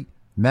Communist Party,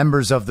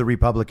 members of the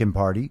Republican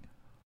Party,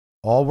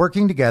 all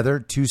working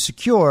together to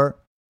secure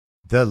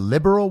the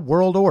liberal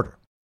world order,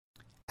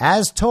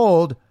 as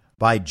told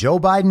by Joe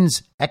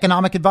Biden's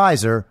economic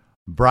advisor,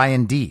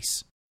 Brian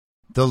Deese.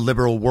 The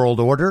liberal world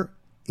order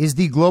is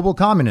the global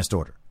communist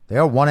order. They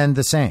are one and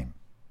the same.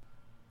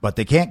 But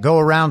they can't go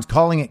around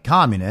calling it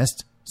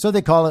communist, so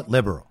they call it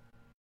liberal.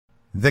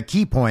 The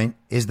key point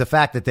is the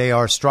fact that they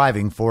are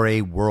striving for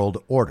a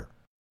world order.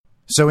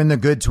 So in the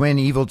good twin,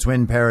 evil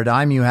twin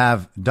paradigm, you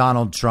have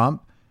Donald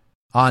Trump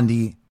on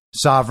the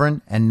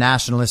sovereign and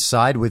nationalist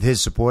side with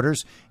his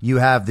supporters. You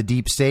have the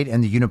deep state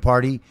and the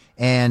Uniparty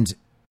and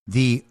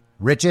the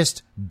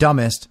richest,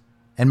 dumbest,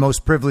 and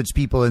most privileged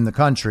people in the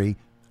country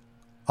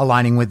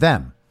aligning with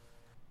them.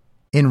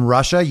 In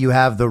Russia, you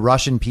have the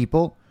Russian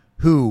people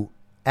who,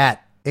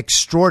 at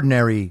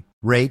extraordinary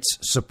rates,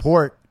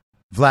 support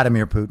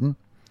Vladimir Putin.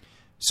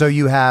 So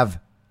you have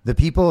the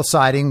people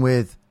siding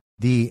with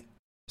the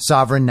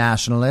sovereign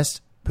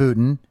nationalist,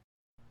 Putin,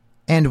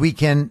 and we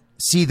can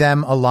see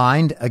them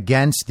aligned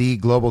against the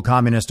global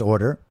communist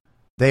order.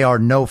 They are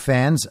no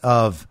fans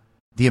of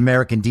the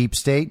American deep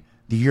state,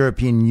 the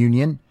European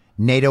Union,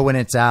 NATO and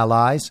its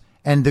allies,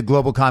 and the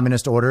global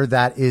communist order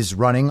that is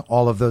running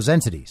all of those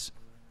entities.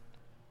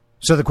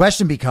 So the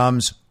question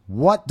becomes,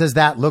 what does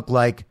that look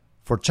like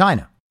for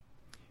China?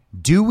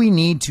 Do we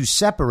need to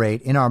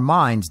separate in our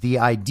minds the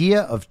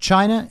idea of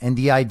China and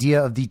the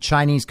idea of the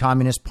Chinese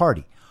Communist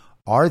Party?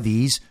 Are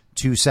these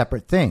two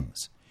separate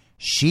things?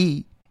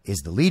 Xi is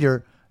the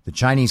leader. The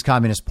Chinese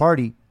Communist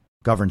Party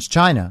governs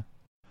China.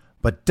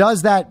 But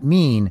does that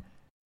mean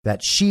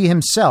that Xi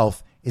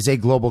himself is a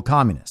global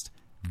communist?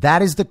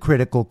 That is the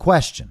critical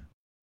question.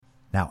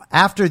 Now,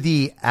 after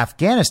the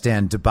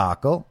Afghanistan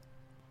debacle,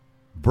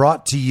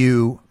 brought to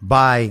you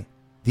by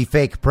the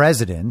fake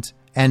president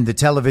and the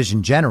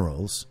television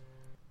generals,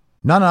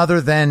 none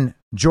other than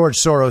George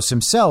Soros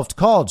himself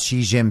called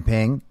Xi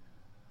Jinping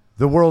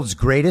the world's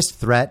greatest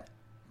threat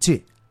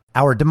to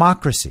our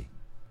democracy.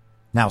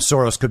 Now,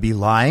 Soros could be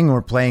lying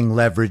or playing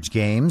leverage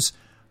games,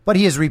 but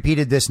he has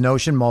repeated this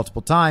notion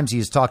multiple times. He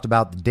has talked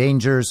about the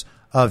dangers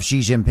of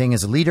Xi Jinping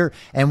as a leader,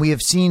 and we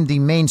have seen the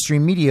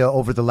mainstream media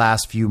over the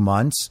last few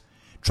months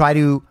try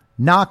to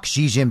knock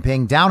Xi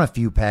Jinping down a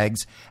few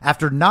pegs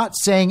after not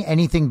saying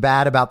anything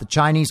bad about the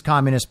Chinese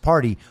Communist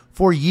Party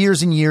for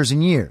years and years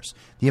and years.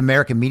 The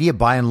American media,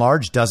 by and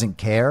large, doesn't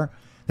care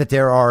that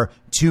there are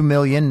 2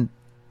 million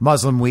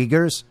Muslim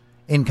Uyghurs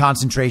in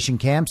concentration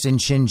camps in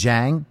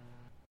Xinjiang.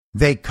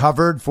 They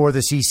covered for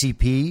the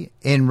CCP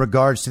in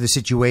regards to the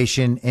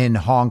situation in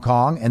Hong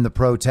Kong and the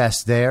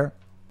protests there.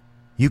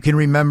 You can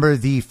remember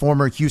the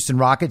former Houston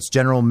Rockets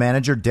general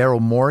manager, Daryl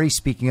Morey,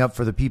 speaking up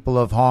for the people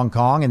of Hong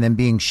Kong and then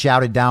being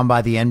shouted down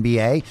by the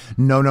NBA.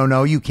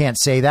 No, you can't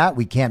say that.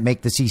 We can't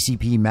make the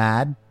CCP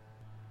mad.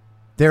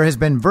 There has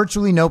been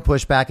virtually no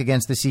pushback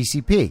against the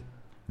CCP.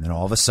 And then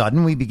all of a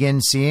sudden we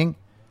begin seeing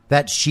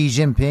that Xi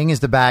Jinping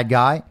is the bad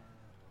guy,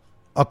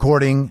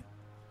 according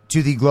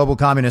to the global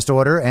communist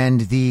order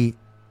and the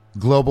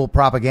global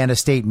propaganda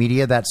state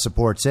media that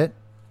supports it,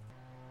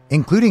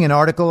 including an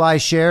article I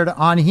shared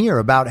on here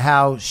about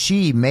how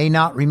Xi may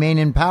not remain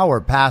in power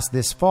past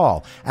this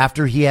fall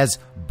after he has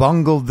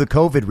bungled the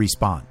COVID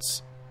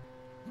response,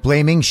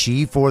 blaming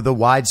Xi for the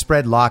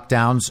widespread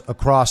lockdowns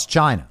across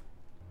China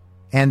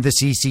and the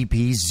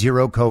CCP's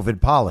zero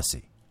COVID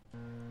policy.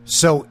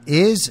 So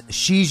is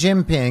Xi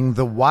Jinping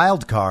the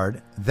wild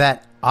card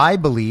that I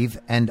believe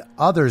and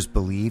others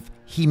believe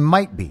he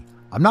might be?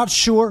 I'm not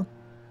sure.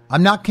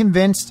 I'm not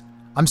convinced.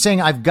 I'm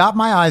saying I've got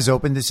my eyes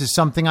open. This is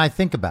something I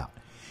think about.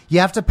 You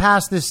have to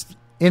pass this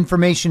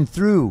information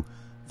through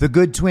the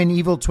good twin,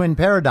 evil twin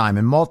paradigm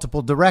in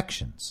multiple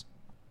directions.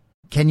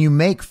 Can you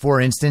make,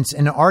 for instance,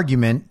 an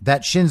argument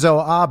that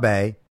Shinzo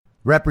Abe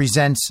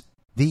represents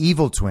the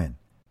evil twin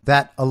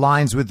that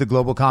aligns with the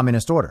global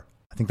communist order?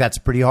 I think that's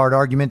a pretty hard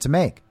argument to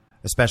make,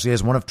 especially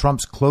as one of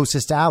Trump's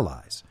closest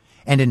allies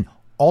and an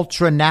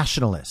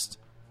ultra-nationalist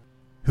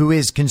who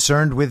is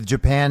concerned with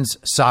Japan's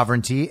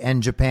sovereignty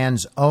and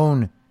Japan's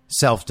own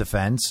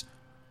self-defense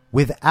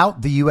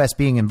without the U.S.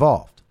 being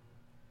involved.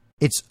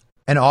 It's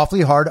an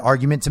awfully hard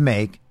argument to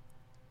make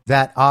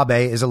that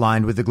Abe is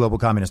aligned with the global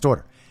communist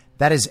order.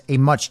 That is a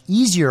much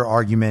easier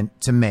argument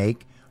to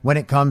make when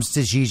it comes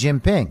to Xi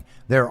Jinping.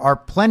 There are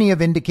plenty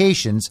of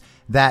indications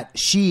that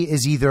Xi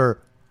is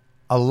either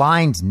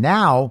aligned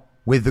now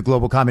with the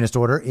global communist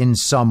order in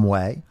some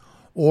way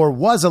or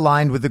was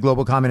aligned with the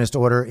global communist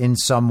order in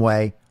some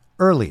way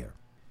earlier.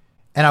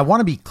 And I want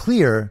to be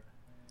clear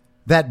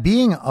that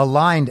being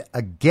aligned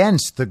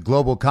against the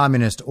global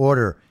communist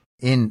order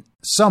in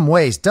some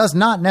ways does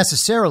not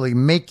necessarily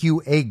make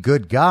you a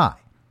good guy.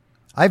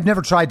 I've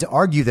never tried to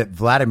argue that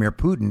Vladimir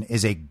Putin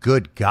is a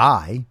good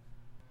guy,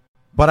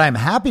 but I'm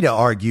happy to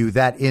argue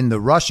that in the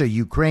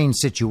Russia-Ukraine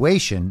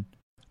situation,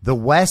 the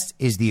West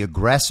is the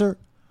aggressor.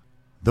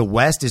 The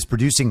West is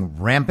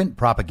producing rampant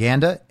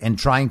propaganda and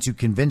trying to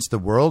convince the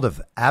world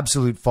of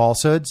absolute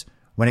falsehoods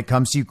when it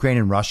comes to Ukraine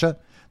and Russia.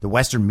 The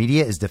Western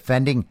media is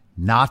defending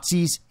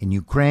Nazis in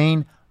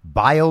Ukraine,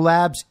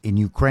 biolabs in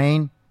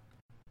Ukraine,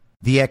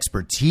 the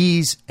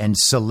expertise and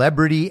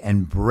celebrity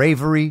and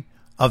bravery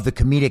of the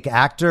comedic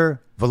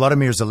actor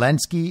Volodymyr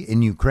Zelensky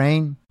in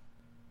Ukraine,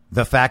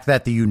 the fact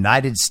that the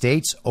United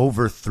States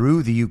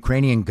overthrew the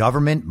Ukrainian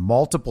government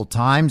multiple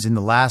times in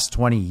the last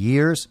 20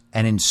 years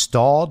and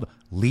installed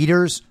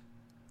leaders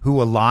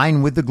who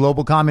align with the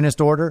global communist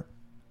order,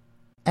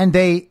 and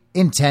they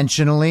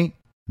intentionally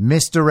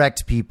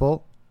misdirect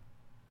people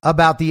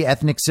about the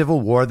ethnic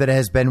civil war that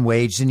has been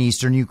waged in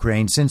eastern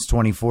Ukraine since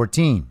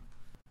 2014.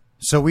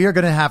 So we are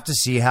going to have to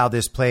see how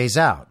this plays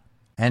out.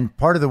 And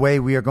part of the way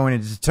we are going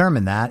to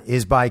determine that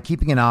is by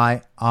keeping an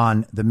eye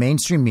on the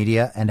mainstream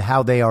media and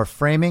how they are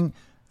framing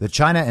the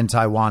China and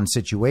Taiwan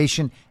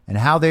situation and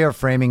how they are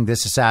framing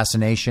this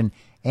assassination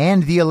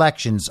and the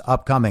elections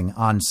upcoming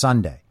on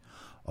Sunday.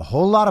 A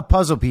whole lot of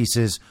puzzle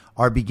pieces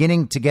are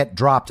beginning to get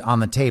dropped on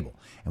the table,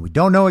 and we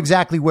don't know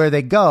exactly where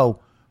they go,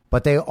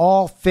 but they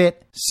all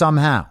fit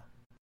somehow.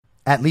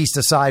 at least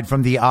aside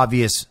from the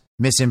obvious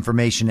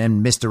misinformation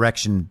and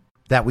misdirection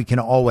that we can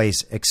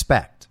always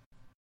expect.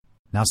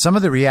 Now, some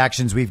of the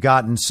reactions we've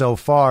gotten so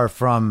far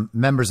from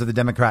members of the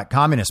Democrat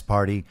Communist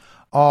Party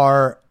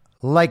are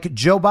like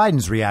Joe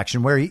Biden's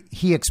reaction, where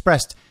he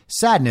expressed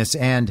sadness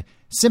and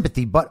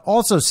sympathy, but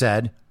also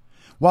said,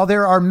 while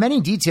there are many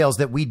details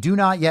that we do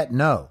not yet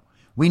know,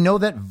 we know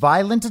that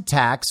violent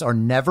attacks are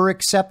never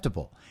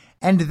acceptable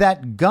and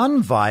that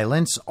gun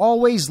violence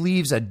always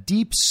leaves a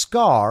deep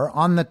scar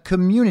on the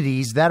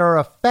communities that are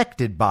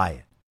affected by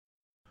it.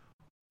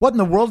 What in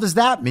the world does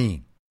that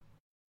mean?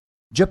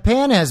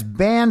 Japan has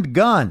banned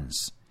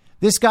guns.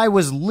 This guy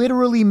was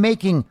literally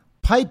making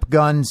pipe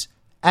guns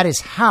at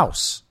his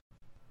house.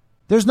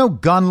 There's no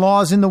gun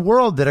laws in the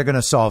world that are going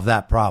to solve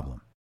that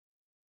problem.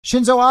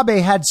 Shinzo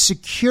Abe had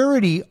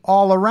security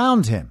all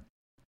around him,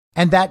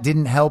 and that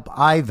didn't help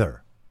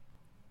either.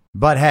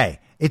 But hey,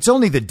 it's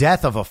only the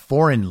death of a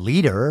foreign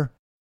leader.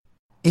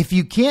 If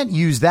you can't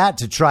use that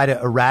to try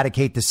to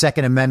eradicate the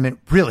Second Amendment,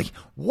 really,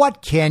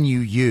 what can you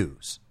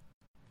use?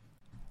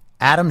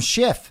 Adam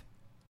Schiff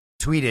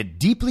tweeted,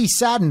 deeply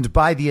saddened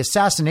by the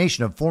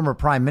assassination of former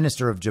Prime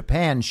Minister of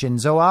Japan,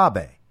 Shinzo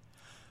Abe.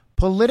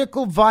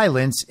 Political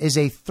violence is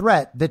a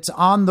threat that's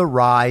on the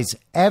rise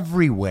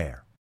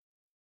everywhere.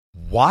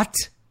 What?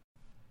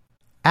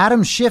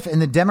 Adam Schiff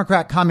and the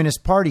Democrat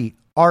Communist Party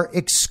are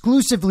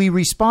exclusively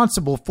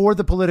responsible for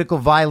the political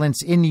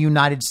violence in the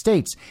United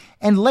States.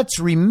 And let's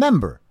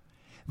remember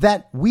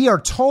that we are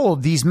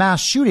told these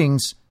mass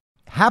shootings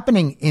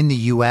happening in the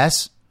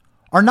U.S.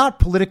 are not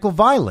political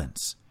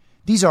violence.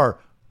 These are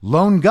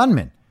lone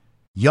gunmen,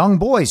 young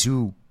boys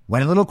who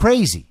went a little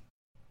crazy.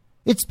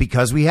 It's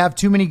because we have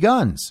too many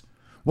guns.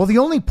 Well, the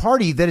only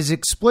party that is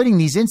exploiting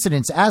these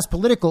incidents as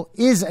political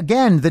is,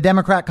 again, the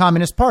Democrat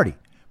Communist Party,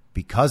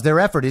 because their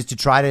effort is to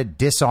try to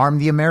disarm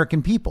the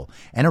American people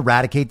and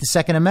eradicate the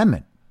Second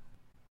Amendment.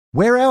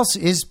 Where else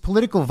is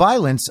political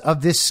violence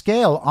of this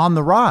scale on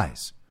the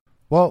rise?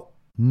 Well,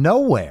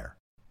 nowhere,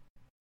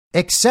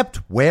 except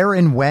where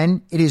and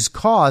when it is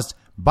caused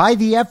by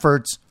the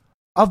efforts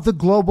of the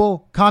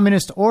global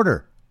communist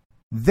order.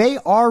 They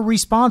are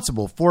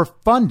responsible for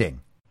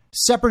funding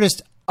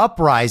separatist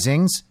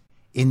uprisings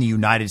in the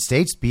United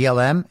States,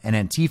 BLM and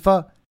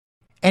Antifa,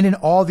 and in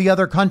all the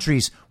other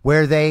countries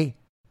where they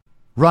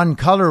run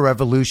color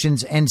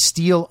revolutions and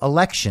steal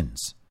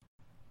elections,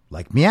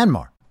 like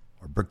Myanmar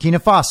or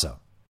Burkina Faso.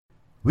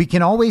 We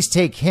can always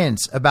take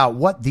hints about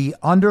what the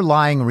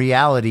underlying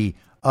reality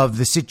of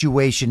the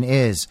situation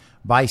is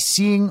by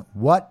seeing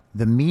what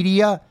the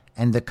media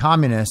and the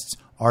communists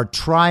are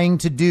trying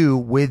to do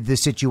with the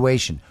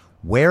situation.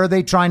 Where are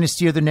they trying to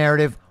steer the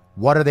narrative?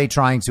 What are they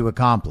trying to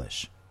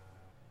accomplish?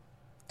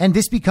 And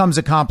this becomes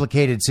a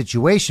complicated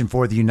situation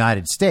for the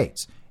United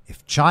States.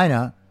 If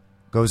China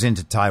goes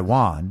into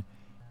Taiwan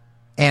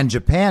and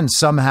Japan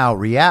somehow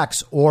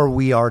reacts, or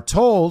we are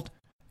told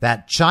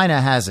that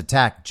China has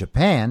attacked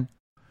Japan,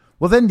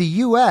 well, then the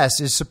U.S.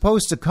 is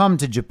supposed to come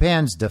to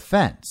Japan's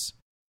defense.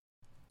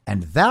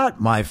 And that,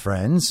 my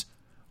friends,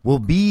 will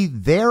be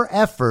their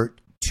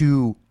effort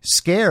to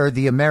scare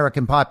the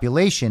American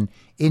population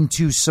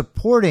into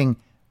supporting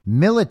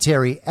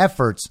military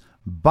efforts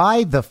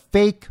by the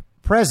fake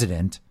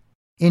president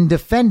in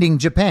defending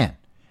Japan.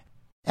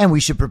 And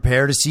we should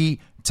prepare to see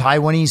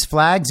Taiwanese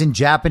flags and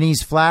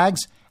Japanese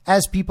flags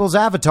as people's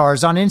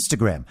avatars on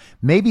Instagram.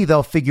 Maybe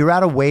they'll figure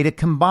out a way to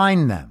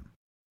combine them.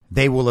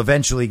 They will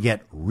eventually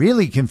get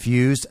really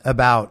confused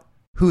about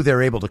who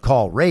they're able to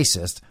call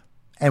racist,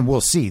 and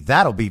we'll see.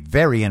 That'll be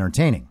very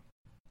entertaining.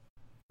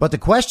 But the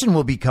question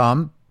will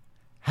become,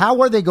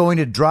 how are they going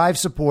to drive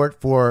support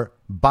for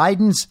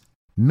Biden's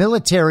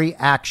military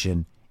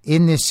action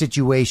in this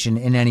situation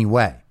in any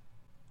way?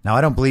 Now, I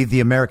don't believe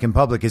the American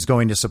public is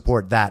going to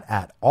support that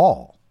at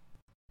all.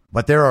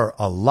 But there are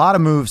a lot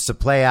of moves to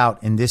play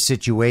out in this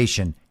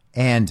situation,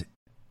 and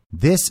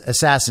this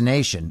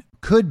assassination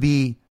could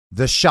be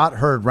the shot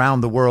heard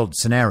round the world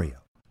scenario.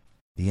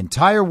 The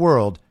entire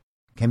world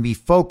can be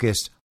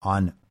focused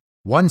on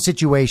one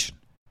situation,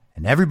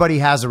 and everybody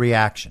has a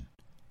reaction.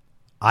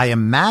 I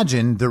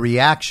imagine the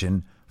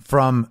reaction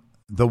from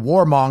the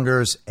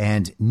warmongers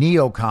and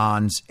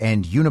neocons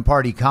and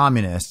uniparty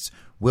communists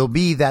will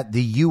be that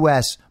the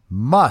U.S.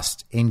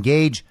 must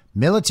engage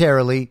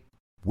militarily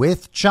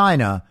with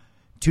China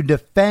to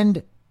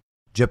defend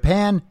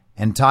Japan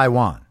and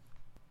Taiwan.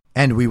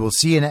 And we will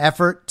see an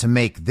effort to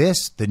make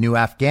this the new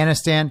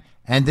Afghanistan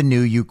and the new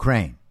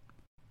Ukraine.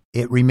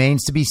 It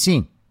remains to be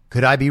seen.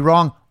 Could I be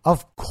wrong?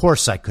 Of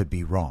course I could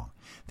be wrong.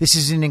 This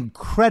is an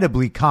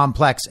incredibly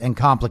complex and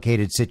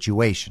complicated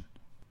situation.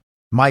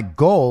 My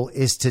goal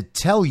is to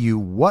tell you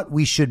what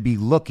we should be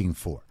looking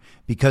for,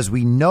 because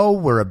we know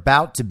we're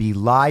about to be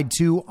lied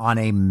to on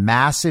a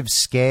massive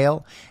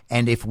scale.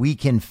 And if we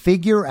can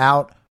figure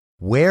out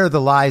where the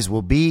lies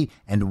will be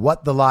and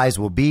what the lies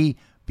will be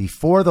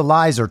before the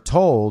lies are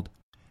told,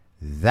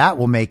 that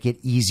will make it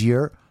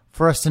easier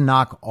for us to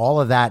knock all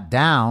of that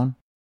down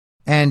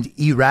and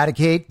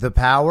eradicate the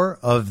power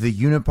of the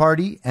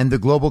uniparty and the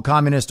global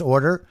communist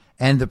order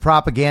and the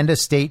propaganda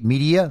state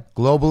media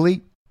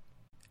globally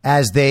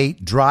as they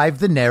drive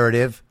the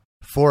narrative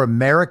for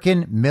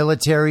American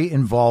military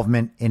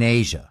involvement in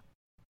Asia.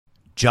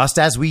 Just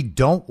as we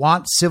don't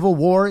want civil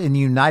war in the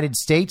United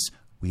States,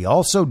 we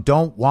also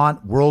don't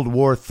want World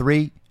War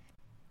III.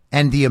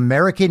 And the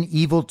American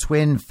evil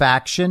twin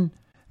faction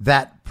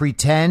that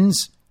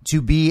pretends to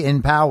be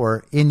in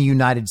power in the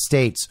United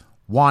States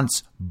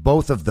wants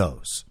both of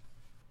those.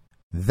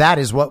 That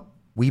is what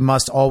we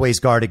must always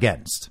guard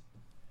against.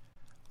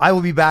 I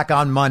will be back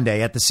on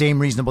Monday at the same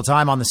reasonable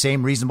time on the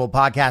same reasonable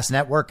podcast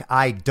network.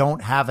 I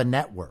don't have a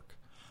network.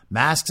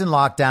 Masks and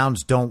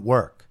lockdowns don't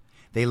work.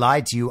 They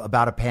lied to you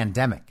about a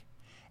pandemic.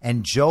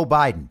 And Joe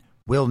Biden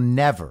will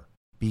never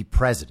be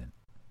president.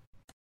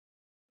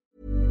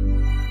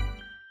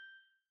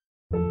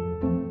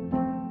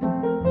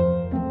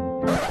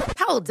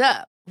 Hold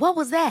up. What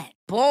was that?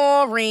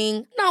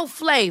 Boring. No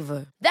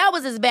flavor. That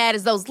was as bad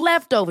as those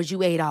leftovers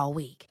you ate all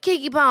week.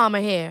 Keke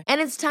Palmer here.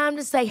 And it's time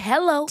to say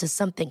hello to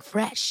something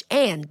fresh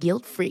and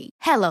guilt-free.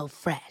 Hello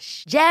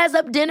Fresh. Jazz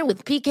up dinner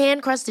with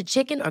pecan-crusted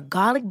chicken or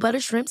garlic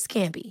butter shrimp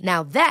scampi.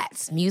 Now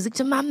that's music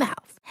to my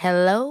mouth.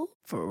 Hello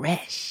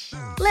Fresh.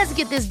 Let's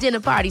get this dinner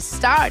party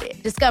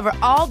started. Discover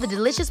all the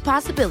delicious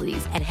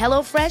possibilities at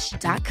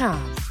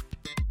HelloFresh.com.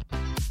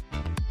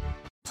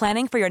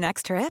 Planning for your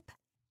next trip?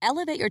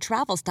 Elevate your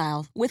travel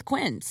style with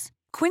Quince.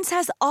 Quince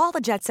has all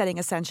the jet-setting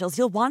essentials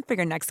you'll want for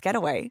your next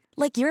getaway,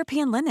 like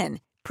European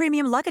linen,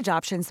 premium luggage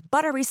options,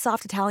 buttery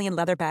soft Italian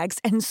leather bags,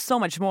 and so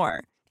much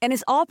more. And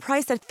is all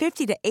priced at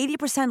 50 to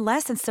 80%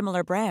 less than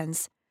similar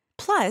brands.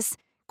 Plus,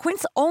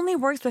 Quince only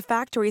works with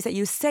factories that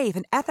use safe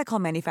and ethical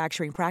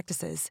manufacturing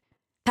practices.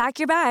 Pack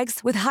your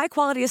bags with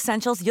high-quality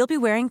essentials you'll be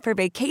wearing for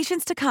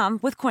vacations to come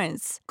with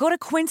Quince. Go to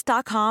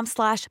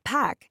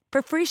quince.com/pack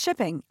for free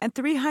shipping and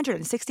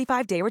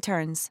 365-day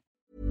returns.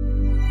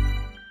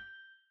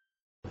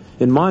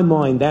 In my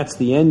mind, that's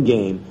the end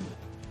game.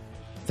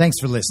 Thanks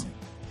for listening.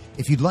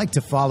 If you'd like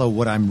to follow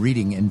what I'm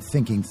reading and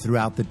thinking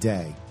throughout the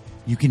day,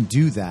 you can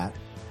do that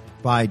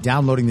by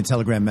downloading the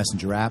Telegram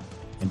Messenger app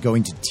and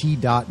going to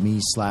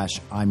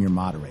t.me/I'm your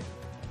moderator.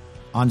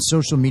 On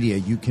social media,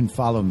 you can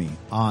follow me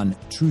on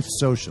Truth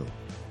Social,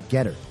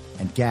 Getter,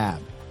 and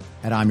Gab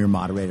at I'm your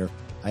moderator.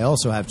 I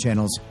also have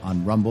channels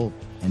on Rumble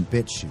and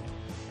BitChute.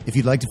 If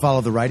you'd like to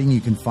follow the writing,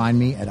 you can find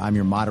me at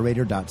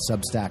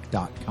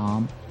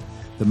imyourmoderator.substack.com.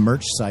 The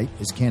merch site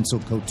is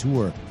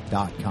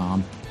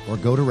cancelcouture.com or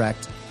go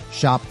direct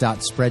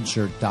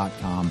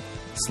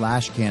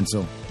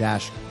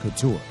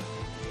shop.spreadshirt.com/cancel-couture.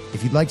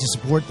 If you'd like to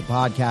support the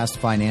podcast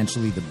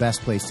financially, the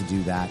best place to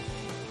do that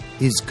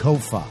is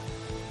Ko-Fi.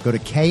 Go to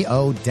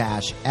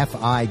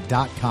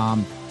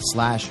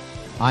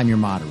ko-fi.com/I'm your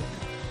moderator.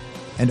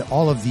 And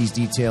all of these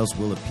details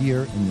will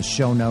appear in the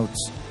show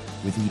notes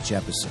with each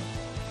episode.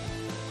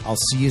 I'll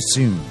see you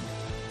soon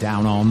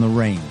down on the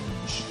range.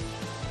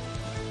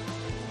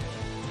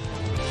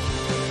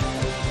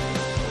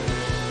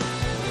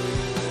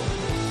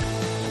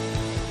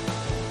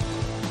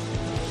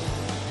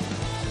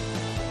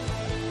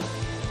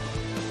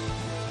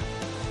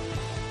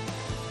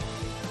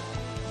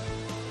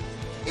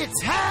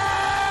 It's happening!